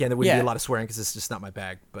 Cool. Again, there wouldn't be a lot of swearing because it's just not my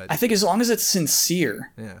bag. But I think as long as it's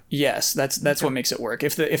sincere, yes, that's what makes it work.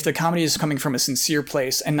 If the comedy is coming from a sincere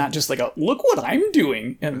place and not just like a look what I'm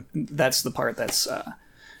doing, and that's the part that's.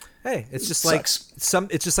 Hey, it's just sucks.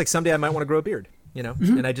 It's just like someday I might want to grow a beard.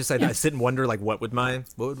 And I sit and wonder like what would I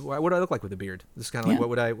look like with a beard? This is kind of like what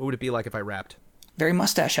would it be like if I rapped? Very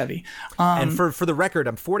mustache heavy. And for the record,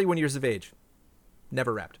 I'm 41 years of age.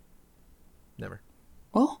 Never rapped. Never.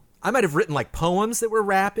 Well, I might have written like poems that were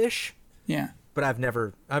rap-ish. Yeah. But I've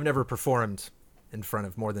never performed in front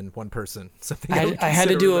of more than one person. Something I had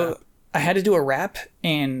to do a rap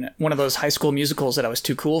in one of those high school musicals that I was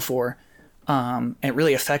too cool for. It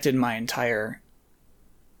really affected my entire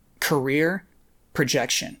career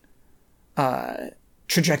trajectory,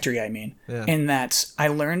 I mean. Yeah. In that I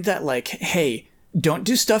learned that like, hey, don't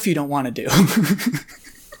do stuff you don't want to do.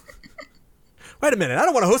 Wait a minute, I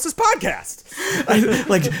don't want to host this podcast.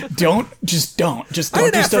 Don't do stuff you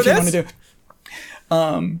don't want to do.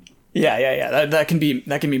 Yeah. That can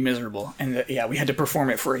be miserable. And we had to perform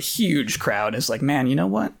it for a huge crowd. It's like, man, you know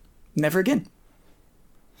what? Never again.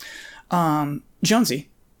 Jonesy,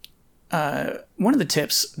 one of the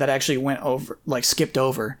tips that actually skipped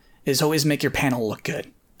over is always make your panel look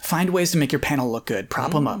good. Find ways to make your panel look good.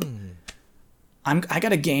 Prop them up. I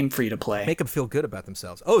got a game for you to play. Make them feel good about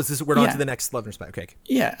themselves. Oh, we're on to the next love and respect. Okay.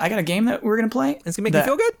 Yeah, I got a game that we're going to play. It's going to make you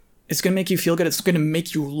feel good? It's going to make you feel good. It's going to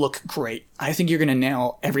make you look great. I think you're going to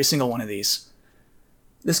nail every single one of these.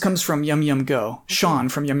 This comes from Yum Yum Go. Sean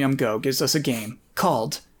from Yum Yum Go gives us a game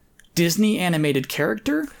called Disney Animated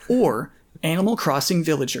Character or Animal Crossing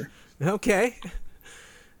Villager. Okay.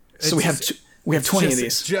 So we have 20 of these.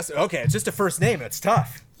 It's just a first name. It's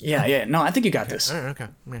tough. Yeah. No, I think you got this. All right, okay.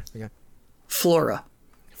 Yeah. Flora.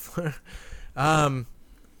 I'm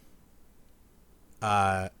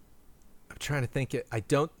trying to think. I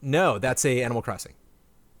don't know. That's a Animal Crossing.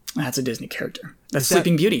 That's a Disney character. That's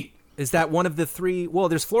Sleeping Beauty. Is that one of the three? Well,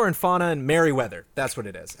 there's Flora and Fauna and Merryweather. That's what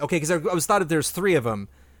it is. Okay, because I was thought there's three of them,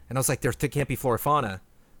 and I was like, there can't be Flora Fauna,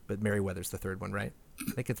 but Merryweather's the third one, right?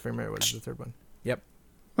 I think it's Merryweather's the third one. Yep.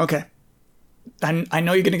 Okay. I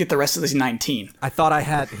know you're gonna get the rest of these 19. I thought I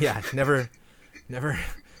had. Yeah.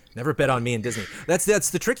 Never bet on me and Disney. That's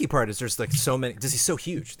the tricky part. Is there's like so many. Disney's so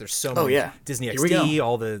huge. There's so many. Oh yeah. Disney XD,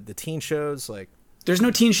 all the teen shows. Like there's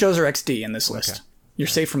no teen shows or XD in this list. Okay. You're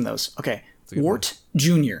safe from those. Okay. Wart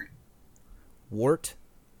Jr. Wart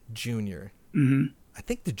Jr. Mm-hmm. I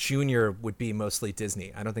think the Junior would be mostly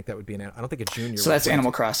Disney. I don't think that would be I don't think a Junior. So that's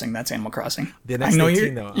Animal Crossing. That's Animal Crossing. The next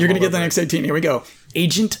 18, though. You're gonna get the next 18. Here we go.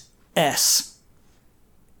 Agent S.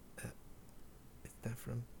 Is that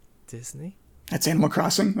from Disney? That's Animal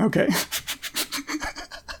Crossing? Okay.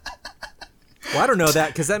 Well, I don't know that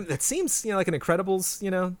because that seems like an Incredibles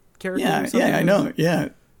character. Yeah, I know. Yeah.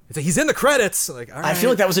 It's like he's in the credits. Like, all right. I feel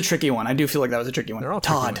like that was a tricky one. I do feel like that was a tricky one. They're all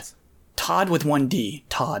Todd. Tricky Todd with one D.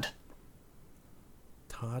 Todd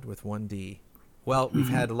with one D. Well, we've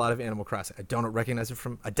had a lot of Animal Crossing. I don't recognize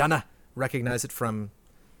it from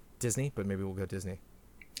Disney, but maybe we'll go Disney.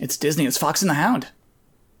 It's Disney. It's Fox and the Hound.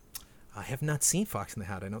 I have not seen Fox and the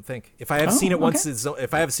Hound. I don't think. If I have seen it once,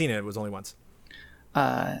 if I have seen it, it was only once.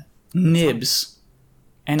 Nibs,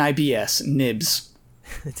 Nibs, Nibs.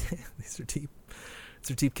 These are deep.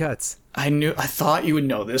 These are deep cuts. I thought you would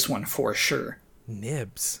know this one for sure.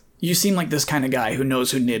 Nibs. You seem like this kind of guy who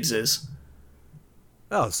knows who Nibs is.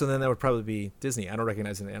 Oh, so then that would probably be Disney. I don't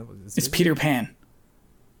recognize an animal. It's Peter Pan.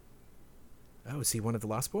 Oh, is he one of the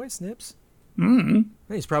Lost Boys, Nibs?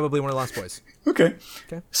 Mm-hmm. He's probably one of the Lost Boys. Okay.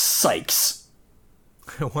 Okay. Sykes.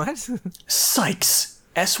 What? Sykes.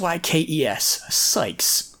 Sykes.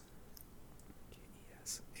 Sykes.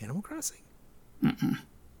 Yes. Animal Crossing?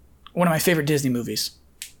 One of my favorite Disney movies.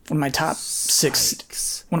 One of my top Sykes.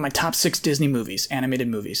 six. One of my top 6 Disney movies, animated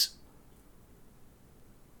movies.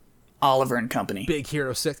 Oliver and Company. Big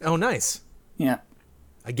Hero 6. Oh, nice. Yeah.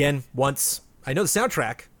 Again, once. I know the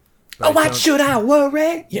soundtrack. Oh, why should I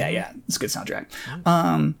worry? Yeah. It's a good soundtrack.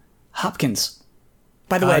 Hopkins.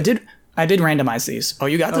 By the way, I did randomize these. Oh,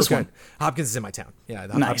 you got this one. Hopkins is in my town. Yeah,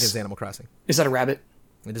 Nice. Hopkins is Animal Crossing. Is that a rabbit?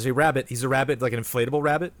 It is a rabbit. He's a rabbit, like an inflatable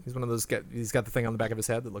rabbit. He's one of those. He's got the thing on the back of his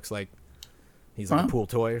head that looks like he's like a pool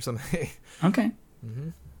toy or something. Okay.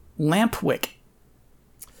 Lampwick.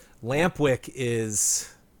 Lampwick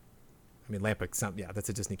is. I mean, Lampwick's not. Yeah, that's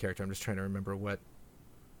a Disney character. I'm just trying to remember what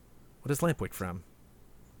is Lampwick from.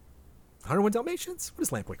 101 Dalmatians? What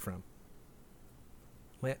is Lampwick from?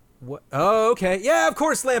 What? Oh, okay. Yeah, of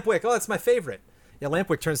course, Lampwick. Oh, that's my favorite. Yeah,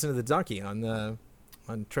 Lampwick turns into the donkey on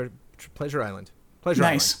Pleasure Island.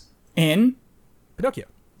 Nice. In? Pinocchio.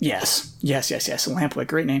 Yes. Lampwick,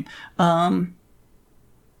 great name. I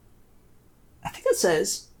think it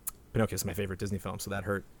says Pinocchio's my favorite Disney film, so that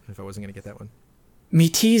hurt if I wasn't going to get that one.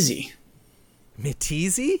 Mitizi.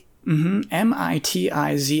 Mitizi? Mm-hmm.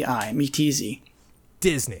 Mitizi. Mitizi.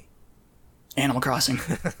 Disney. Animal Crossing.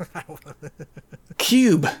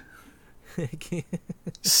 Cube.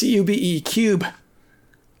 Cube. Cube.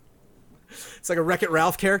 It's like a Wreck-It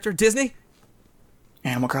Ralph character. Disney?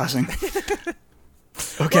 Animal Crossing. Okay.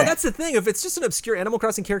 Well, that's the thing. If it's just an obscure Animal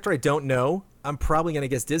Crossing character I don't know, I'm probably going to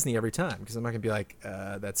guess Disney every time because I'm not going to be like,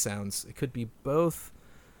 that sounds... It could be both.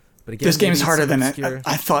 But again, this game's harder than obscure.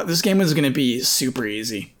 I thought. This game was going to be super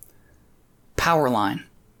easy. Powerline.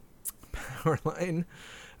 Powerline?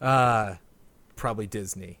 Probably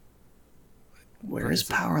Disney. Where is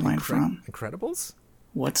Powerline from? Incredibles?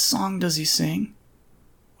 What song does he sing?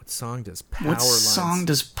 What song does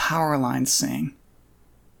Powerline sing?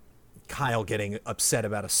 Kyle getting upset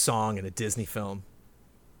about a song in a Disney film.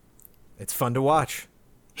 It's fun to watch.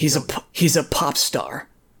 He's a pop star.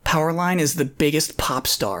 Powerline is the biggest pop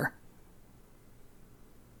star.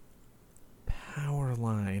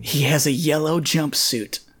 Powerline. He has a yellow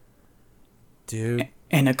jumpsuit. Dude.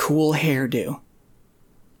 And a cool hairdo.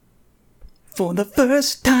 For the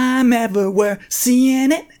first time ever, we're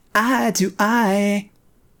seeing it eye to eye.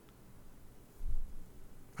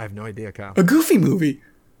 I have no idea, Kyle. A Goofy movie.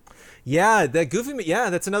 Yeah, that Goofy. Yeah,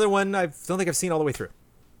 that's another one I don't think I've seen all the way through.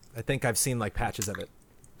 I think I've seen like patches of it.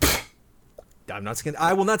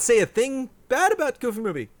 I will not say a thing bad about Goofy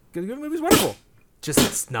movie. Goofy movie's wonderful. Just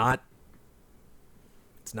it's not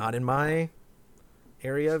in my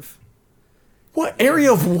area of. What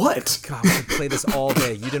area of what? God, I could play this all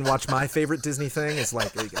day. You didn't watch my favorite Disney thing? It's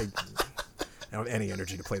like I don't have any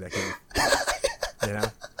energy to play that game. You know,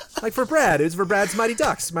 like for Brad, it was for Brad's Mighty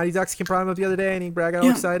Ducks. Mighty Ducks came up the other day, and Brad got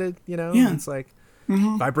all excited. You know, Yeah. It's like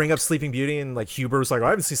if I bring up Sleeping Beauty, and like Huber was like, "Oh,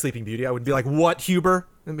 I haven't seen Sleeping Beauty," I would be like, "What, Huber?"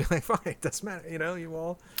 And be like, "Fine, it doesn't matter." You know, you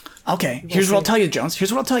all. Okay, here's what I'll tell you, Jones.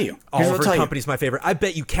 Here's what I'll tell you. Oliver Company's my favorite. I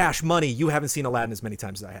bet you cash money you haven't seen Aladdin as many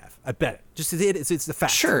times as I have. I bet it. Just it's the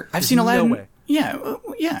fact. Sure, I've There's seen Aladdin. No way. Yeah,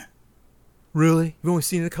 yeah. Really? You've only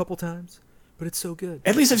seen it a couple times, but it's so good.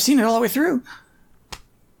 At least I've seen it all the way through.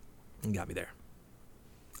 You got me there.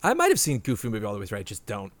 I might have seen Goofy movie all the way through. I just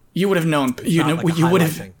don't. You would have known. You know. Like a You would highlight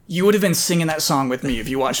have. thing. You would have been singing that song with me if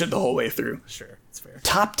you watched it the whole way through. Sure, it's fair.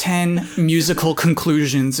 Top 10 musical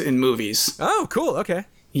conclusions in movies. Oh, cool. Okay.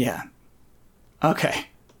 Yeah. Okay.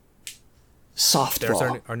 Softball.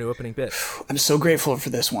 There's our new opening bit. I'm so grateful for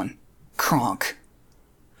this one. Kronk.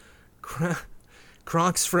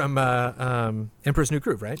 Kronk's from Emperor's New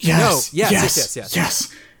Groove, right? Yes. No.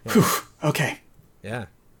 Yes. Whew. Okay. Yeah.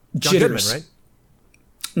 John Jitters. Goodman, right?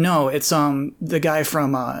 No, it's the guy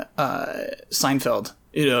from Seinfeld.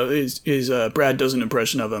 You know, is Brad does an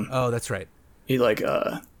impression of him. Oh, that's right. He like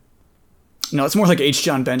no, it's more like H.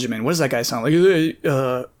 John Benjamin. What does that guy sound like?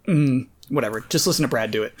 Whatever. Just listen to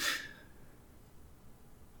Brad do it.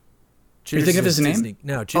 Jitters you think of is his name? Disney.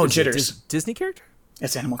 No, Jitters. Oh, is a Jitters. Disney character?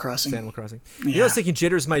 It's Animal Crossing. It's Animal Crossing. Yeah. You know what I was thinking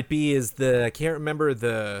Jitters might be is I can't remember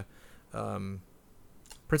the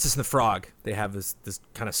Princess and the Frog. They have this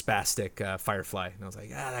kind of spastic firefly. And I was like,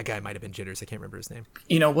 that guy might have been Jitters. I can't remember his name.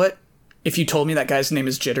 You know what? If you told me that guy's name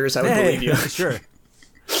is Jitters, I would believe you. Sure.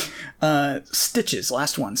 Stitches.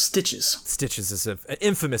 Last one. Stitches. Stitches is an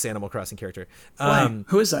infamous Animal Crossing character. Why?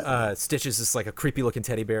 Who is that? Stitches is like a creepy looking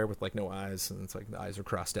teddy bear with like no eyes, and it's like the eyes are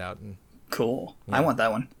crossed out. And Cool. Yeah. I want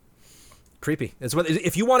that one. Creepy. It's what,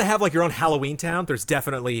 if you want to have like your own Halloween town, there's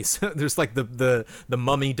definitely there's like the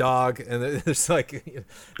mummy dog, and there's like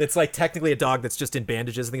it's like technically a dog that's just in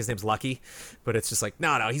bandages. I think his name's Lucky, but it's just like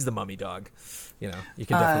no, he's the mummy dog. You know, you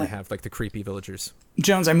can definitely have like the creepy villagers.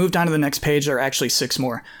 Jones, I moved on to the next page. There are actually 6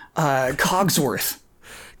 more. Cogsworth.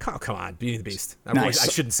 Oh, come on, Beauty and the Beast. Nice. I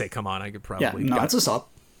shouldn't say come on. I could probably. Yeah, no, it's a sub.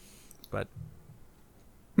 But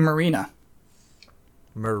Marina.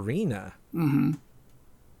 Mm-hmm.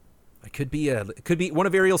 It could be one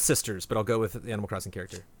of Ariel's sisters, but I'll go with the Animal Crossing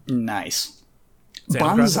character. Nice.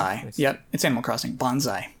 Bonsai. Nice. Yep, it's Animal Crossing.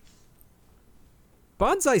 Bonsai.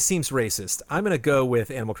 Bonsai seems racist. I'm gonna go with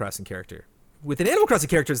Animal Crossing character. With an Animal Crossing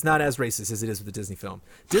character, it's not as racist as it is with the Disney film.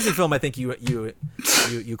 Disney film, I think you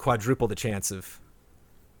quadruple the chance of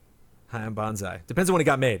Hi, I'm Bonsai. Depends on when it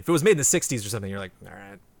got made. If it was made in the 60s or something, you're like, all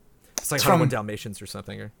right. It's like 101 Dalmatians or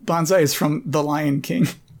something. Or Bonsai is from The Lion King.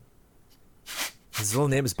 His little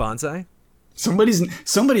name is Bonsai? Somebody's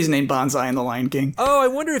named Bonsai in The Lion King. Oh, I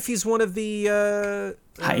wonder if he's one of the...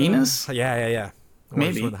 hyenas? Yeah.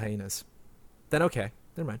 Maybe. He's one of the hyenas. Then okay.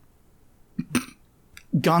 Never mind.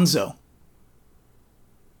 Gonzo.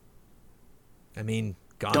 I mean,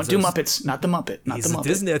 Gonzo. Don't do Muppets. Not the Muppet. Not the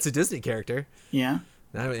Muppet. That's a Disney character. Yeah.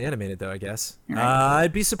 Not animated, though, I guess. Right.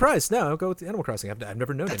 I'd be surprised. No, I'll go with Animal Crossing. I've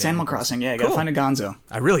never known it. That's Animal Crossing. Yeah, you gotta find a Gonzo.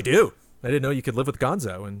 I really do. I didn't know you could live with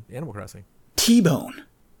Gonzo in Animal Crossing. T-Bone.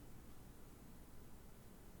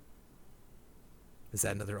 Is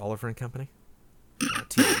that another Oliver and Company?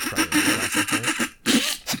 T-Bone's probably Classic,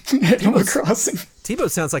 right? Animal Crossing. T-Bone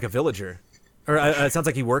sounds like a villager. Or it sounds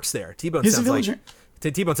like he works there. T-Bone He's sounds a villager.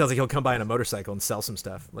 Like... T-Bone sounds like he'll come by on a motorcycle and sell some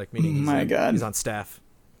stuff. Like, meaning he's on staff.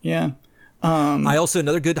 Yeah. I also,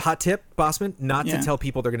 another good hot tip, Bossman, not to tell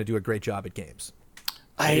people they're going to do a great job at games.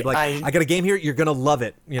 I got a game here, you're going to love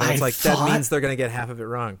it. You know, it's like, that means they're going to get half of it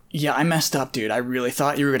wrong. Yeah, I messed up, dude. I really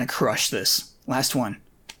thought you were going to crush this. Last one.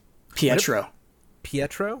 Pietro.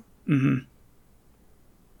 Pietro? Mm-hmm.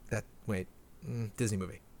 Disney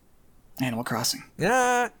movie. Animal Crossing.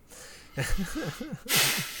 Yeah.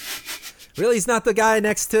 Really? He's not the guy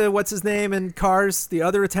next to, what's his name, in Cars, the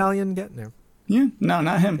other Italian guy? No. Yeah, no,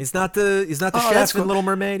 not him. He's not the chef in Little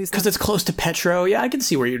Mermaid. Because it's close to Petro. Yeah, I can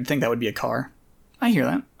see where you'd think that would be a car. I hear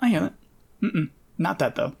that. Not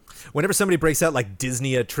that, though. Whenever somebody breaks out like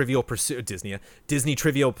Disney Trivial Pursuit,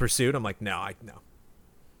 I'm like, no.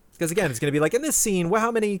 Because again, it's going to be like, in this scene, well,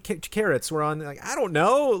 how many carrots were on? Like, I don't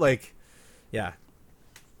know. Like, yeah.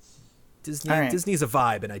 Disney's a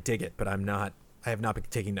vibe, and I dig it, but I have not been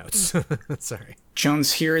taking notes. Sorry.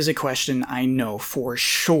 Jones, here is a question I know for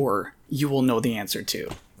sure you will know the answer to.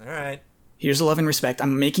 All right. Here's a love and respect.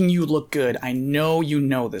 I'm making you look good. I know you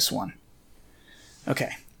know this one.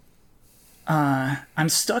 Okay. I'm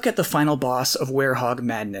stuck at the final boss of Werehog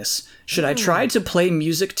Madness. Should I try to play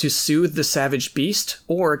music to soothe the savage beast,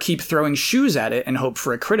 or keep throwing shoes at it and hope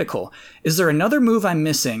for a critical? Is there another move I'm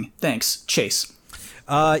missing? Thanks, Chase.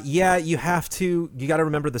 Yeah, you got to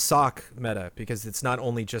remember the sock meta, because it's not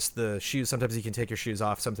only just the shoes. Sometimes you can take your shoes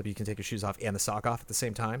off. Sometimes you can take your shoes off and the sock off at the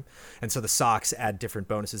same time. And so the socks add different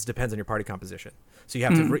bonuses. It depends on your party composition. So you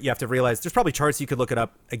have to realize there's probably charts you could look it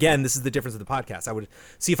up. Again, this is the difference of the podcast. I would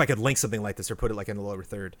see if I could link something like this or put it like in the lower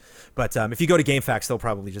third. But if you go to GameFAQs, they'll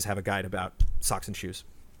probably just have a guide about socks and shoes.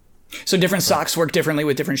 So different socks work differently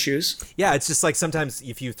with different shoes? Yeah, it's just like sometimes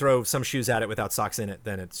if you throw some shoes at it without socks in it,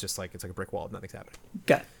 then it's like a brick wall. Nothing's happening.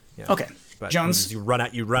 Got it. Yeah. Okay. But Jones, you run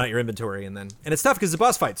out your inventory, and it's tough because it's a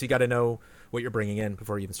boss fight, so you got to know what you're bringing in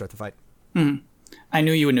before you even start the fight. I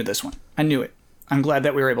knew you would know this one. I knew it. I'm glad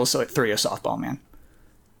that we were able to throw you a softball, man.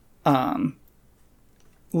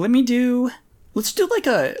 Let's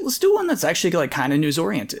do one that's actually like kind of news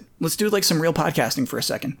oriented. Let's do like some real podcasting for a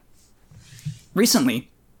second. Recently,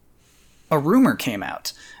 a rumor came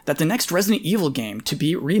out that the next Resident Evil game to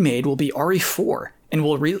be remade will be RE4 and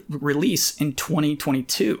will release in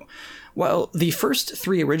 2022. While the first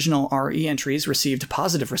 3 original RE entries received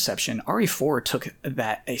positive reception, RE4 took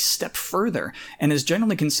that a step further and is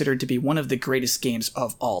generally considered to be one of the greatest games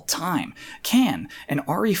of all time. Can an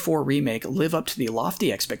RE4 remake live up to the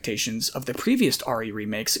lofty expectations of the previous RE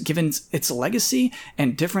remakes given its legacy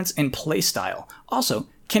and difference in playstyle? Also,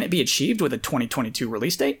 can it be achieved with a 2022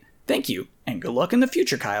 release date? Thank you, and good luck in the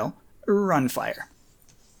future, Kyle. Runfire.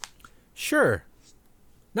 Sure.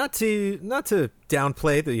 Not to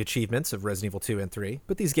downplay the achievements of Resident Evil 2 and 3,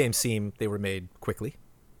 but these games they were made quickly.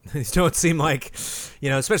 These don't seem like,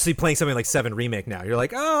 especially playing something like 7 Remake now. You're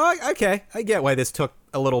like, oh, okay, I get why this took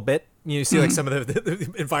a little bit. You see like some of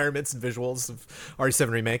the environments and visuals of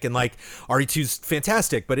RE7 Remake, and like RE2's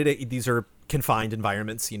fantastic, but these are confined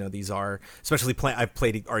environments. You know, these are especially I've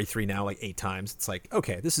played RE3 now like 8 times. It's like,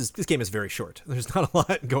 okay, this game is very short. There's not a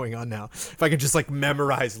lot going on now. If I can just like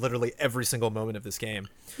memorize literally every single moment of this game.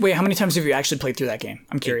 Wait, how many times have you actually played through that game?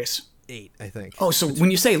 I'm curious. 8, I think. Oh, so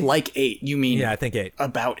when you say like 8, you mean I think 8.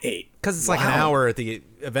 About 8. Because it's like an hour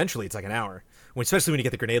eventually it's like an hour. Especially when you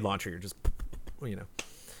get the grenade launcher, you're just, you know.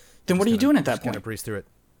 Then what are you doing at that point? Kind of breeze through it.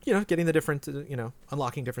 You know, getting the different,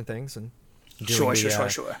 unlocking different things and Sure.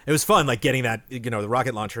 It was fun, like getting that, the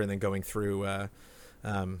rocket launcher and then going through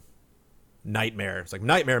Nightmare. It's like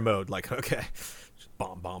Nightmare mode. Like, okay,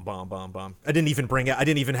 bomb. I didn't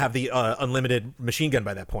even have the unlimited machine gun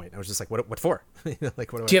by that point. I was just like, what for?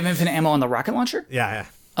 Like, what do you have infinite ammo on the rocket launcher? Yeah.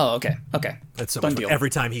 Oh, okay. That's so much fun.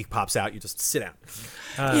 Every time he pops out, you just sit down.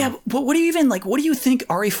 Yeah, but what do you think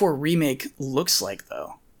RE4 Remake looks like,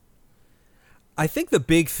 though? I think the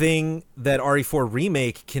big thing that RE4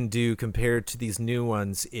 Remake can do compared to these new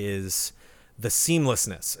ones is the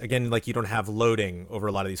seamlessness. Again, like you don't have loading over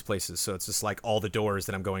a lot of these places, so it's just like all the doors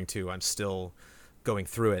that I'm going to, I'm still going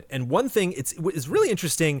through it. And one thing, it's really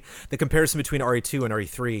interesting, the comparison between RE2 and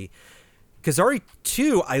RE3, because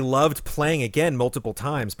RE2 I loved playing again multiple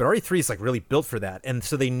times, but RE3 is like really built for that. And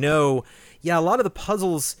so they know, a lot of the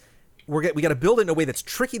puzzles, we got to build it in a way that's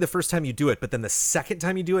tricky the first time you do it, but then the second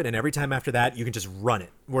time you do it and every time after that, you can just run it,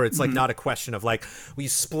 where it's like not a question of like, well, you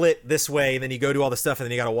split this way and then you go do all the stuff and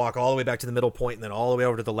then you got to walk all the way back to the middle point and then all the way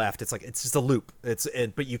over to the left. It's like, it's just a loop.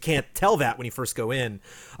 But you can't tell that when you first go in.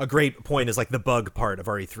 A great point is like the bug part of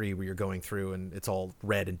RE3 where you're going through and it's all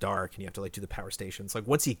red and dark and you have to like do the power stations. Like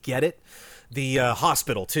once you get it, the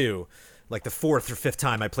hospital too, like the 4th or 5th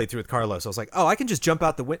time I played through with Carlos, I was like, oh, I can just jump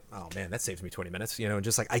out the window. Oh man, that saves me 20 minutes, and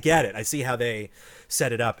just like, I get it. I see how they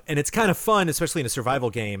set it up. And it's kind of fun, especially in a survival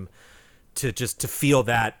game, to feel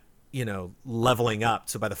that, leveling up.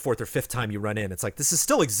 So by the 4th or 5th time you run in, it's like, this is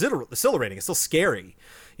still exhilarating. It's still scary.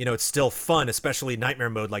 It's still fun, especially Nightmare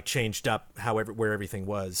mode, like changed up where everything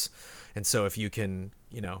was. And so if you can,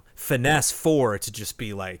 finesse 4 to just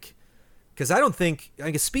be like, because I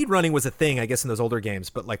guess speed running was a thing, I guess, in those older games,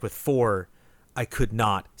 but like with 4, I could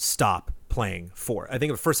not stop playing 4. I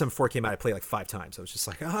think the first time 4 came out, I played like 5 times. I was just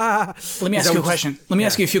like, Let me ask you a question. Let me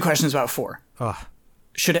ask you a few questions about 4.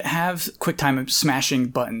 Should it have quick time smashing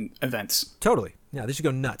button events? Totally. Yeah, they should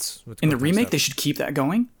go nuts. In the remake, they should keep that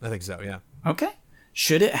going? I think so, yeah. Okay.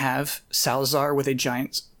 Should it have Salazar with a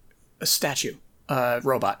giant statue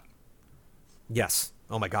robot? Yes.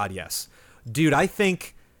 Oh my God, yes. Dude, I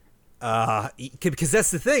think... because that's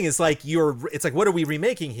the thing, is like it's like, what are we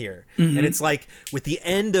remaking here? And it's like with the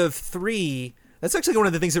end of 3, that's actually one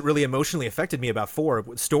of the things that really emotionally affected me about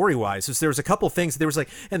 4 story wise. Is there was a couple things there was like,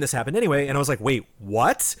 and this happened anyway, and I was like, wait,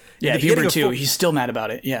 what? Yeah, Hubert too. He's still mad about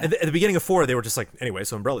it. Yeah. At the beginning of 4, they were just like, anyway,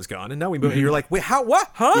 so Umbrella's gone, and now we move. And you're like, wait, how? What?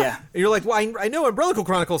 Huh? Yeah. And you're like, well, I know Umbrella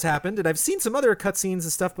Chronicles happened, and I've seen some other cutscenes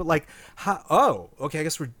and stuff, but like, oh, okay, I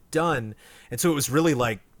guess we're done. And so it was really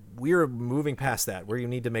like, we're moving past that, where you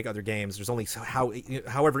need to make other games. There's only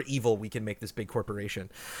however evil we can make this big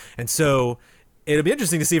corporation. And so it'll be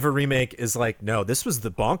interesting to see if a remake is like, no, this was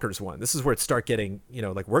the bonkers one. This is where it start getting,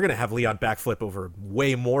 like, we're going to have Leon backflip over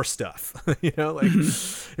way more stuff.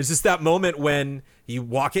 It's just that moment when you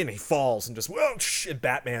walk in and he falls and just, whoa, and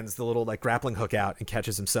Batman's the little like grappling hook out and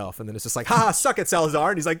catches himself. And then it's just like, ha, suck it,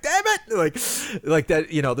 Salazar. And he's like, damn it. Like that,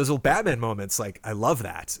 those little Batman moments. Like, I love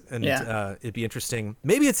that. And it'd be interesting.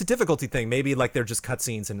 Maybe it's a difficulty thing. Maybe like they're just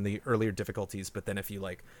cutscenes in the earlier difficulties. But then if you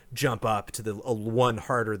like jump up to the one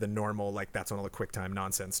harder than normal, like that's when all the quick time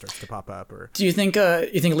nonsense starts to pop up. Or do you think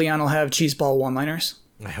Leon will have cheeseball one-liners?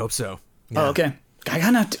 I hope so. Yeah. Oh, okay. I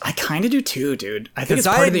kind of do too, dude. I think it's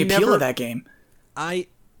part of the appeal of that game. I'm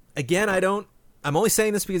only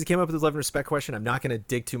saying this because it came up with the love and respect question. I'm not going to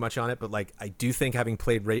dig too much on it, but like, I do think having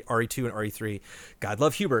played RE2 and RE3, God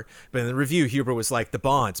love Huber, but in the review, Huber was like the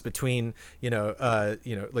bonds between,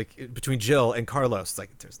 like between Jill and Carlos. It's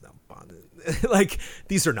like, there's no bond. Like,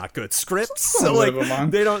 these are not good scripts. So like,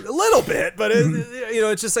 they don't, a little bit, but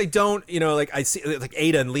it's just like, don't, like I see like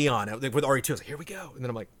Ada and Leon like, with RE2, I was like, here we go. And then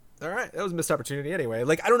I'm like, all right, that was a missed opportunity anyway.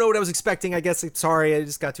 Like, I don't know what I was expecting. I guess, sorry, I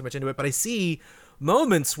just got too much into it, but I see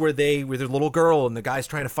moments where their little girl and the guy's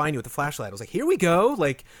trying to find you with the flashlight. I was like, here we go.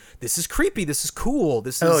 Like, this is creepy. This is cool.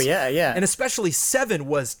 This is, oh yeah. And especially 7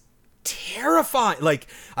 was terrifying. Like,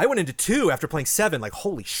 I went into 2 after playing 7, like,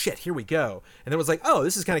 holy shit, here we go. And then it was like, oh,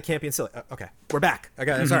 this is kind of campy and silly. Okay, we're back.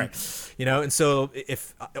 Okay, sorry. And so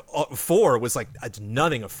if 4 was like,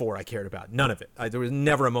 nothing of 4 I cared about. None of it. There was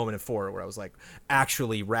never a moment in 4 where I was like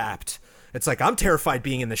actually wrapped It's like, I'm terrified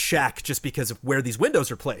being in the shack just because of where these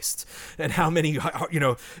windows are placed and how many,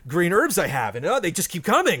 green herbs I have. And they just keep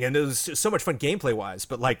coming. And it was so much fun gameplay wise.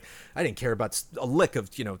 But like, I didn't care about a lick of,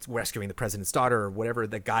 rescuing the president's daughter or whatever,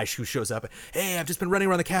 the guy who shows up. Hey, I've just been running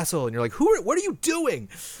around the castle. And you're like, what are you doing?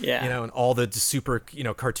 Yeah. And all the super,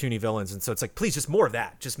 cartoony villains. And so it's like, please, just more of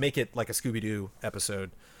that. Just make it like a Scooby-Doo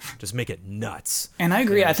episode. Just make it nuts. And I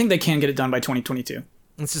agree. I think they can get it done by 2022.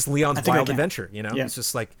 It's just Leon's wild adventure, Yeah. It's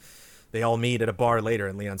just like they all meet at a bar later,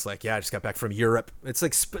 and Leon's like, "Yeah, I just got back from Europe." It's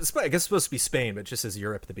like I guess it's supposed to be Spain, but it just says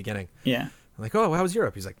Europe at the beginning. Yeah. I'm like, "Oh, how was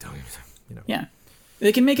Europe?" He's like, Yeah.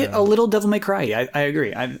 They can make it a little Devil May Cry. I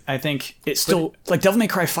agree. I think it's still like Devil May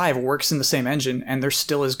Cry 5 works in the same engine, and they're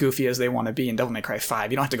still as goofy as they want to be in Devil May Cry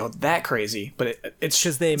 5. You don't have to go that crazy, but it's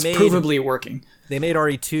because it's provably working. They made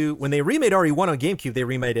RE2 when they remade RE1 on GameCube. They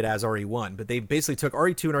remade it as RE1, but they basically took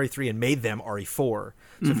RE2 and RE3 and made them RE4.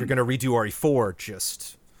 So if you're going to redo RE4,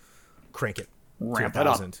 just crank it, ramp it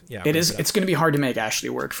up. Yeah, it's going to be hard to make Ashley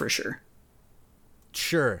work for sure.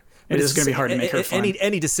 Sure. It is going to be hard to make her fun.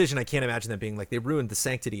 Any decision, I can't imagine them being like, they ruined the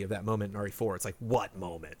sanctity of that moment in RE4. It's like, what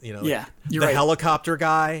moment? Yeah, you're the right. Helicopter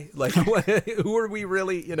guy? Like, who are we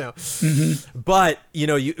really, Mm-hmm. But,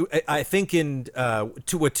 I think in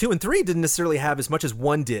 2 and 3 didn't necessarily have as much as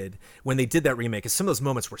 1 did when they did that remake. Because some of those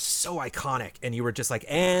moments were so iconic. And you were just like,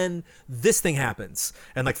 and this thing happens.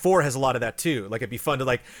 And like 4 has a lot of that too. Like, it'd be fun to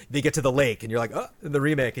like, they get to the lake and you're like, oh, in the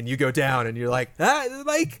remake. And you go down and you're like, the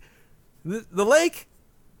lake? The lake?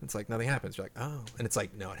 It's like nothing happens. You're like, oh, and it's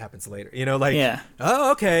like, no, it happens later.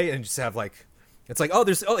 Oh, okay, and you just have like, it's like,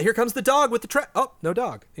 here comes the dog with the trap. Oh, no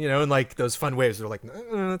dog. And like those fun waves. They're like,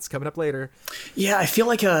 no, it's coming up later. Yeah, I feel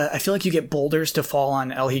like you get boulders to fall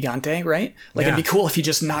on El Gigante, right? Like it'd be cool if he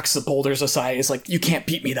just knocks the boulders aside. It's like you can't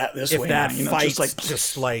beat me this way. If that fight,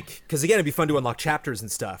 just like, because again, it'd be fun to unlock chapters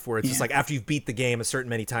and stuff where it's just like after you've beat the game a certain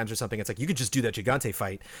many times or something, it's like you could just do that Gigante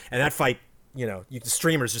fight, and that fight. The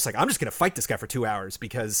streamer's just like, I'm just going to fight this guy for 2 hours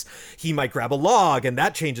because he might grab a log and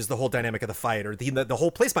that changes the whole dynamic of the fight, or the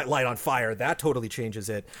whole place might light on fire. That totally changes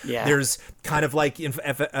it. Yeah. There's kind of like in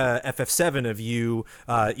FF7 of you,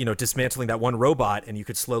 dismantling that one robot, and you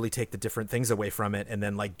could slowly take the different things away from it and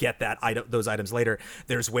then like get those items later.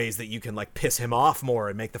 There's ways that you can like piss him off more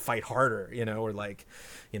and make the fight harder, or like,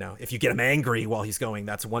 if you get him angry while he's going,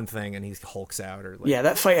 that's one thing, and he hulks out. Or like,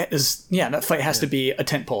 that fight has to be a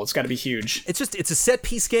tentpole. It's got to be huge. It's a set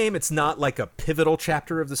piece game. It's not like a pivotal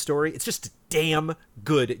chapter of the story. It's just a damn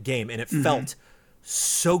good game, and it felt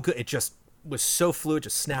so good. It just was so fluid,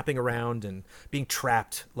 just snapping around and being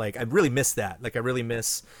trapped. Like I really miss that. Like I really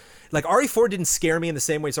miss. Like RE4 didn't scare me in the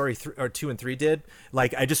same ways RE3 or 2 and 3 did.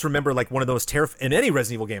 Like I just remember like one of those in any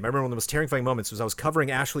Resident Evil game. I remember one of the most terrifying moments was I was covering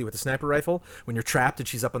Ashley with a sniper rifle when you're trapped and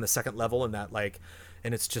she's up on the second level and that like.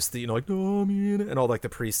 And it's just like, oh, man, and all like the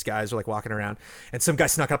priest guys are like walking around, and some guy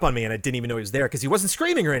snuck up on me, and I didn't even know he was there because he wasn't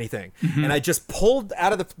screaming or anything. And I just pulled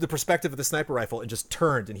out of the perspective of the sniper rifle and just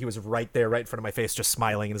turned, and he was right there, right in front of my face, just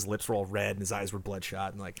smiling, and his lips were all red, and his eyes were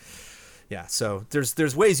bloodshot, and like, yeah. So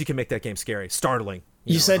there's ways you can make that game scary, startling.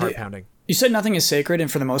 You said heart-pounding. You said nothing is sacred,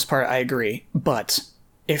 and for the most part, I agree. But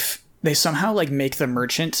if they somehow like make the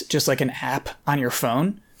merchant just like an app on your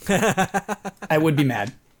phone, I would be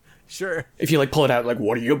mad. Sure. If you like pull it out, like,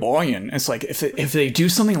 what are you buying? It's like if they do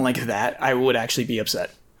something like that, I would actually be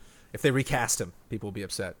upset. If they recast him, people will be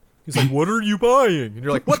upset. He's like, what are you buying? And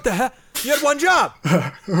you're like, what the heck? You had one job.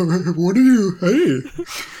 What are you?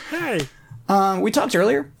 Hey. We talked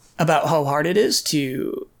earlier about how hard it is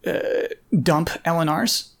to dump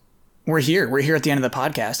LNRs. We're here at the end of the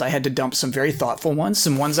podcast. I had to dump some very thoughtful ones,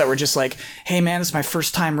 some ones that were just like, hey man, it's my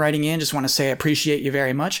first time writing in. Just want to say I appreciate you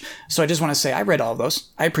very much. So I just want to say I read all of those.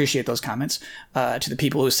 I appreciate those comments. To the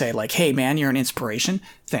people who say like, hey man, you're an inspiration.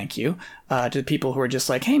 Thank you. To the people who are just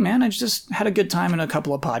like, hey man, I just had a good time in a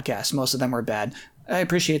couple of podcasts. Most of them were bad. I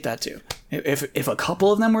appreciate that too. If a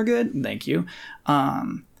couple of them were good, thank you.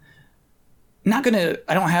 I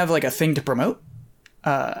don't have like a thing to promote.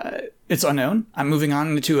 It's unknown. I'm moving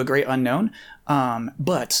on into a great unknown.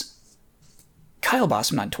 But Kyle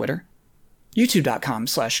Bossman on Twitter,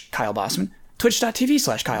 youtube.com/Kyle Bossman,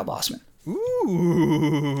 twitch.tv/Kyle Bossman.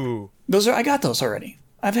 Ooh. I got those already.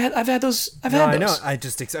 I've had those. I know.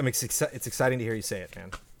 It's exciting to hear you say it,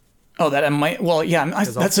 man. Oh, that I might. Well, yeah.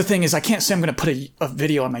 That's the thing is I can't say I'm going to put a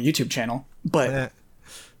video on my YouTube channel, but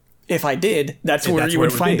if I did, that's where you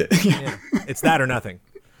would find it. Yeah. It's that or nothing.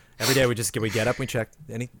 Every day we get up, we check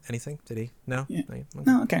anything. Did he? No. Yeah.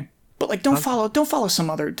 No. Okay. But like, don't follow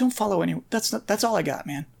any. That's all I got,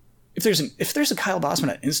 man. If there's a Kyle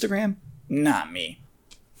Bossman on Instagram, not me.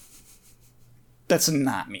 That's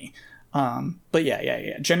not me. But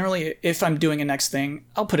yeah. Generally, if I'm doing a next thing,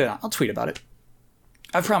 I'll put it on. I'll tweet about it.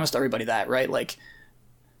 I've promised everybody that, right? Like,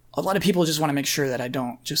 a lot of people just want to make sure that I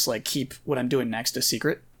don't just like keep what I'm doing next a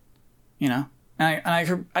secret, you know? And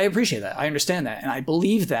I appreciate that. I understand that. And I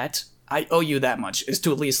believe that I owe you that much, is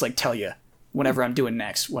to at least like tell you whatever I'm doing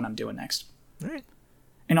next, what I'm doing next. All right.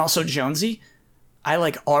 And also, Jonesy, I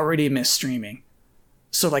like already miss streaming.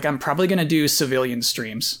 So like I'm probably going to do civilian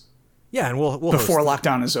streams. Yeah, and we'll before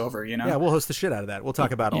lockdown is over, you know? Yeah, we'll host the shit out of that. We'll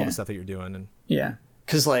talk about all the stuff that you're doing. And yeah,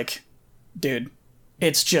 because like, dude,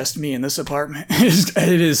 it's just me in this apartment.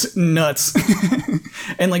 It is nuts.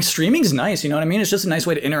 And like streaming's nice, you know what I mean? It's just a nice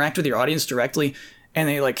way to interact with your audience directly, and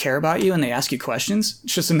they like care about you and they ask you questions.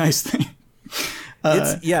 It's just a nice thing.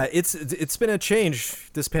 It's been a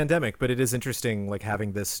change, this pandemic, but it is interesting, like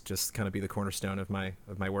having this just kind of be the cornerstone of my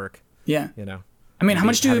work. Yeah, you know. I mean, how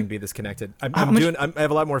much do having be this connected? I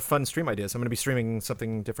have a lot more fun stream ideas. I'm going to be streaming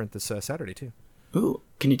something different this Saturday too. Ooh,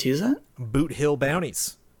 can you tease that? Boot Hill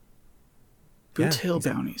Bounties. Hill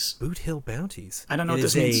Bounties. Boot Hill Bounties. I don't know what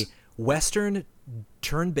this means. It is a Western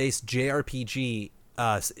turn-based JRPG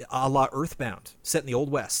a la Earthbound, set in the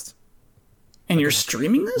Old West. And you're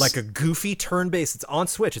streaming this? Like a goofy turn-based. It's on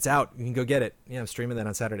Switch. It's out. You can go get it. Yeah, I'm streaming that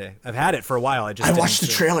on Saturday. I've had it for a while. I watched the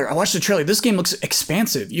trailer. This game looks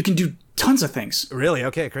expansive. You can do tons of things. Really?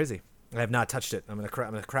 Okay, crazy. I have not touched it. I'm gonna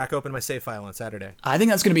crack open my save file on Saturday. I think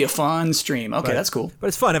that's gonna be a fun stream. Okay, that's cool. But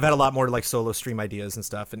it's fun. I've had a lot more like solo stream ideas and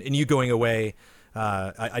stuff. And you going away.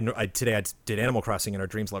 Today I did Animal Crossing in our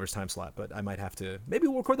Dreams Lovers time slot, but I might have to. Maybe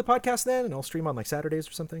we'll record the podcast then, and I'll stream on like Saturdays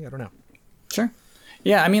or something. I don't know. Sure.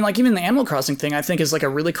 Yeah, I mean, like even the Animal Crossing thing, I think is like a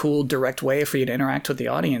really cool direct way for you to interact with the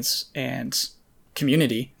audience and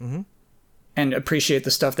community, and appreciate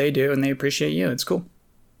the stuff they do, and they appreciate you. It's cool.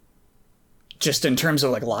 Just in terms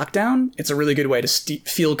of like lockdown, it's a really good way to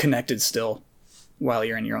feel connected still while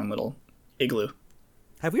you're in your own little igloo.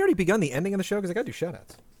 Have we already begun the ending of the show? Because I got to do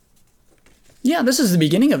shoutouts. Yeah, this is the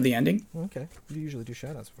beginning of the ending. Okay. We usually do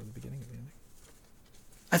shoutouts before the beginning of the ending.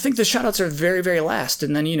 I think the shoutouts are very, very last,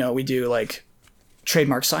 and then, you know, we do like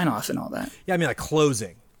trademark sign off and all that. Yeah, I mean like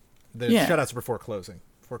closing. The shoutouts are before closing.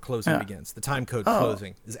 Before closing begins. The time code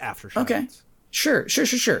closing is after shoutouts. Okay. Sure.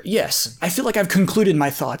 Yes. I feel like I've concluded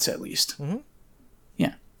my thoughts at least.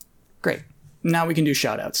 Yeah. Great. Now we can do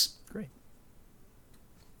shoutouts. Great.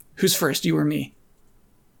 Who's first, you or me?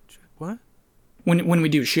 What? When we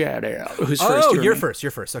do shout out, who's first? Oh, you're first.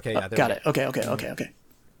 You're first. Okay, yeah. Got it. Okay.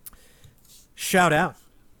 Shout out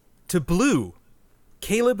to Blue,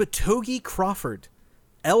 Caleb Togi Crawford,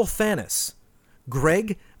 El Thanis,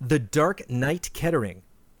 Greg the Dark Knight Kettering,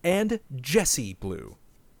 and Jesse Blue.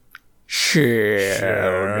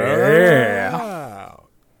 Shout out.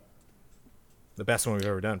 The best one we've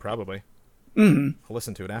ever done, probably. I'll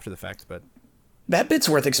listen to it after the fact, but that bit's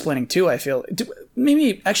worth explaining too, I feel.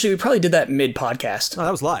 Maybe, actually, we probably did that mid-podcast. Oh,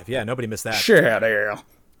 that was live. Yeah, nobody missed that. Shout out.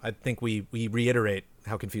 I think we reiterate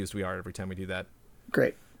how confused we are every time we do that.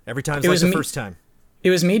 Great. Every time it's like the first time. It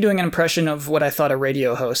was me doing an impression of what I thought a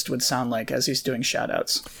radio host would sound like as he's doing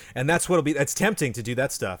shout-outs. And that's what'll be. That's tempting to do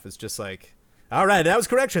that stuff. It's just like, all right, that was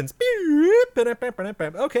corrections.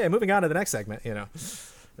 Okay, moving on to the next segment, you know.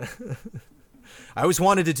 I always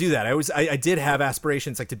wanted to do that. I did have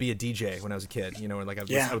aspirations like to be a DJ when I was a kid, you know, and like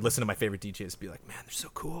I would listen to my favorite DJs and be like, man, they're so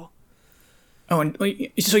cool. Oh, and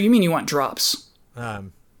so you mean you want drops?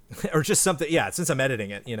 Or just something, yeah, since I'm editing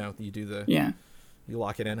it, you know, you do the... Yeah. You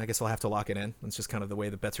lock it in. I guess I'll have to lock it in. It's just kind of the way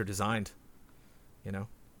the bets are designed, you know?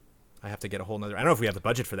 I have to get a whole nother... I don't know if we have the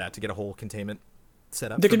budget for that, to get a whole containment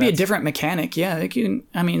set up. There could be a different mechanic, yeah.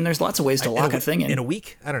 I mean, there's lots of ways to lock a thing in. In a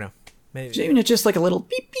week? I don't know. Maybe. Even it's just like a little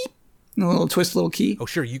beep, beep. A little twist, little key. Oh,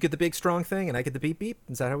 sure. You get the big, strong thing, and I get the beep, beep?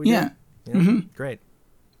 Is that how we do it? Yeah. Mm-hmm. Great.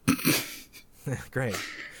 Great.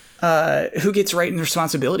 Who gets right in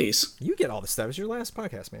responsibilities? You get all the stuff. It's your last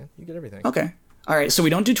podcast, man. You get everything. Okay. All right. So we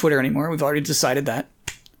don't do Twitter anymore. We've already decided that.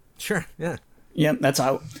 Sure. Yeah. Yep. That's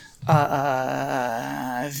out.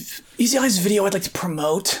 Easy Eyes video I'd like to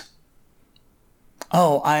promote.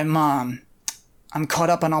 Oh, I'm caught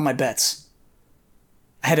up on all my bets.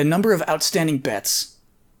 I had a number of outstanding bets.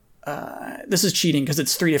 This is cheating because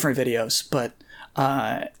it's 3 different videos, but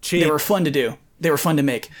they were fun to do. They were fun to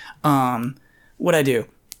make. What'd I do?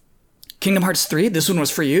 Kingdom Hearts 3. This one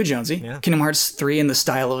was for you, Jonesy. Yeah. Kingdom Hearts 3 in the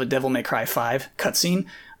style of a Devil May Cry 5 cutscene.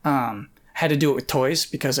 Had to do it with toys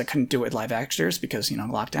because I couldn't do it with live actors because, you know,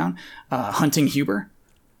 lockdown. Hunting Huber.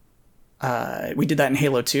 We did that in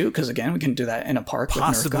Halo 2 because, again, we couldn't do that in a park.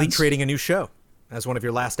 Possibly with Nerf guns. Creating a new show. as one of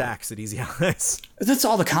your last acts at Easy Allies. That's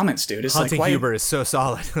all the comments, dude. It's Hunting like, Huber is so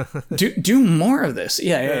solid. do more of this.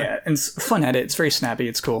 Yeah. And it's a fun edit. It's very snappy.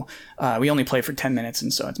 It's cool. We only play for 10 minutes,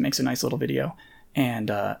 and so it makes a nice little video. And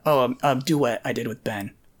a duet I did with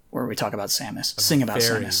Ben, where we talk about Samus, sing about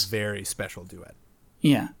Samus. Very special duet.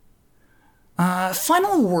 Yeah.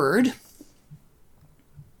 Final word.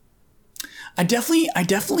 I definitely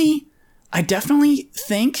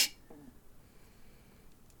think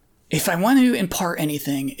if I want to impart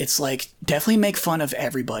anything, it's like definitely make fun of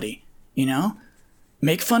everybody, you know?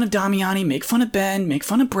 Make fun of Damiani, make fun of Ben, make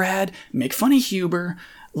fun of Brad, make fun of Huber.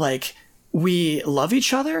 Like, we love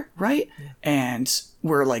each other, right? Yeah. And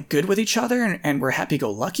we're like good with each other and we're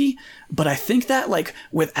happy-go-lucky. But I think that like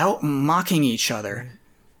without mocking each other,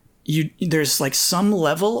 there's like some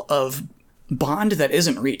level of bond that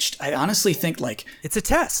isn't reached. I honestly think like it's a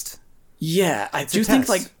test. Yeah, I do think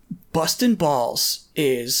like bustin' balls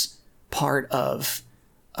is part of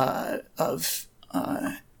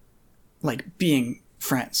like being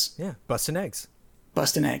friends. Yeah, bustin' eggs.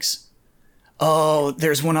 Bustin' eggs. Oh,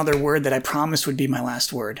 there's one other word that I promised would be my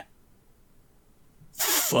last word.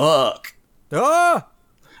 Fuck. Ah!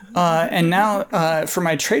 And now for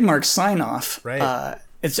my trademark sign off. Right.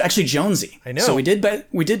 It's actually Jonesy. I know. So we did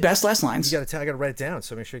best last lines. I gotta write it down,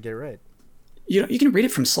 so make sure you get it right. You can read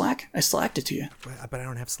it from Slack. I Slacked it to you. But I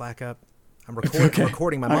don't have Slack up. I'm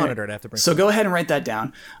recording my monitor. Right. I have to bring. So go ahead and write that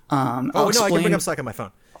down. I can bring up Slack on my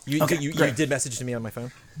phone. You did message to me on my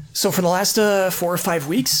phone. So for the last 4 or 5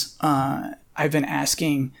 weeks, I've been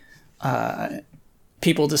asking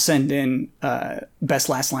people to send in best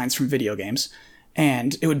last lines from video games,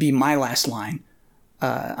 and it would be my last line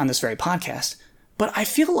on this very podcast. But I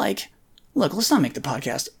feel like, look, let's not make the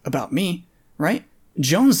podcast about me, right?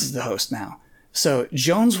 Jones is the host now. So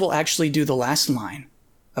Jones will actually do the last line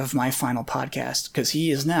of my final podcast because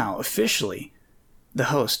he is now officially the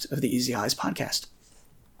host of the Easy Allies podcast.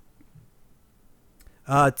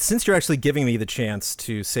 Since you're actually giving me the chance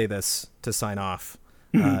to say this to sign off,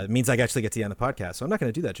 it means I actually get to end the podcast. So I'm not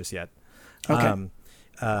going to do that just yet. Okay.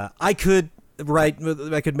 I could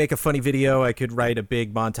make a funny video. I could write a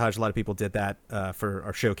big montage. A lot of people did that for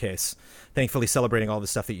our showcase. Thankfully, celebrating all the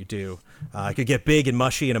stuff that you do. I could get big and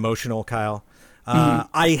mushy and emotional, Kyle.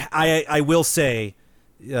 I will say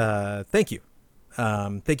thank you.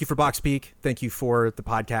 Thank you for Box Peak. Thank you for the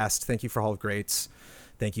podcast. Thank you for Hall of Greats.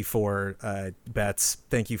 Thank you for bets.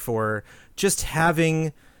 Thank you for just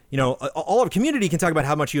having, all of community can talk about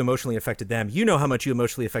how much you emotionally affected them. You know how much you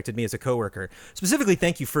emotionally affected me as a coworker. Specifically,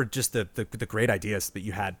 thank you for just the great ideas that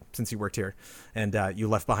you had since you worked here, and you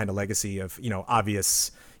left behind a legacy of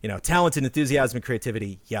obvious talent and enthusiasm and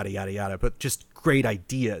creativity, yada yada yada, but just great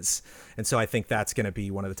ideas. And so I think that's going to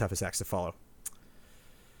be one of the toughest acts to follow.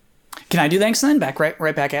 Can I do thanks then?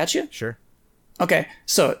 Right back at you. Sure. Okay,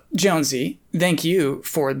 so Jonesy, thank you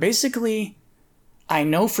for basically. I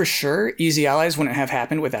know for sure Easy Allies wouldn't have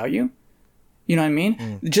happened without you. You know what I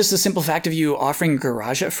mean? Just the simple fact of you offering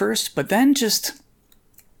Garage at first, but then just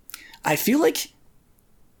I feel like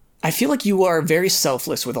you are very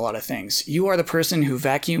selfless with a lot of things. You are the person who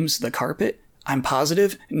vacuums the carpet. I'm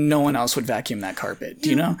positive no one else would vacuum that carpet. Do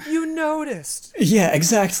you know? You noticed. Yeah,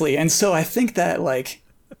 exactly. And so I think that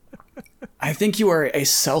I think you are a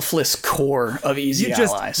selfless core of Easy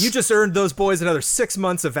Allies. You just earned those boys another 6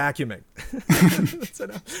 months of vacuuming.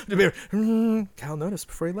 Kyle noticed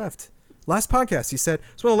before he left. Last podcast, he said,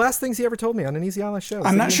 it's one of the last things he ever told me on an Easy Allies show.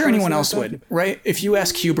 I'm not sure anyone else would, right? If you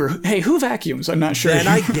ask Huber, hey, who vacuums? I'm not sure. Then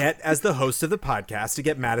I get, as the host of the podcast, to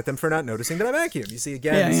get mad at them for not noticing that I vacuum. You see,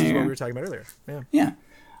 again, this is what we were talking about earlier. Yeah.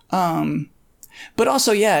 But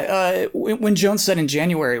also, when Jones said in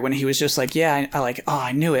January, when he was just like,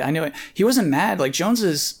 I knew it. He wasn't mad. Like, Jones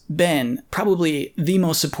has been probably the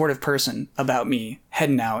most supportive person about me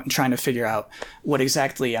heading out and trying to figure out what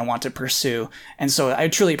exactly I want to pursue. And so I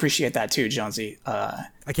truly appreciate that too, Jonesy. I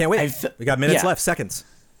can't wait. We got minutes left, seconds.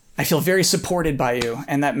 I feel very supported by you,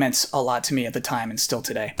 and that meant a lot to me at the time and still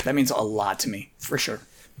today. That means a lot to me, for sure.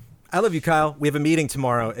 I love you, Kyle. We have a meeting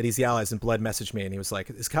tomorrow at Easy Allies, and Blood messaged me, and he was like,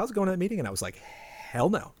 is Kyle's going to that meeting? And I was like, hell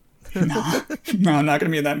no. No, I'm not going to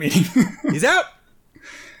be in that meeting. He's out.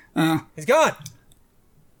 He's gone.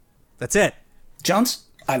 That's it. Jones,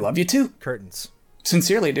 I love you too. Curtains.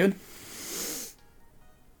 Sincerely, dude.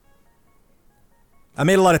 I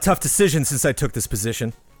made a lot of tough decisions since I took this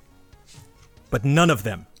position, but none of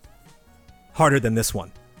them harder than this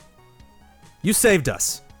one. You saved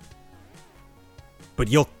us. But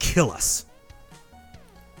you'll kill us.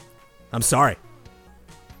 I'm sorry.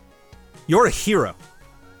 You're a hero.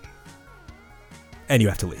 And you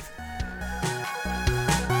have to leave.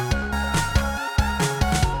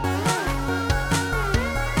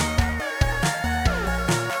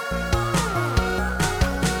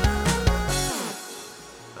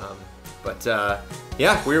 But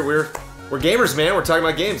yeah, we're gamers, man. We're talking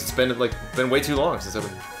about games. It's been way too long since I've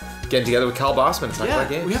been getting together with Kyle Bossman and talking about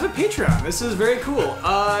games. We have a Patreon. This is very cool.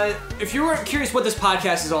 If you were curious what this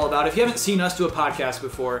podcast is all about, if you haven't seen us do a podcast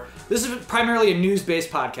before, this is primarily a news-based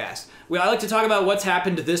podcast. I like to talk about what's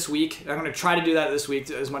happened this week. I'm going to try to do that this week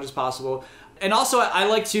as much as possible. And also, I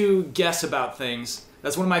like to guess about things.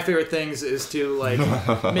 That's one of my favorite things, is to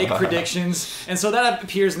make predictions. And so that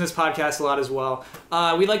appears in this podcast a lot as well.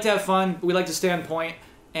 We like to have fun. We like to stay on point.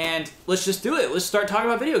 And let's just do it. Let's start talking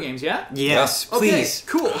about video games, yeah? Yes, please.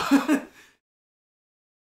 Okay, cool.